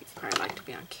bit. You'd probably like to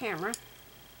be on camera.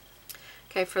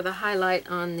 Okay, for the highlight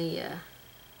on the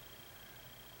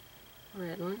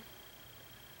red one,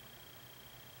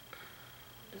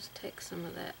 just take some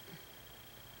of that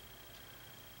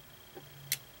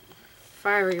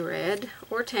fiery red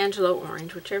or Tangelo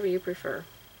orange, whichever you prefer.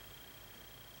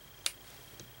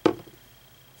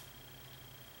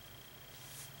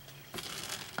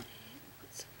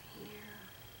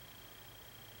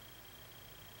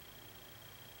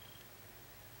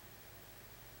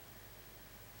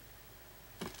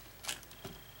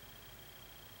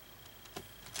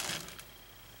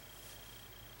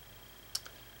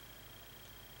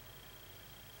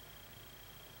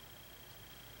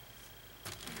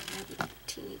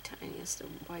 Teeny tiniest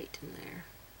of white in there.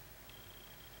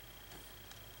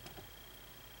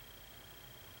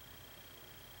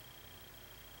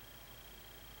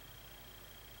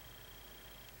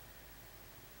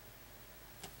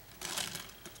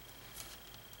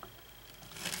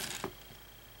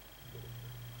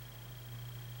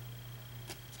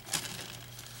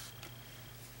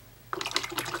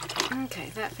 Okay,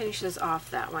 that finishes off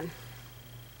that one.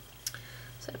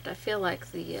 Except I feel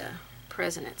like the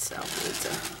present itself needs a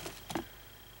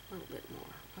little bit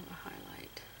more of a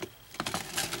highlight.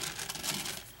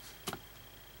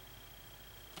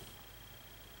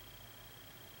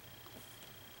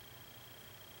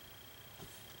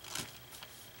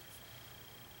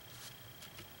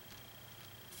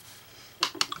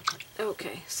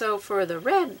 Okay, so for the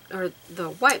red, or the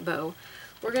white bow,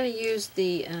 we're going to use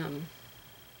the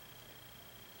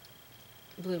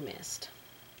blue mist.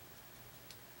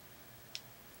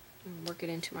 And work it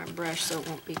into my brush so it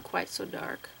won't be quite so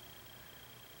dark.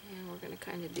 And we're going to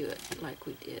kind of do it like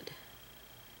we did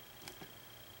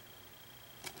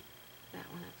that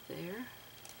one up there.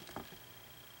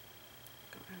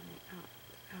 Go around the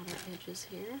outer edges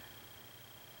here.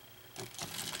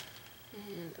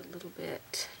 And a little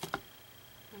bit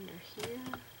under here,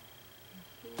 and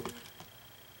here,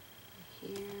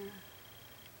 and here,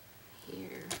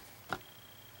 here.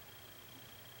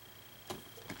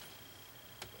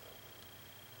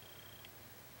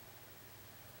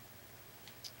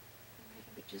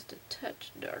 Maybe just a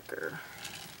touch darker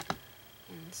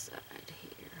inside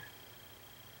here.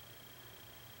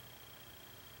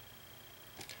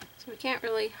 So we can't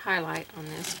really highlight on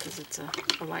this because it's a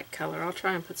light color. I'll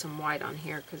try and put some white on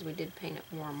here because we did paint it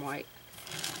warm white.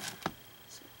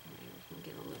 So maybe we can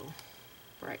get a little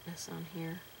brightness on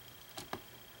here.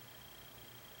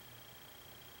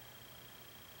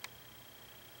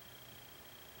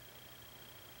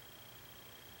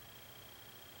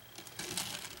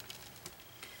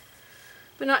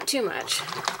 But not too much.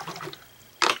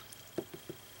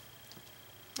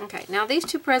 Okay, now these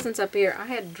two presents up here, I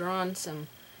had drawn some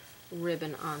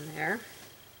ribbon on there.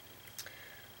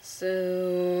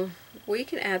 So we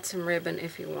can add some ribbon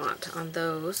if you want on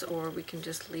those, or we can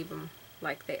just leave them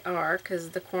like they are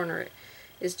because the corner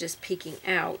is just peeking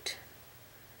out.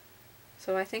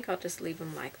 So I think I'll just leave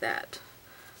them like that.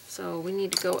 So we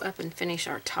need to go up and finish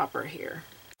our topper here.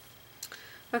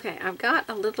 Okay, I've got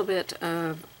a little bit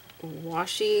of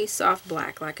washy soft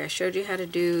black, like I showed you how to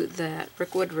do that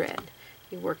brickwood red.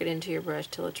 You work it into your brush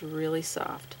till it's really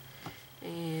soft.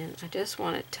 And I just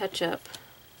want to touch up,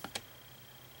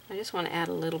 I just want to add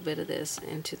a little bit of this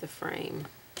into the frame.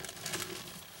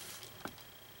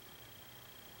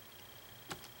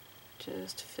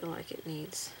 Just feel like it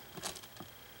needs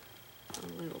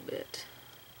a little bit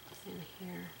in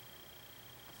here.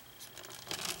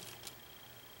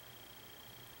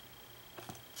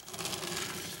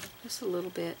 Just a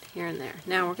little bit here and there.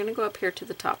 Now we're going to go up here to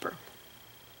the topper.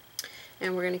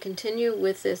 And we're going to continue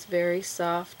with this very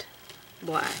soft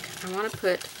black. I want to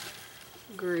put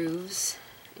grooves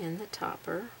in the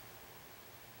topper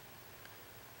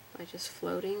by just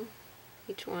floating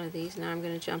each one of these. Now I'm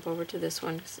going to jump over to this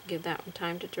one, give that one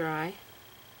time to dry.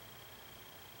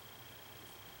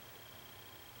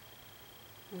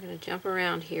 I'm going to jump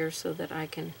around here so that I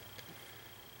can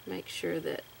make sure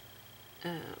that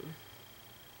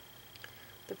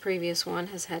the previous one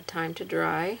has had time to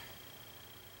dry.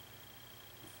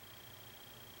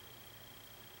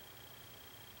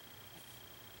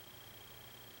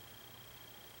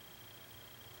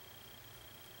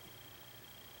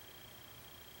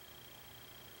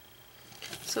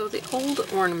 So the old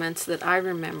ornaments that I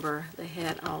remember, they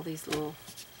had all these little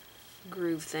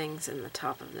groove things in the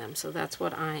top of them. So that's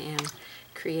what I am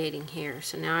creating here.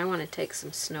 So now I want to take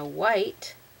some Snow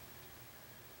White.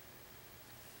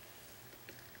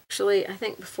 Actually, I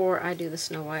think before I do the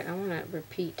Snow White, I want to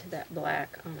repeat that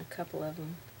black on a couple of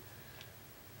them.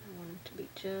 I want them to be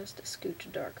just a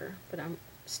scooch darker, but I'm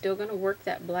still going to work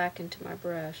that black into my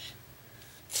brush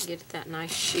to get that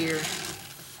nice sheer.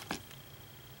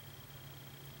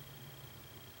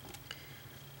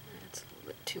 That's a little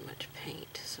bit too much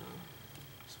paint, so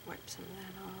just wipe some of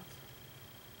that off.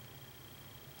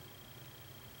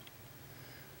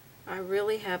 I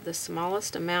really have the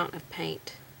smallest amount of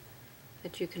paint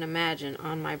that you can imagine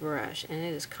on my brush, and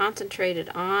it is concentrated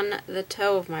on the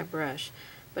toe of my brush,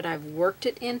 but I've worked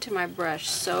it into my brush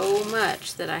so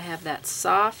much that I have that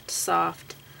soft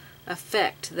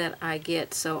effect that I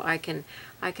get, so I can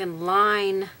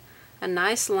line a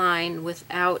nice line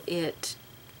without it,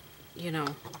 you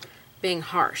know, being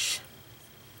harsh.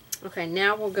 Okay,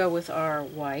 now we'll go with our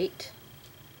white,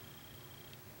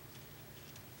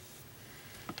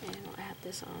 and we'll add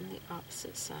this on the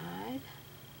opposite side.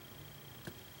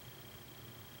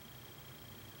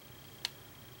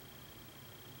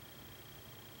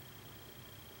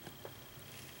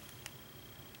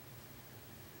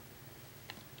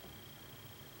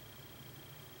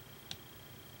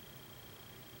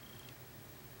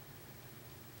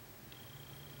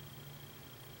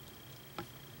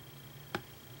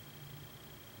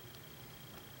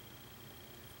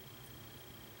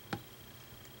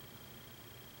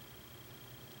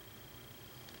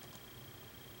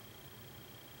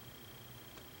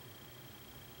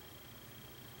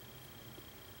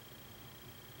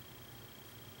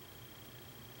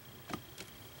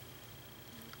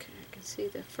 See,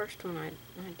 the first one I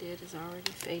did is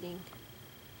already fading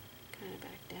kind of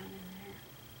back down in there.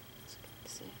 Let's get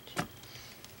this edge.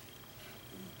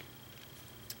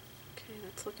 Okay,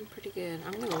 that's looking pretty good.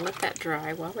 I'm going to let that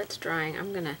dry. While it's drying,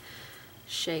 I'm going to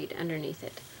shade underneath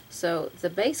it. So the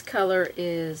base color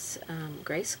is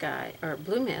gray sky, or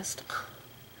blue mist,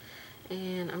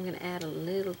 and I'm going to add a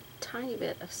little tiny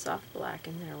bit of soft black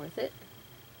in there with it.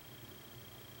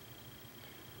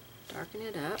 Darken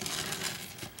it up.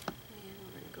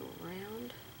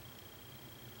 Around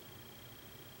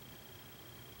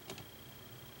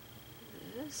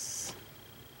this.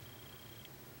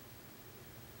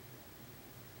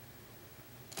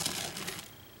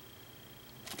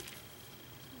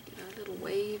 Get our little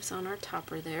waves on our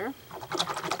topper there.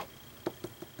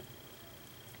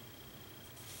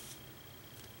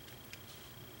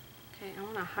 Okay, I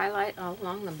want to highlight all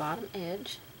along the bottom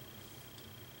edge.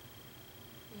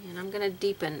 And I'm going to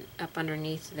deepen up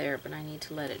underneath there, but I need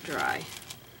to let it dry.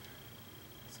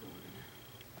 So we're going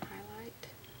to highlight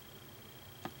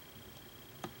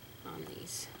on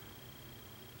these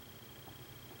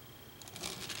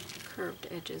curved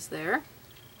edges there.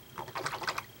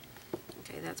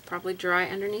 Okay, that's probably dry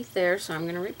underneath there, so I'm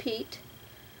going to repeat.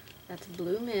 That's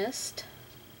blue mist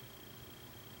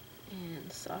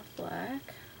and soft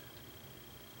black.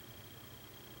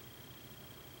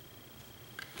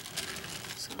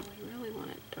 So we really want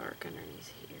it dark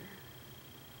underneath here.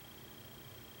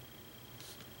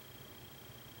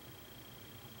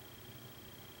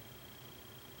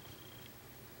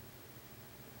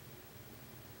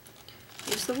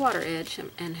 Use the water edge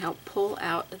and help pull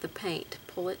out the paint.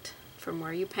 Pull it from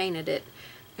where you painted it,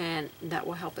 and that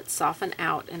will help it soften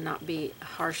out and not be a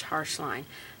harsh line.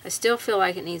 I still feel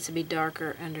like it needs to be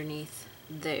darker underneath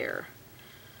there.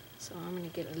 So I'm going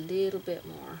to get a little bit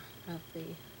more of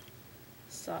the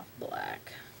soft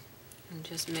black and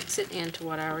just mix it into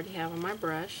what I already have on my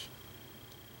brush.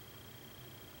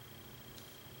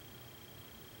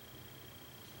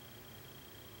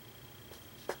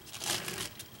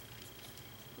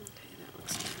 Okay,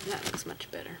 that looks much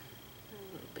better.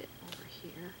 A little bit over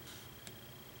here.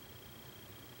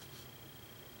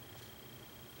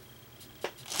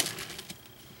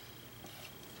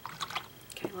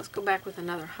 Okay, let's go back with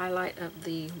another highlight of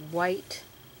the white.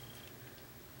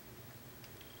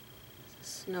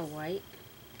 Snow White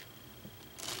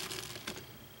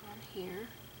on here.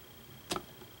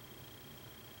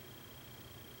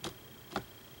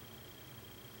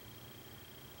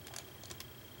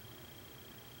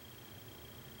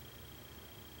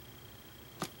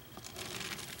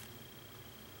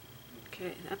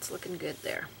 Okay, that's looking good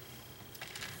there.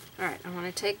 Alright, I want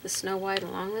to take the Snow White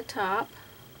along the top,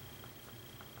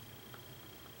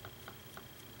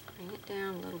 bring it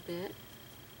down a little bit.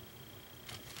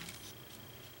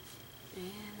 And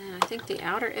then I think the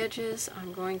outer edges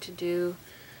I'm going to do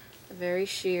a very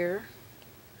sheer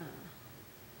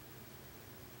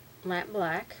matte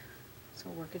black. So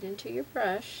work it into your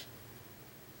brush.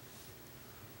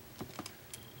 And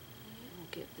we'll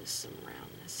give this some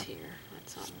roundness here.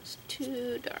 That's almost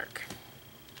too dark.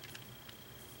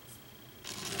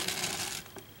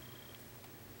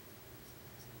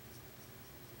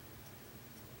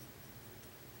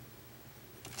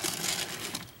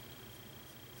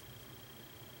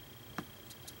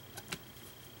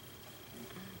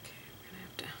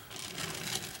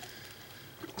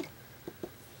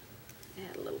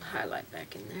 Highlight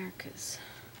back in there because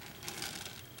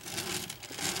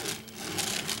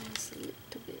it's a little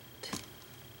bit.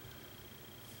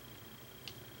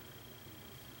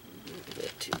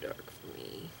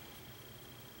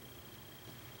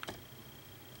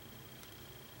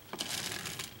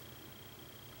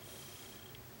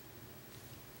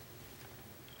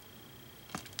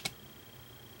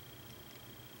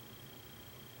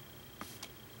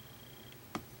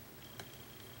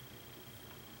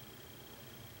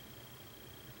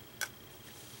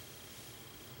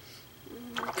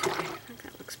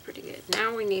 looks pretty good.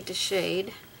 Now we need to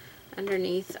shade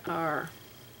underneath our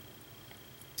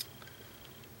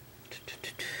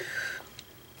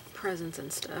presents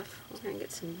and stuff. We're going to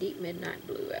get some deep midnight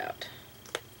blue out.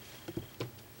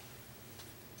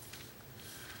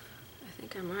 I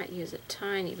think I might use a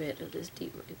tiny bit of this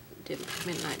deep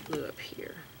midnight blue up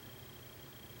here.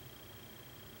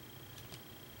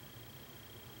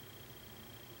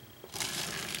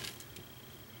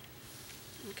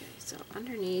 Okay, so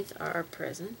underneath our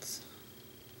presents,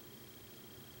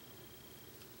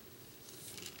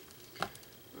 or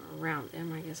around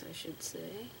them, I guess I should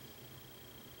say.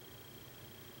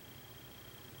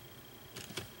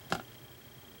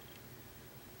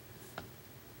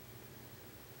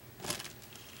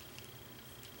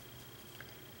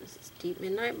 This is deep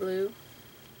midnight blue.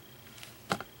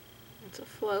 It's a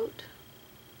float.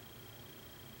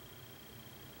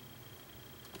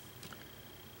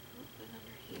 A little bit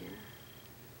under here.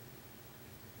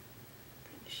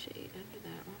 Put a shade under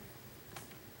that one.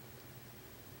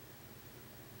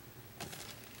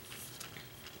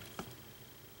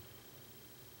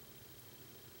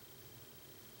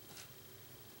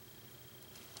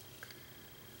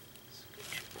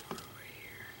 Scooch more over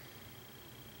here.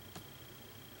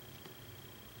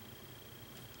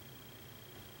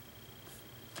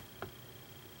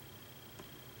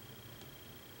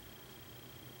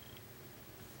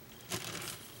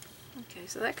 Okay,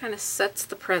 so that kind of sets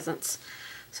the presents.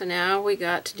 So now we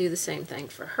got to do the same thing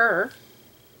for her.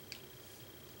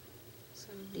 So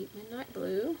deep midnight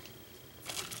blue.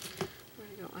 We're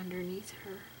going to go underneath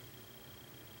her. A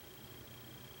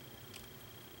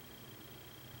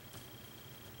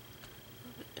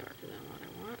little bit darker than what I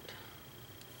want.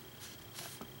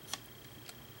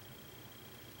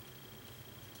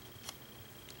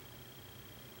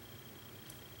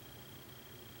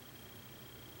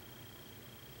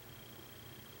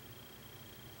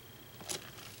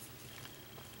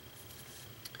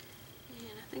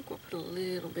 I think we'll put a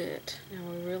little bit. Now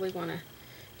we really want to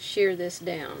shear this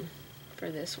down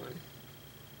for this one.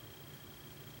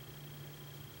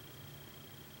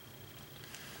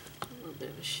 A little bit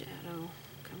of a shadow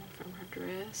coming from her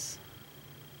dress.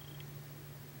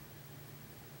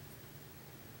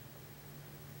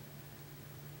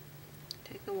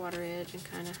 Take the water edge and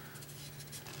kind of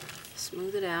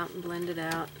smooth it out and blend it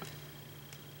out.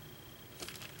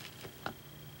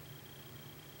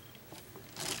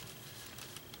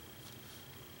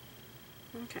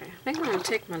 Okay, I think I'm going to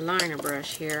take my liner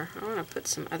brush here. I want to put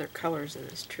some other colors in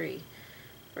this tree.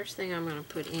 First thing I'm going to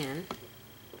put in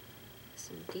is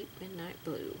some deep midnight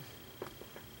blue.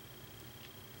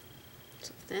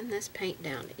 So thin this paint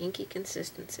down to inky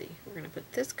consistency. We're going to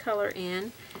put this color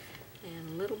in and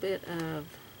a little bit of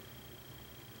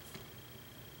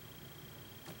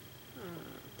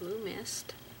blue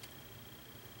mist.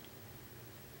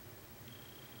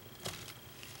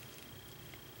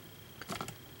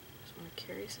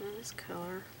 Carry some of this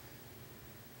color.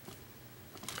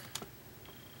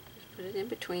 Just put it in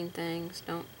between things.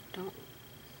 Don't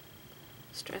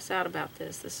stress out about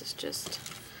this. This is just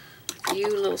a few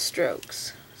little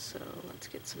strokes. So let's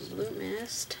get some blue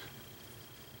mist.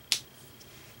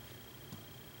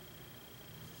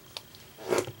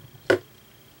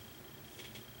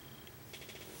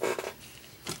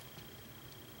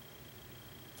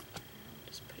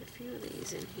 Just put a few of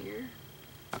these in here.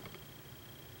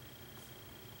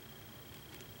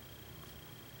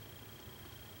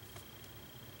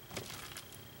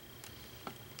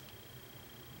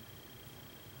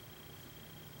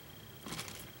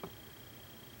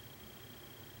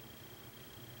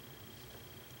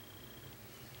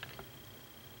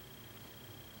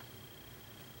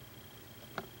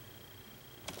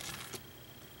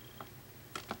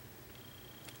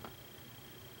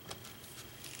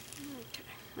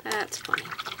 That's fine.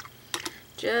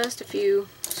 Just a few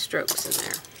strokes in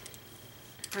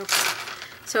there. Okay.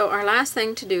 So our last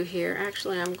thing to do here,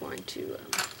 actually I'm going to,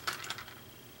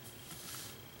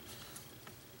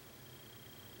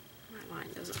 my line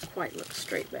doesn't quite look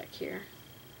straight back here.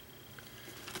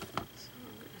 So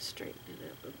I'm going to straighten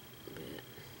it up a bit.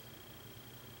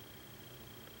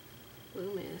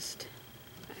 Blue mist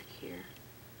back here.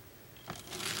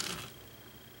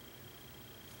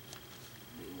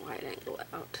 Wide angle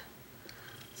out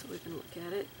so we can look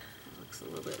at it. It looks a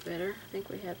little bit better. I think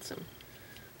we had some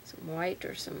white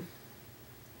or something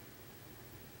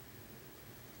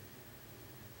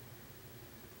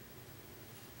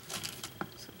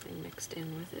mixed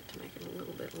in with it to make it a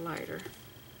little bit lighter.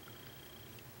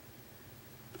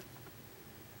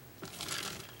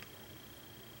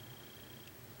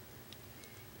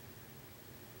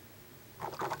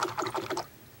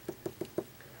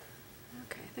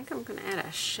 Okay, add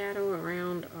a shadow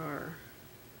around our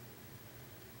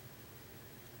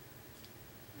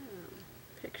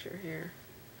picture here.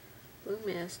 Blue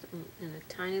mist and a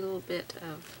tiny little bit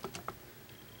of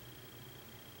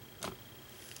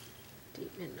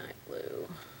deep midnight blue.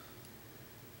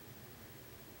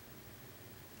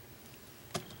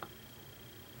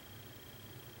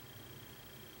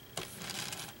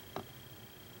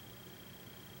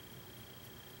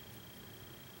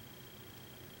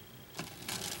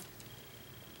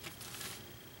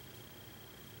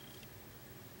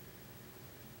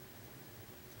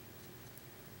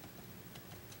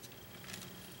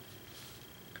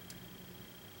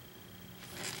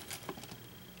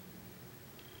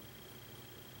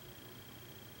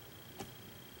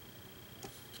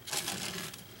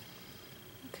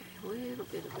 A little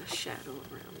bit of a shadow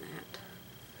around that.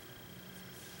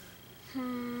 I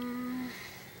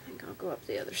think I'll go up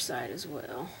the other side as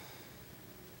well.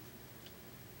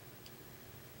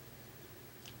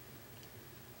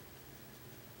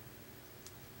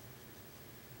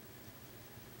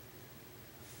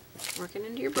 Working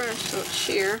into your brush so it's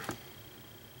sheer.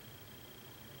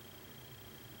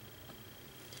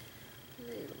 A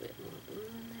little bit more blue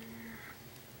in there.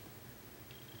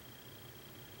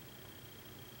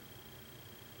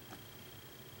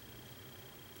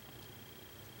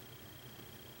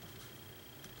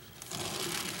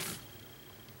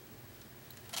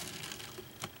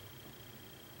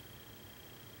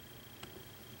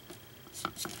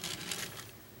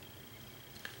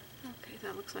 Okay,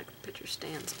 that looks like the picture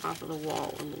stands off of the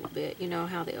wall a little bit. You know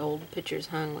how the old pictures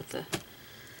hung with the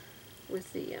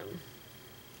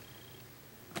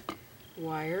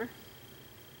wire,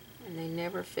 and they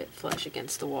never fit flush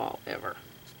against the wall ever.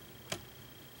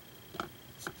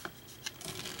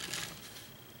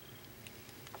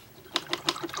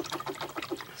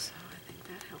 So I think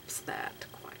that helps that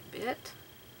quite a bit.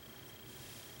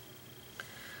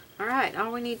 Alright,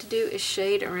 all we need to do is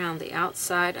shade around the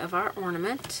outside of our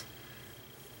ornament.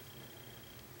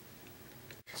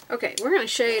 Okay, we're going to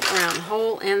shade around the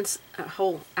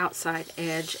whole outside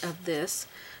edge of this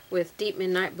with deep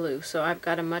midnight blue. So I've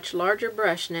got a much larger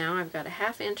brush now. I've got a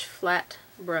 1/2 inch flat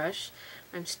brush.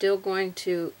 I'm still going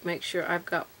to make sure I've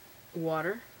got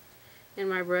water in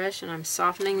my brush, and I'm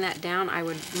softening that down. I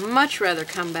would much rather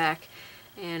come back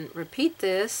and repeat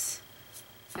this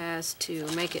as to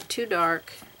make it too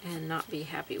dark and not be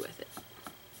happy with it.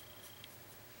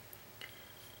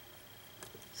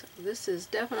 So this is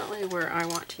definitely where I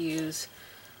want to use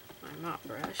my mop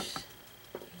brush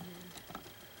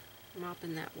and mop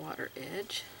in that water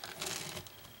edge.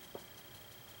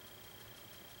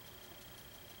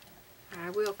 I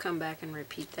will come back and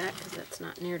repeat that because that's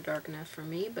not near dark enough for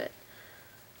me, but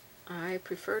I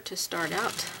prefer to start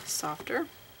out softer.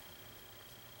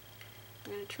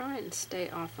 I'm going to try and stay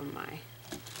off of my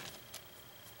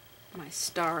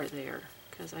star there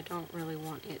because I don't really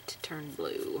want it to turn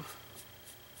blue.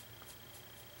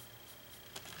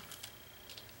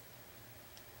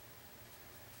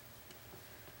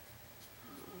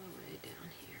 All the way down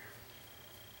here.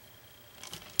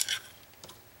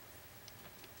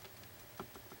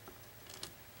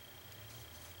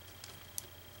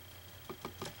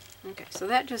 Okay, so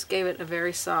that just gave it a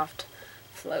very soft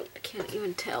float. I can't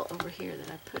even tell over here that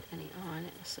I put any on.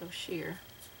 It was so sheer.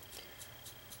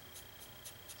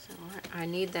 So I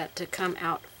need that to come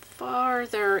out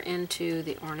farther into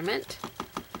the ornament.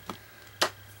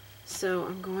 So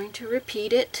I'm going to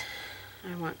repeat it.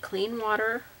 I want clean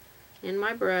water in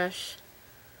my brush.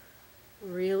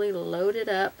 Really load it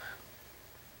up.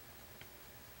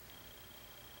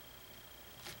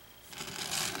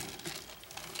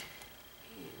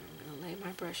 And I'm going to lay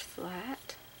my brush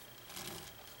flat.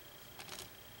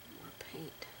 More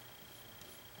paint.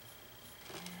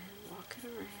 And walk it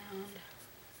around.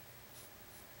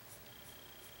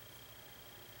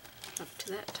 Up to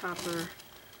that topper, and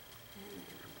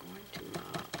then I'm going to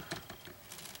mop.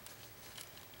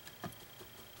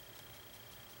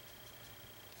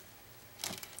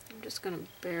 I'm just going to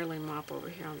barely mop over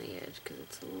here on the edge because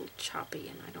it's a little choppy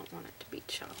and I don't want it to be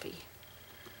choppy.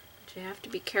 But you have to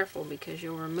be careful because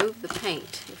you'll remove the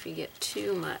paint if you get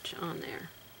too much on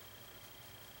there.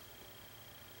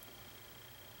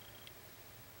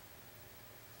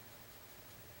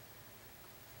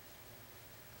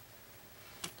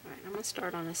 I'm going to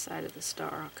start on this side of the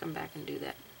star. I'll come back and do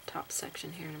that top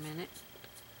section here in a minute.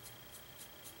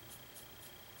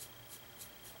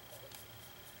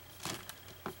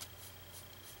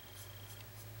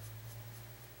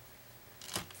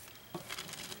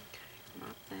 Okay,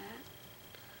 mop that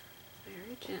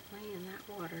very gently in that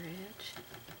water edge.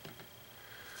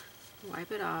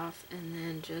 Wipe it off, and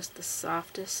then just the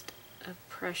softest of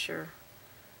pressure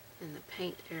in the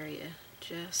paint area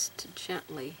just to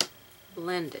gently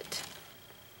blend it.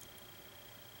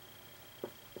 A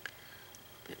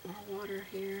bit more water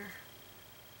here.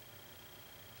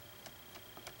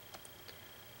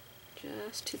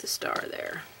 Just to the star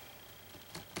there.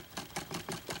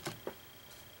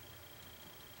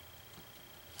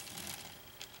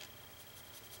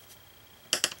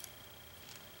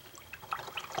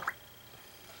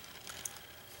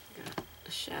 Got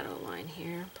a shadow line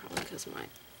here, probably because my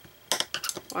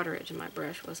water edge of my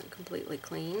brush wasn't completely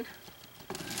clean.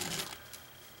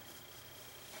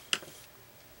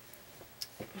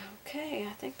 Okay,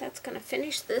 I think that's going to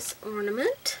finish this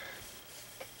ornament.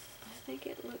 I think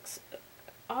it looks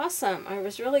awesome. I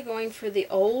was really going for the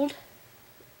old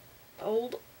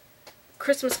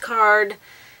Christmas card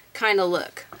kind of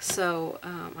look. So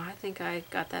I think I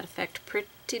got that effect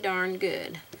pretty darn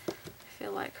good. I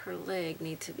feel like her leg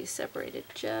needs to be separated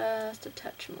just a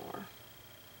touch more.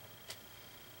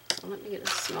 So let me get a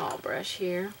small brush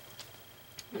here.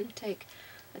 I'm going to take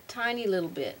a tiny little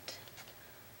bit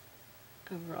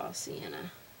of raw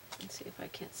sienna and see if I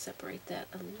can't separate that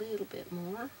a little bit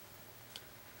more.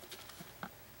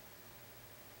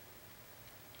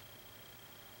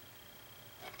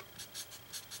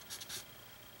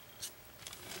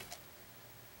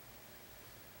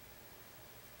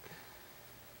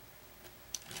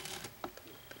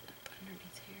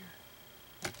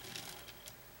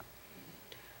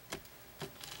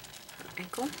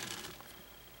 Ankle.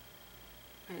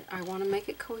 I want to make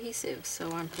it cohesive,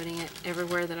 so I'm putting it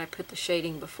everywhere that I put the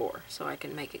shading before, so I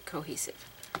can make it cohesive.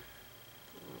 A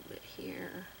little bit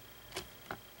here.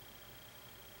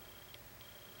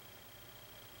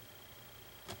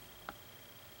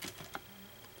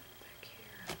 Back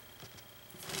here.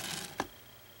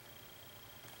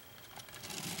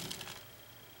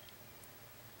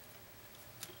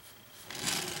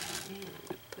 And I'm going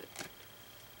to put,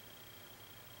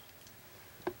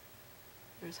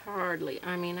 there's hardly,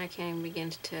 I mean, I can't even begin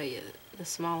to tell you the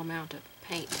small amount of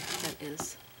paint that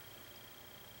is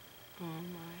on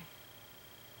my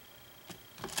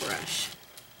brush.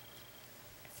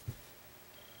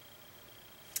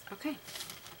 Okay.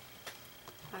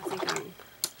 I think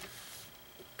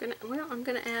I'm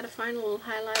gonna add a final little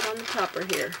highlight on the topper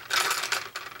here.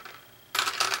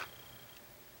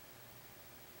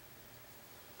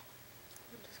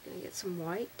 I'm just gonna get some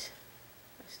white.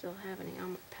 I still have any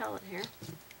on my palette here.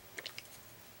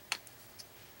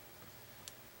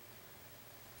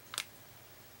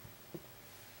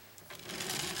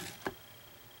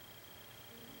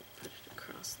 Put it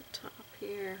across the top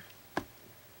here.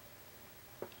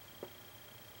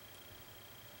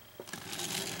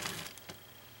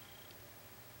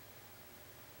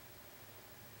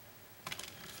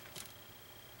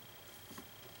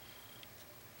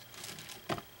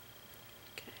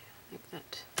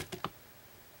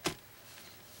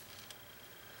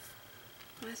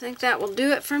 I think that will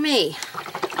do it for me.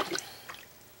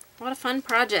 What a fun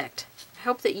project. I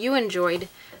hope that you enjoyed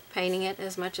painting it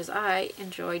as much as I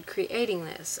enjoyed creating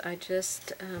this. I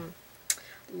just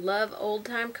love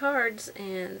old-time cards,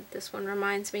 and this one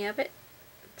reminds me of it.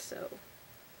 So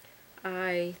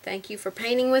I thank you for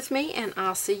painting with me, and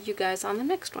I'll see you guys on the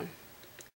next one.